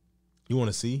 You want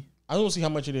to see? I want to see how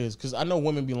much it is because I know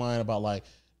women be lying about like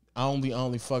I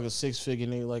only fuck a 6-figure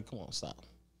nigga. Like, come on, stop.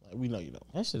 Like, we know you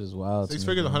don't. That shit is wild. 6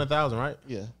 figures, 100,000, right?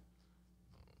 Yeah.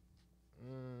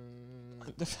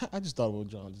 I just thought about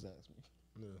John just asked me.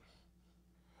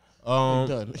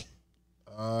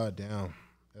 Damn,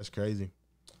 that's crazy.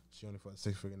 She only fucked a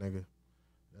 6-figure nigga.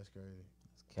 That's crazy.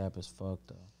 This cap is fucked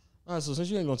though. All right, so since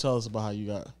you ain't gonna tell us about how you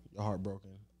got your heart broken.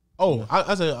 Oh,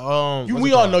 I said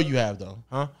we all know you have though.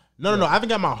 Huh? No. I haven't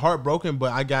got my heart broken,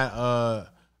 but cause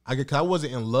I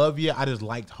wasn't in love yet. I just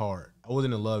liked hard. I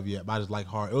wasn't in love yet, but I just liked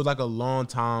hard. It was like a long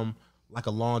time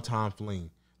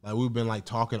fling. Like we've been like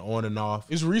talking on and off.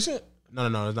 It's recent? No,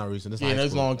 it's not recent. It's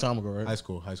that's a long time ago, right? High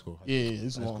school. Yeah,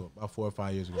 it's long. School, about 4 or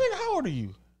 5 years ago. Nigga, how old are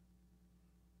you?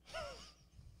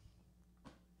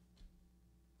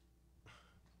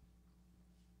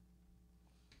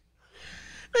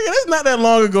 Nigga, that's not that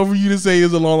long ago for you to say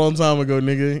it's a long time ago,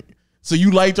 nigga. So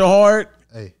you liked her hard?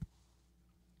 Hey.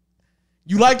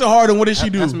 You liked her hard, and what did she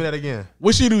do? Ask me that again.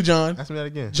 What she do, John? Ask me that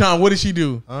again. John, what did she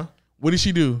do? Huh? What did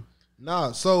she do?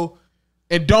 Nah, so...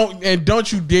 And don't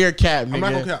you dare cap, nigga. I'm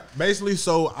not gonna cap. Basically,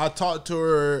 so I talked to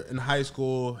her in high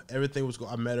school. Everything was cool.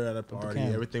 I met her at a party.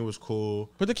 Everything was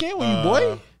cool. Put the cam on you,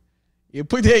 boy. You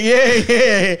put that,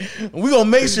 yeah. We gonna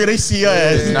make sure they see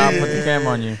us. Nah, put the cam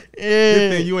on you. Yeah.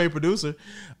 Good thing you ain't producer.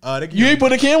 You ain't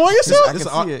put the cam on yourself? I can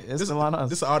see it. It's still on us.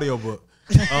 This is an audio book.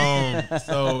 So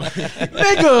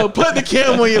nigga, put the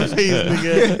cam on your face,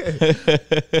 nigga.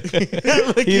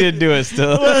 He didn't do it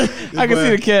still. I can see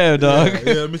the cam, dog.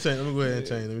 Yeah, let me change. Let me go ahead and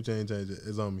change. Let me change it.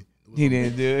 It's on me. He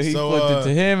didn't do it. He flipped it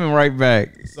to him and right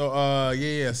back. So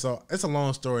yeah. So it's a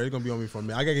long story. It's gonna be on me for a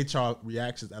minute. I gotta get y'all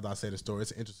reactions as I say the story.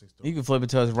 It's an interesting story. You can flip it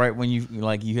to us right when you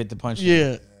hit the punch.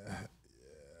 Yeah.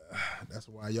 That's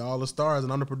why y'all the stars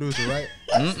and I'm the producer, right?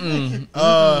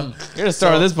 You're the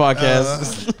star of this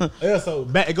podcast. Yeah, so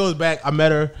it goes back. I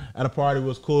met her at a party. It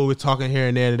was cool. We're talking here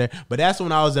and there. But that's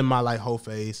when I was in my like whole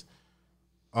phase.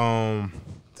 I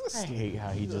hate how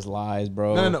he just lies,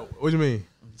 bro. No. What do you mean?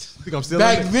 I think I'm still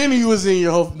Back then he was in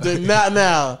your whole. Not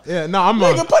now. Yeah, no, I'm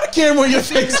Nigga, put the camera on your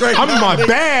face right now. I'm in my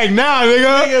bag now,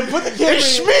 nigga. Nigga, put the camera.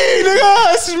 It's me,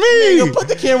 nigga. It's me. Nigga, put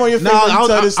the camera on your face. No, while you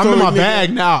tell this story, I'm in my nigga.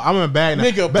 bag now. I'm in my bag now.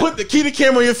 Nigga, keep the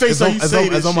camera on your face so you say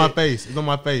this. It's on shit. my face. It's on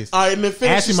my face. All right, and then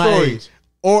finish Ask your me my story. age.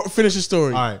 Or finish your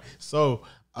story. All right, so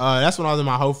that's when I was in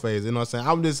my whole phase. You know what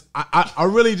I'm saying? I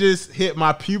really just hit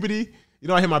my puberty. You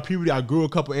know, I hit my puberty. I grew a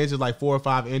couple inches, like 4 or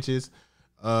 5 inches,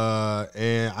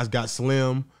 and I got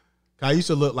slim. I used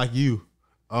to look like you,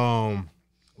 Low.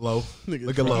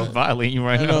 Look at Low. Violating you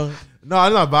right now. No,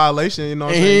 it's not violation. You know,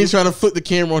 what And I'm he saying? ain't trying to flip the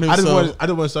camera on I himself.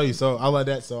 just want to show you. So I like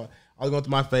that. So I was going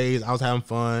through my phase. I was having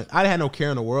fun. I didn't have no care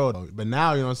in the world, but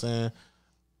now you know what I'm saying.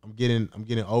 I'm getting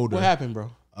older. What happened, bro?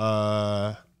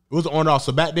 It was on and off.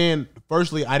 So back then,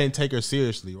 firstly, I didn't take her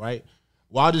seriously, right?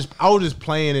 Well, I was just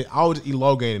playing it. I was just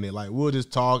elongating it. Like we'll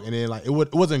just talk, and then like it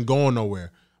wasn't going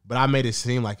nowhere. But I made it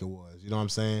seem like it was. You know what I'm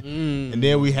saying? And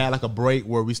then we had like a break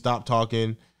where we stopped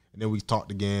talking, and then we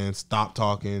talked again. Stopped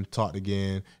talking, talked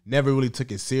again. Never really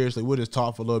took it seriously. We'll just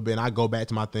talk for a little bit, and I go back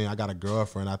to my thing. I got a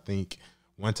girlfriend. I think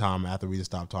one time after we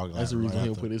just stopped talking. That's the reason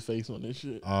he'll put his face on this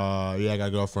shit. Yeah, I got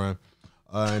a girlfriend.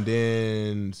 And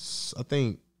then I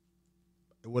think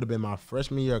it would have been my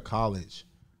freshman year of college.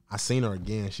 I seen her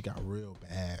again. She got real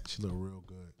bad. She looked real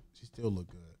good. She still look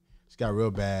good. She got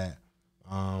real bad.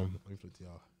 Let me flip to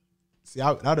y'all. See,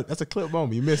 that's a clip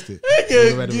moment. You missed it.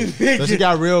 So she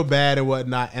got real bad and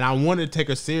whatnot. And I wanted to take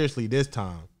her seriously this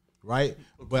time, right?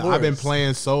 But I've been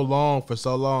playing for so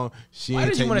long. She Why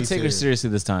ain't did you want to take her seriously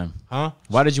this time? Huh?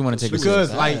 Why did you want to take her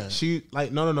seriously?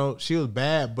 Because no, she was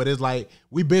bad, but it's like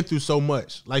we've been through so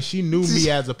much. Like she knew me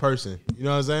as a person. You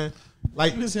know what I'm saying?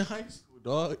 Like He was in high school,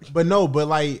 dog. but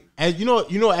like as you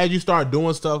know, as you start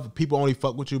doing stuff, people only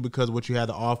fuck with you because of what you had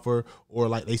to offer, or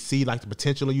like they see like the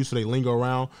potential in you, so they linger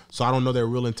around. So I don't know their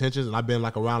real intentions, and I've been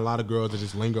like around a lot of girls that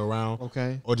just linger around,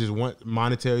 Okay. or just want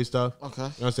monetary stuff. Okay. You know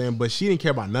what I'm saying? But she didn't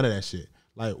care about none of that shit.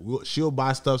 Like she'll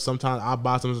buy stuff sometimes, I'll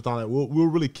buy something sometimes. Like we'll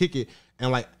really kick it,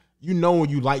 and like you know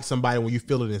when you like somebody when you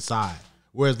feel it inside.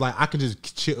 Whereas like I could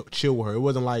just chill with her. It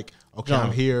wasn't like okay, John.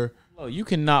 I'm here. Oh, you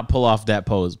cannot pull off that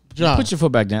pose. John. Put your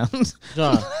foot back down.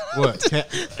 John. What?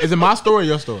 Is it my story or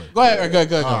your story? Go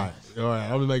ahead. All All right.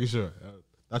 I'm just making sure.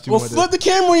 Well, flip the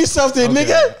camera on yourself then,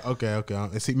 nigga. Okay.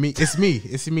 It's me,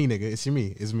 nigga.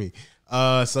 It's me.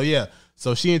 So yeah.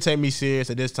 So she didn't take me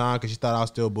serious at this time because she thought I was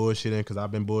still bullshitting because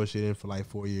I've been bullshitting for like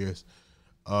 4 years.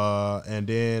 And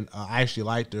then I actually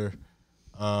liked her.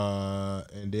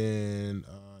 And then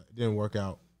it didn't work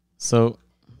out. So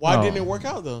Why didn't it work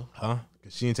out though? Huh?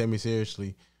 Because she didn't take me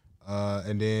seriously.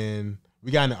 And then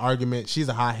we got in an argument. She's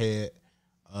a hothead.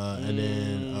 And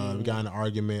then we got in an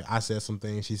argument. I said some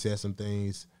things. She said some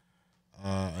things.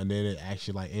 And then it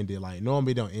actually like ended. Like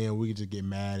normally don't end. We could just get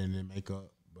mad and then make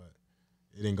up. But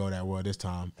it didn't go that well this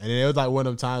time. And then it was like one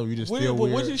of them times where you just feel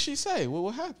weird. What did she say?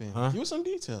 What happened? Huh? Give us some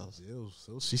details.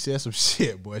 She said some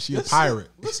shit, boy. She a pirate.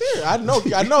 Let's hear it. I know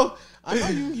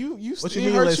you What still you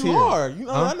mean, hurt let's you hear it? hard. You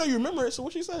know, Huh? I know you remember it. So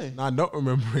what she say? No, I don't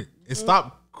remember it. It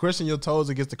stopped crushing your toes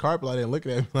against the carpet like that and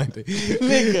looking at me like that.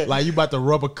 Nigga. Like you about to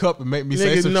rub a cup and make me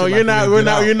say Nigga, some no, shit. you're like not. you We're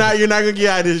didn't get not. out. You're not gonna get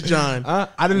out of this, John.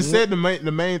 I didn't say the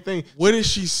main thing. What did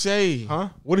she say? Huh?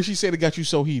 What did she say that got you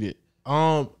so heated?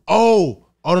 No.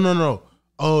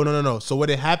 So what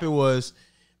had happened was,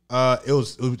 it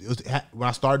was when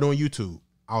I started doing YouTube,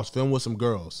 I was filming with some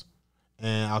girls,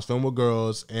 and I was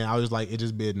just like, it's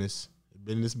just business.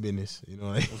 You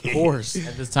know, Of course.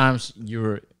 at this time,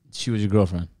 she was your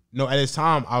girlfriend. No, at this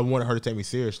time, I wanted her to take me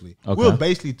seriously. Okay. We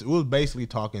was basically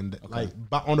talking like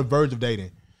on the verge of dating.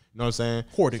 You know what I'm saying?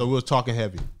 Courting. So we was talking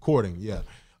heavy. Courting, yeah.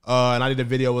 And I did a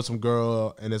video with some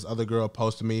girl, and this other girl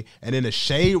posted me, and then the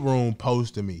Shade Room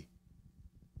posted me.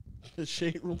 The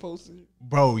Shade Room posted.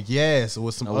 Bro, yes,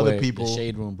 with some No other way. people. The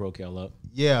Shade Room broke y'all up.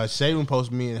 Yeah, Shade Room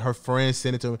posted me, and her friend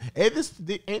sent it to me.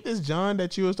 Ain't this John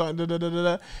that you was talking? Da, da, da, da,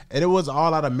 da. And it was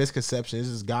all out of misconception. It's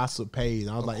just gossip page.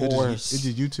 And I was like, it's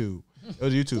just YouTube. It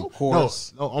was YouTube. Of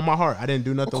course. No, on my heart, I didn't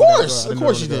do nothing. Of with that course. girl. Of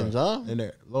course you didn't, John. And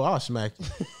there, Lord, I'll smack you.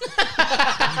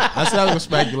 I said I was gonna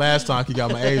smack you last time. You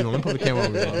got my age on. Let me put the camera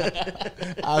on me. Lord.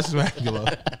 I'll smack you,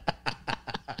 Lord.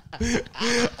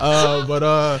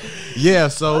 Yeah.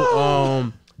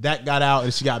 So that got out,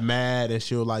 and she got mad, and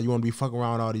she was like, "You want to be fucking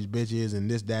around with all these bitches and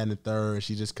this, that, and the third." And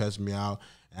she just cussed me out.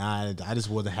 And I just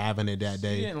wasn't having it that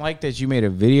day. You didn't like that you made a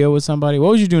video with somebody?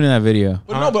 What was you doing in that video?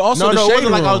 But no, but also no, the it shade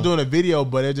wasn't like I was room. doing a video,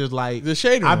 but it just like The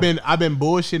shade room. I've been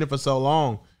bullshitting for so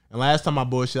long, and last time I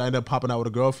bullshit, I ended up popping out with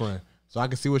a girlfriend, so I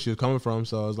could see where she was coming from.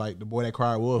 So it was like the boy that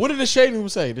cried wolf. What did the shade room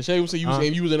say? The shade room say you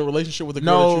was in a relationship with a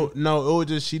girl. No, it was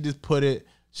just she just put it.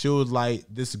 She was like,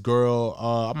 this girl.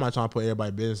 I'm not trying to put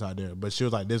everybody's business out there, but she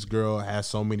was like, this girl has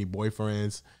so many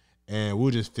boyfriends, and we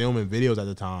were just filming videos at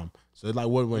the time. So it's like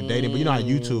we weren't dating, but you know how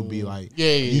YouTube be like,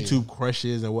 YouTube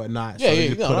crushes and whatnot. Yeah, so yeah,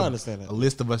 just no, put I understand that. A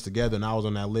list of us together, and I was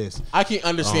on that list. I can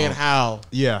understand how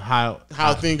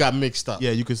things got mixed up.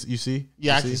 Yeah, you see.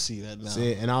 Yeah, You I can see that now.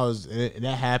 See, and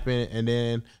that happened, and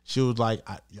then she was like,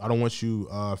 I don't want you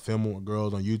filming with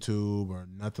girls on YouTube or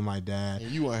nothing like that. And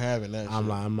you weren't having that.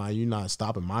 I'm like, you're not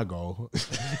stopping my goal.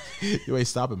 You ain't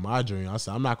stopping my dream. I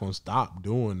said, I'm not gonna stop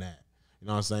doing that. You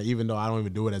know what I'm saying? Even though I don't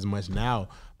even do it as much now,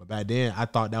 but back then I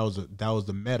thought that was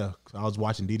the meta. I was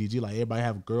watching DDG, like everybody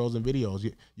have girls in videos.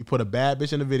 You put a bad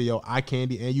bitch in a video, eye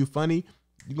candy, and you funny,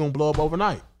 you gonna blow up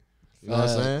overnight. You know what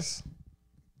I'm saying?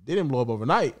 They didn't blow up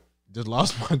overnight. Just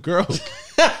lost my girl.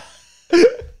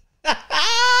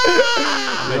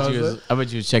 I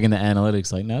bet you was checking the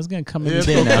analytics. Like, no, it's gonna come in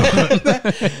there now.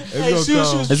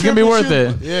 It's gonna be worth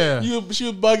it. Yeah. She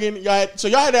was bugging. Y'all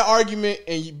had that argument,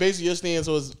 and basically your stance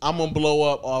was, I'm gonna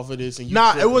blow up off of this. And you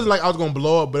it wasn't like I was gonna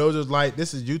blow up, but it was just like,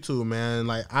 this is YouTube, man.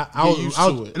 Like I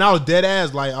was dead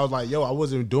ass. Like I was like, yo, I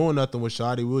wasn't doing nothing with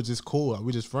Shawty. We was just cool.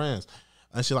 We just friends.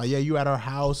 And she's like, yeah, you at her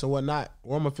house and whatnot.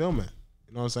 Where am I filming?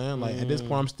 You know what I'm saying? Like at this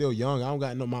point, I'm still young. I don't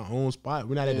got my own spot.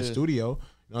 We're not at the studio.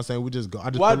 You know what I'm saying? We just go.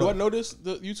 Do I know this,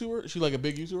 the YouTuber? Is she like a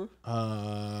big YouTuber?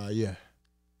 Yeah.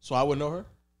 So I would know her?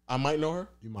 I might know her?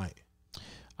 You might.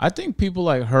 I think people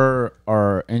like her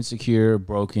are insecure,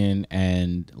 broken,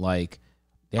 and like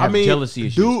they have jealousy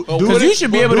issues. Because you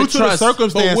should be able to trust.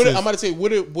 Circumstances. I'm about to say,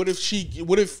 what if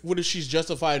she's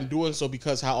justified in doing so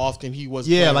because how often he was?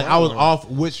 Yeah, like I was off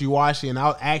wishy-washy, and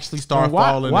I'll actually start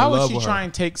falling in love with her. Why would she try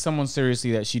and take someone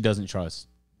seriously that she doesn't trust?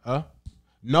 Huh?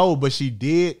 No, but she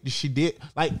did.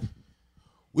 Like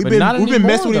we've been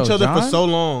messing with each other for so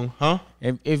long, huh?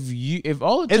 If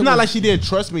all it's not like she didn't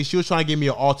trust me. She was trying to give me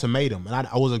an ultimatum, and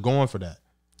I wasn't going for that.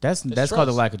 That's called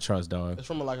a lack of trust, dog. That's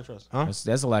from a lack of trust. Huh?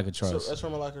 That's a lack of trust. So that's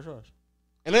from a lack of trust.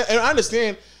 And I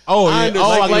understand.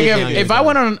 If I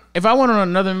went on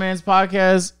another man's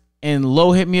podcast and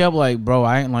Lo hit me up like, bro,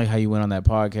 I didn't like how you went on that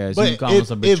podcast. But you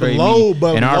almost betrayed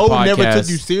me in our Lo podcast. never took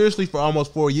you seriously for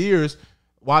almost 4 years.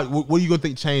 Why? What are you gonna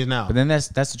think changed now? But then that's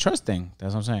the trust thing.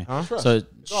 That's what I'm saying. Huh? So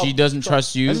she doesn't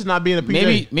trust you. That's just not being a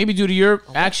PJ. Maybe due to your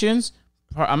actions.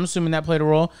 I'm assuming that played a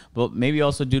role, but maybe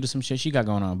also due to some shit she got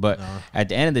going on. But at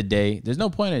the end of the day, there's no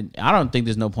point. I don't think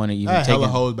there's no point in even taking. Hella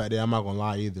hoes back there. I'm not gonna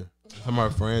lie either. Some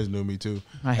of her friends knew me too.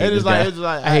 I hate this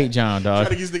guy. I hate John, dog.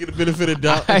 Try to give this nigga the benefit of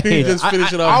doubt. I just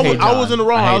finish it off. I was in the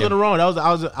wrong. I was in the wrong. I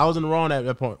was in the wrong at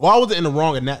that point. Well, I wasn't in the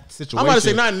wrong in that situation. I'm about to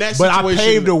say not in that situation, but I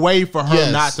paved the way for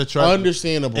her not to trust.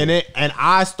 Understandable. Me. And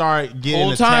I started getting.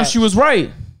 Whole time she was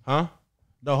right, huh?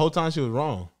 The whole time she was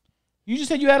wrong. You just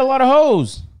said you had a lot of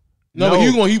hoes. No, but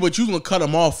you gonna cut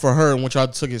him off for her once y'all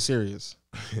took it serious.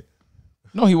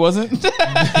 No, he wasn't. No.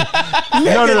 I'm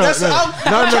trying to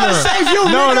save you.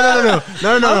 No.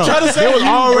 I'm trying to save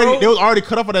you. They was already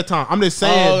cut off at that time. I'm just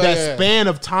saying span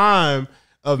of time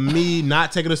of me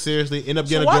not taking her seriously, end up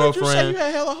getting a girlfriend. Why did you say you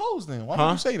had hella hoes then? Why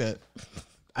did you say that?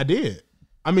 I did.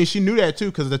 I mean, she knew that too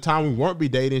because at the time we weren't be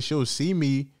dating, she would see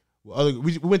me.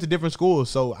 We went to different schools,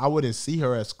 so I wouldn't see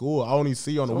her at school. I only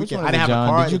see her on the weekend. I didn't have a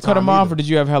car. Did you cut him off, or did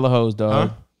you have hella hoes, dog?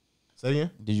 Huh? Say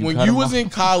again? When you was in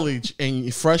college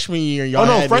and freshman year,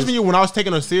 freshman year when I was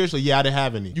taking her seriously, I didn't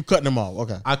have any. You cutting them off?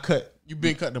 Okay, I cut. You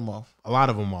been cutting them off? A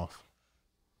lot of them off.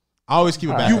 I always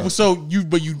keep it back.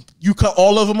 You cut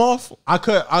all of them off? I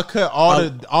cut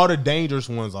all the dangerous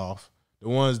ones off. The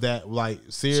ones that like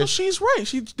serious. So she's right.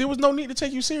 There was no need to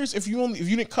take you serious if you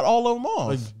didn't cut all of them off.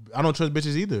 Like, I don't trust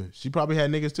bitches either. She probably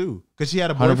had niggas too because she had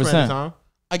a boyfriend 100%. At the time.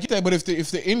 I get that, but if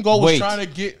the end goal was trying to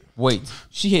get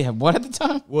she had what at the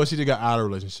time? Well, she just got out of a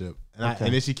relationship,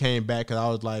 and then she came back because I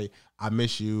was like, I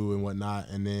miss you and whatnot,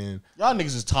 and then y'all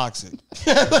niggas is toxic.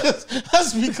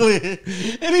 Let's be clear.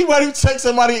 Anybody who texts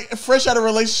somebody fresh out of a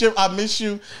relationship, I miss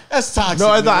you, that's toxic.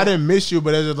 No, it's not, I didn't miss you,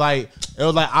 but it was like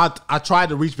I tried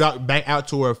to reach back out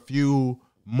to her a few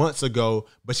months ago,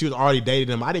 but she was already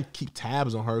dating him. I didn't keep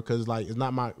tabs on her because like it's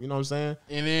not my, you know what I'm saying.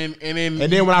 And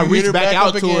then when I reached back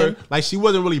out to her, like she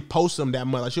wasn't really posting them that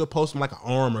much. Like she would post them like an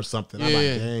arm or something. I'm like,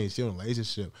 dang, she in a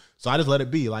relationship. So I just let it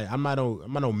be. Like I'm not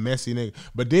no messy nigga.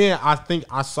 But then I think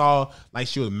I saw like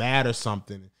she was mad or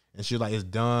something, and she's like, it's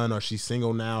done, or she's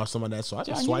single now, or something like that. So I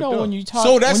just swiped up. When you talk,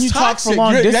 So that's when you toxic. Talk for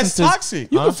long That's distances,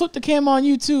 toxic. You can flip the cam on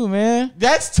you too, man.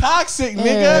 That's toxic, nigga.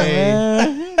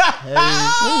 Man. Hey,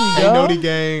 Nudie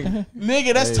gang.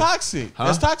 Nigga, that's toxic. Huh?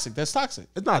 That's toxic. That's toxic.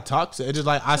 It's not toxic. It's just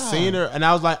like I seen her, and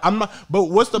I was like, I'm not. But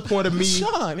what's the point of me?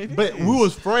 Sean, But we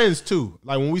was friends too.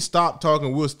 Like when we stopped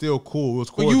talking, we was still cool. We was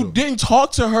But cordial. you didn't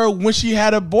talk to her when she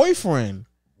had a boyfriend.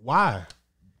 Why?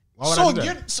 Why would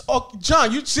I do that?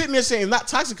 John, you sitting there saying not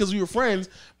toxic because we were friends,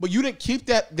 but you didn't keep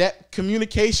that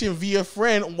communication via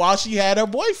friend while she had her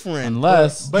boyfriend.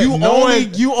 Unless But you only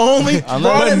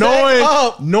brought it back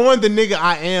up. knowing the nigga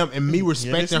I am and me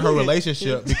respecting her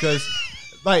relationship because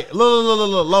like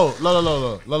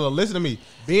look, listen to me.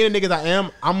 Being the nigga that I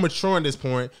am, I'm mature at this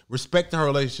point, respecting her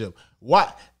relationship.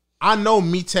 What I know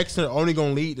me texting her only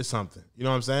gonna lead to something. You know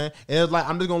what I'm saying? And it's like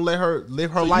I'm just gonna let her live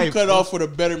her life. You cut off for the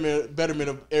betterment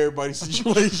of everybody's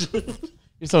situation.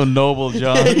 you're so noble,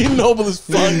 John. Yeah, he noble as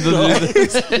fuck.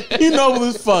 He noble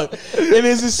as fuck. And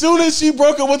as soon as she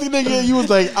broke up with the nigga, you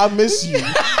was like, I miss you.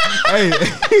 Hey,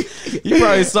 You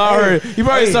probably saw her. You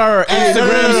probably saw her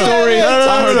Instagram story.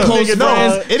 Saw her close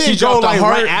friends. it She didn't go dropped a like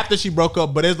heart. right after she broke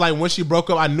up, but it's like when she broke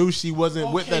up, I knew she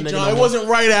wasn't with that nigga. John, no it more. wasn't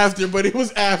right after, but it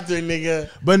was after, nigga.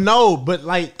 But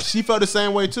like she felt the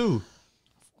same way too.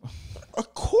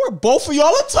 Of course, both of y'all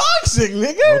are toxic,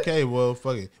 nigga. Okay, well,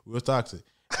 fuck it, we was toxic,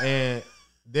 and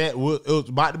it was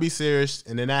about to be serious,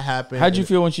 and then that happened. How'd you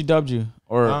feel when she dubbed you?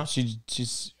 Or Huh?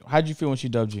 she's how'd you feel when she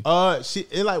dubbed you?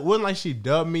 It like wasn't like she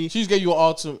dubbed me. She just gave you an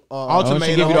Ultimatum. she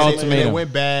gave you the and ultimatum. it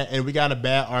went bad, and we got in a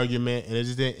bad argument, and it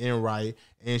just didn't end right.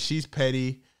 And she's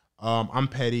petty. I'm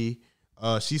petty.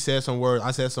 She said some words.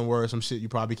 I said some words. Some shit you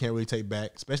probably can't really take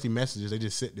back, especially messages. They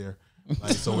just sit there.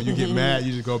 Like so, when you get mad,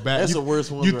 you just go back. That's you, the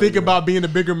worst one You right think there. about being the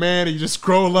bigger man, and you just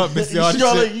scroll up and see all this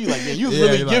shit. You like, yeah, you was Yeah,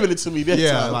 really like- giving it to me that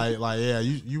time. yeah,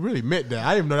 you really meant that.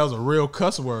 I didn't even know that was a real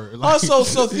cuss word. Like, So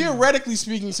theoretically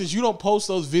speaking, since you don't post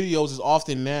those videos as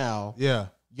often now, yeah,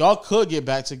 y'all could get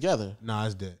back together. nah,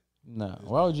 it's dead. No.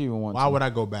 Why would you even want Why to? would I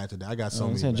go back to that? I got so I'm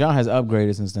many. saying back. John has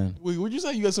upgraded since then. Wait, what'd you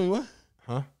say? You got something what?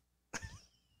 Huh?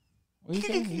 What you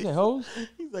saying? You said hoes?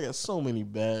 He's like, I got so many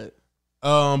bad.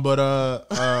 Nah. But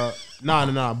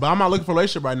I'm not looking for a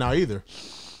relationship right now either.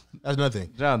 That's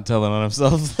nothing. John telling on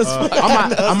himself.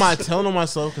 I'm not telling on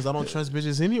myself because I don't trust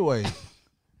bitches anyway.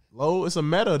 Lo, it's a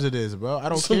meta to this, bro. I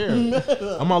don't care.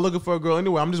 I'm not looking for a girl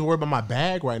anyway. I'm just worried about my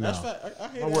bag right now. That's fact. I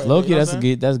hear I'm that. worried- Loki, you know that's what I'm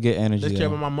good. That's good energy. Just care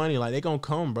though. about my money. Like they gonna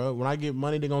come, bro. When I get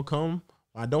money, they gonna come.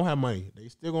 When I don't have money, they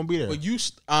still gonna be there. But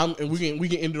and we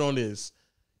can end it on this.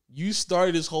 You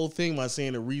started this whole thing by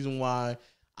saying the reason why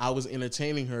I was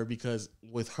entertaining her because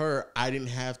with her I didn't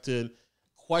have to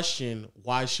question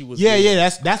why she was. Yeah.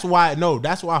 That's why. No,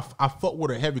 that's why I fucked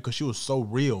with her heavy because she was so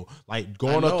real. Like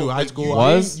going up through high school.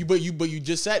 Was? But you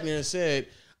just sat there and said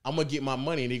I'm gonna get my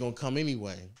money and they gonna come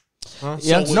anyway. Huh?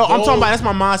 Yeah. So No, I'm those- talking about that's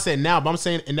my mindset now. But I'm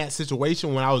saying in that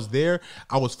situation when I was there,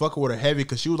 I was fucking with her heavy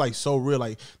because she was like so real.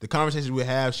 Like the conversations we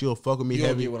have, she'll fuck with me You don't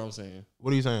heavy. get what I'm saying.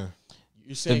 What are you saying?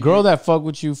 You're saying The girl that fuck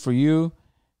with you for you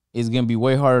is gonna be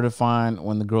way harder to find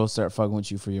when the girls start fucking with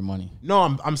you for your money. No,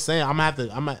 I'm saying I'm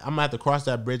gonna have to cross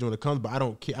that bridge when it comes. But I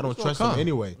don't trust them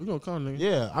anyway. We gonna come, nigga.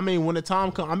 Yeah, I mean when the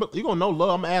time comes, you gonna know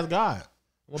love. I'm gonna ask God.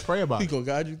 I'm gonna pray about He it. gonna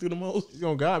guide you through the most. He's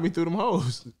gonna guide me through them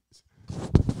hoes.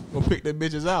 Gonna pick them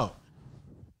bitches out.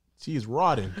 She is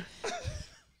rotting.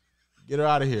 Get her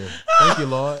out of here. Thank you,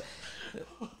 Lord.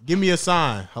 Give me a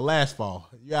sign. Her last fall.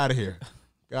 You out of here.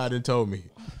 God done told me.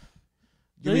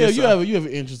 Give me Yeah, a you sign. have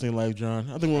an interesting life, John.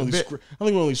 I think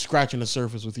we're only scratching the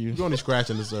surface with you. You're only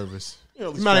scratching the surface. You're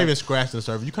only You're not even scratching the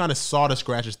surface. You kind of saw the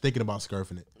scratches thinking about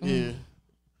scurfing it. Yeah.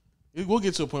 We'll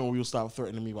get to a point where you'll stop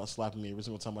threatening me about slapping me every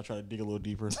single time I try to dig a little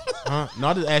deeper. Huh? No,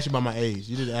 I just asked you about my age.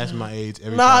 You just asked me my age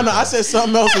every No, time. I said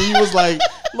something else and you was like,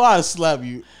 "Lord, I'll slap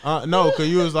you." No, because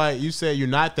you was like, you said you're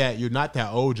not that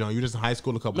old, John. You're just in high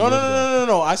school a couple No, years ago.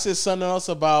 no. I said something else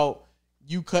about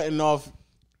you cutting off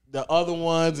the other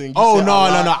ones and you Oh said, no.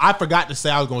 "I'm not-" I forgot to say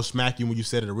I was gonna smack you when you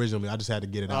said it originally. I just had to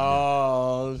get it out.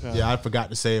 Oh, okay. There. Yeah, I forgot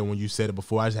to say it when you said it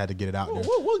before. I just had to get it out there.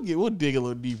 We'll dig a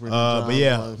little deeper. Into But John's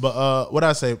yeah, life. but what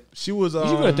I say? She was. You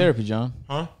should go to therapy, John.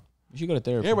 Huh? You should go to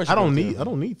therapy. Everybody should I go don't to need. therapy. I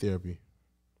don't need therapy.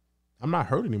 I'm not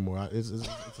hurt anymore. It's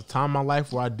a time in my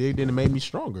life where I digged in and made me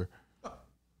stronger.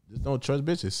 Just don't trust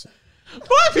bitches.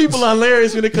 Black people are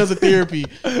hilarious when it comes to therapy.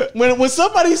 When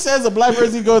somebody says a black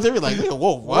person goes to therapy, like, nigga,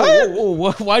 whoa,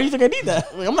 what? Why do you think I need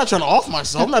that? Like, I'm not trying to off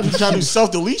myself. I'm not just trying to do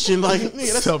self deletion. Like,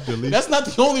 nigga, Self-deletion. that's not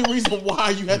the only reason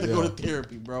why you have to go to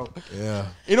therapy, bro. Yeah.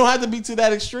 It don't have to be to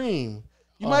that extreme.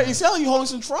 You might. It sounds like you holding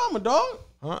some trauma, dog.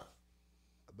 Huh?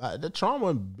 The trauma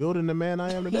in building the man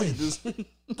I am today.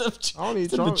 I don't need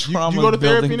trauma. You trauma go to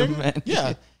building therapy, the nigga? man.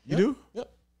 Yeah. You do?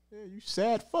 Yep. Yeah, you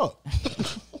sad fuck.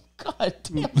 God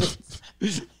damn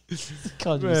it.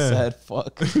 Called you a sad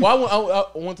fuck.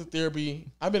 Well, I went to therapy.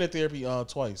 I've been to therapy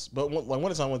twice, but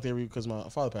one time I went to therapy because my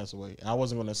father passed away, and I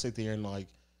wasn't going to sit there and like,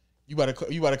 you better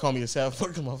call me a sad fuck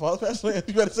because my father passed away.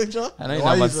 You better say John. I know you're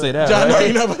not about to say that, John. right? No,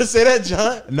 you're not about to say that,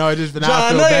 John. No, it just. John,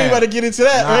 I know you ain't about to get into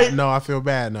that, right? No, I feel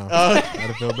bad now.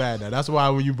 I feel bad now. That's why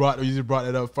when you just brought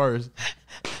it up first.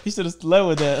 You should have led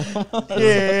with that.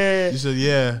 Yeah. You said,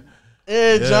 yeah.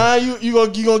 Yeah, John, you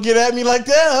gonna get at me like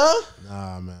that, huh?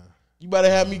 Nah, man. You better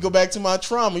have me go back to my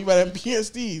trauma. You better have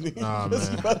PTSD. Nah, That's what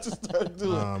man. you about to start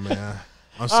doing. Nah, man.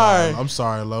 I'm sorry. right. I'm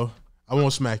sorry, Lo. I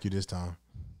won't smack you this time.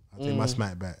 I'll take my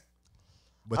smack back.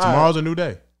 But All tomorrow's a new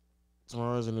day.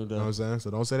 Tomorrow's a new day. You know what I'm saying? So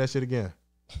don't say that shit again.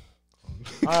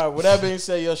 All right, with that being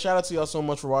said, yo, shout out to y'all so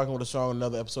much for rocking with us on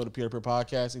another episode of Peer to Peer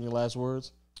Podcast. Any last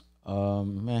words?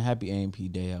 Man, happy AMP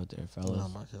day out there, fellas. Oh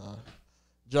my God.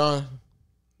 John,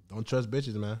 Don't trust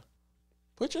bitches, man.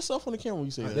 put yourself on the camera when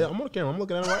you say that. Yeah, I'm on the camera. I'm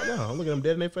looking at them right now. I'm looking at them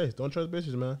dead in their face. Don't trust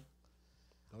bitches, man.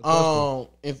 Don't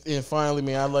trust them. And finally,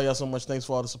 man, I love y'all so much. Thanks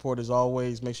for all the support as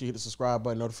always. Make sure you hit the subscribe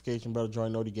button, notification bell,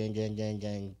 join Noti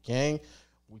gang.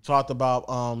 We talked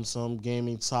about some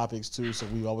gaming topics too, so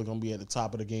we always gonna be at the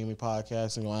top of the gaming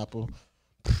podcasting on Apple.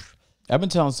 I've been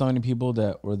telling so many people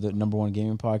that we're the number one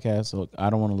gaming podcast, so I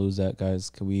don't want to lose that,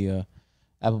 guys. Can we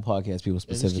Apple Podcast people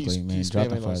specifically, keep man, drop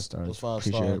the spamming 5 those stars. 5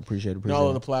 Appreciate stars. it. Appreciate And all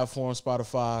of the it. platforms,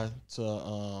 Spotify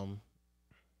to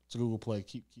Google Play.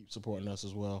 Keep supporting us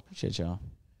as well. Appreciate y'all.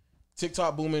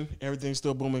 TikTok booming, everything's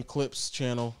still booming. Clips,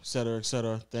 channel, et cetera, et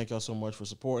cetera. Thank y'all so much for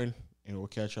supporting, and we'll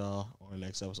catch y'all on the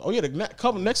next episode. Oh yeah, the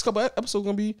next couple episodes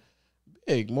gonna be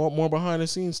big. More behind the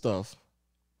scenes stuff.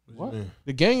 What?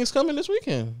 The gang is coming this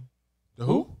weekend. The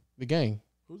who? The gang.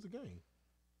 Who's the gang?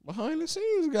 Behind the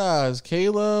scenes guys.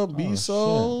 Caleb, B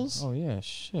Souls. Oh yeah,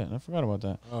 shit. I forgot about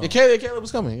that. Oh. Yeah, Caleb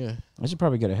was coming. Yeah. I should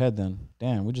probably get ahead then.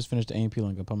 Damn, we just finished the AMP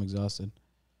link up. I'm exhausted.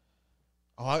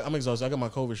 Oh, I'm exhausted. I got my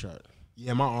COVID shot.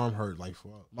 Yeah, my arm hurt like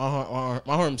fuck. My arm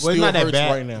Well, still it's not that hurts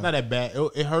bad. right now. It's not that bad.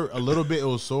 It hurt a little bit. It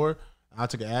was sore. I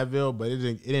took an Advil, but it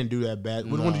didn't do that bad.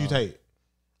 Which one did you take?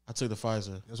 I took the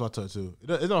Pfizer. That's what I took too.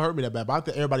 It don't hurt me that bad, but I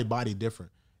think everybody's body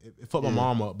different. It fucked my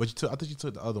mom up, but I think you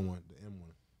took the other one, the M one.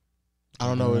 I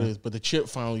don't know what it is, but the chip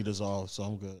finally dissolved, so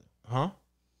I'm good. Huh?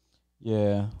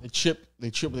 Yeah. The chip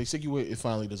they stick you with, it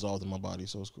finally dissolved in my body,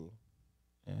 so it's cool.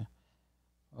 Yeah.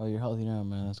 Oh, you're healthy now,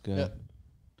 man. That's good. Yep.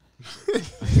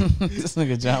 This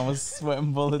nigga John was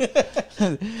sweating bullets.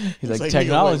 He's like, like,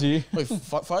 technology. Wait,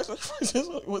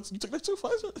 Pfizer? What, you took that too,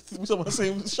 Pfizer? We talking about the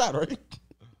same shot, right?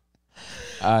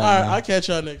 All right, I'll catch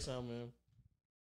y'all next time, man.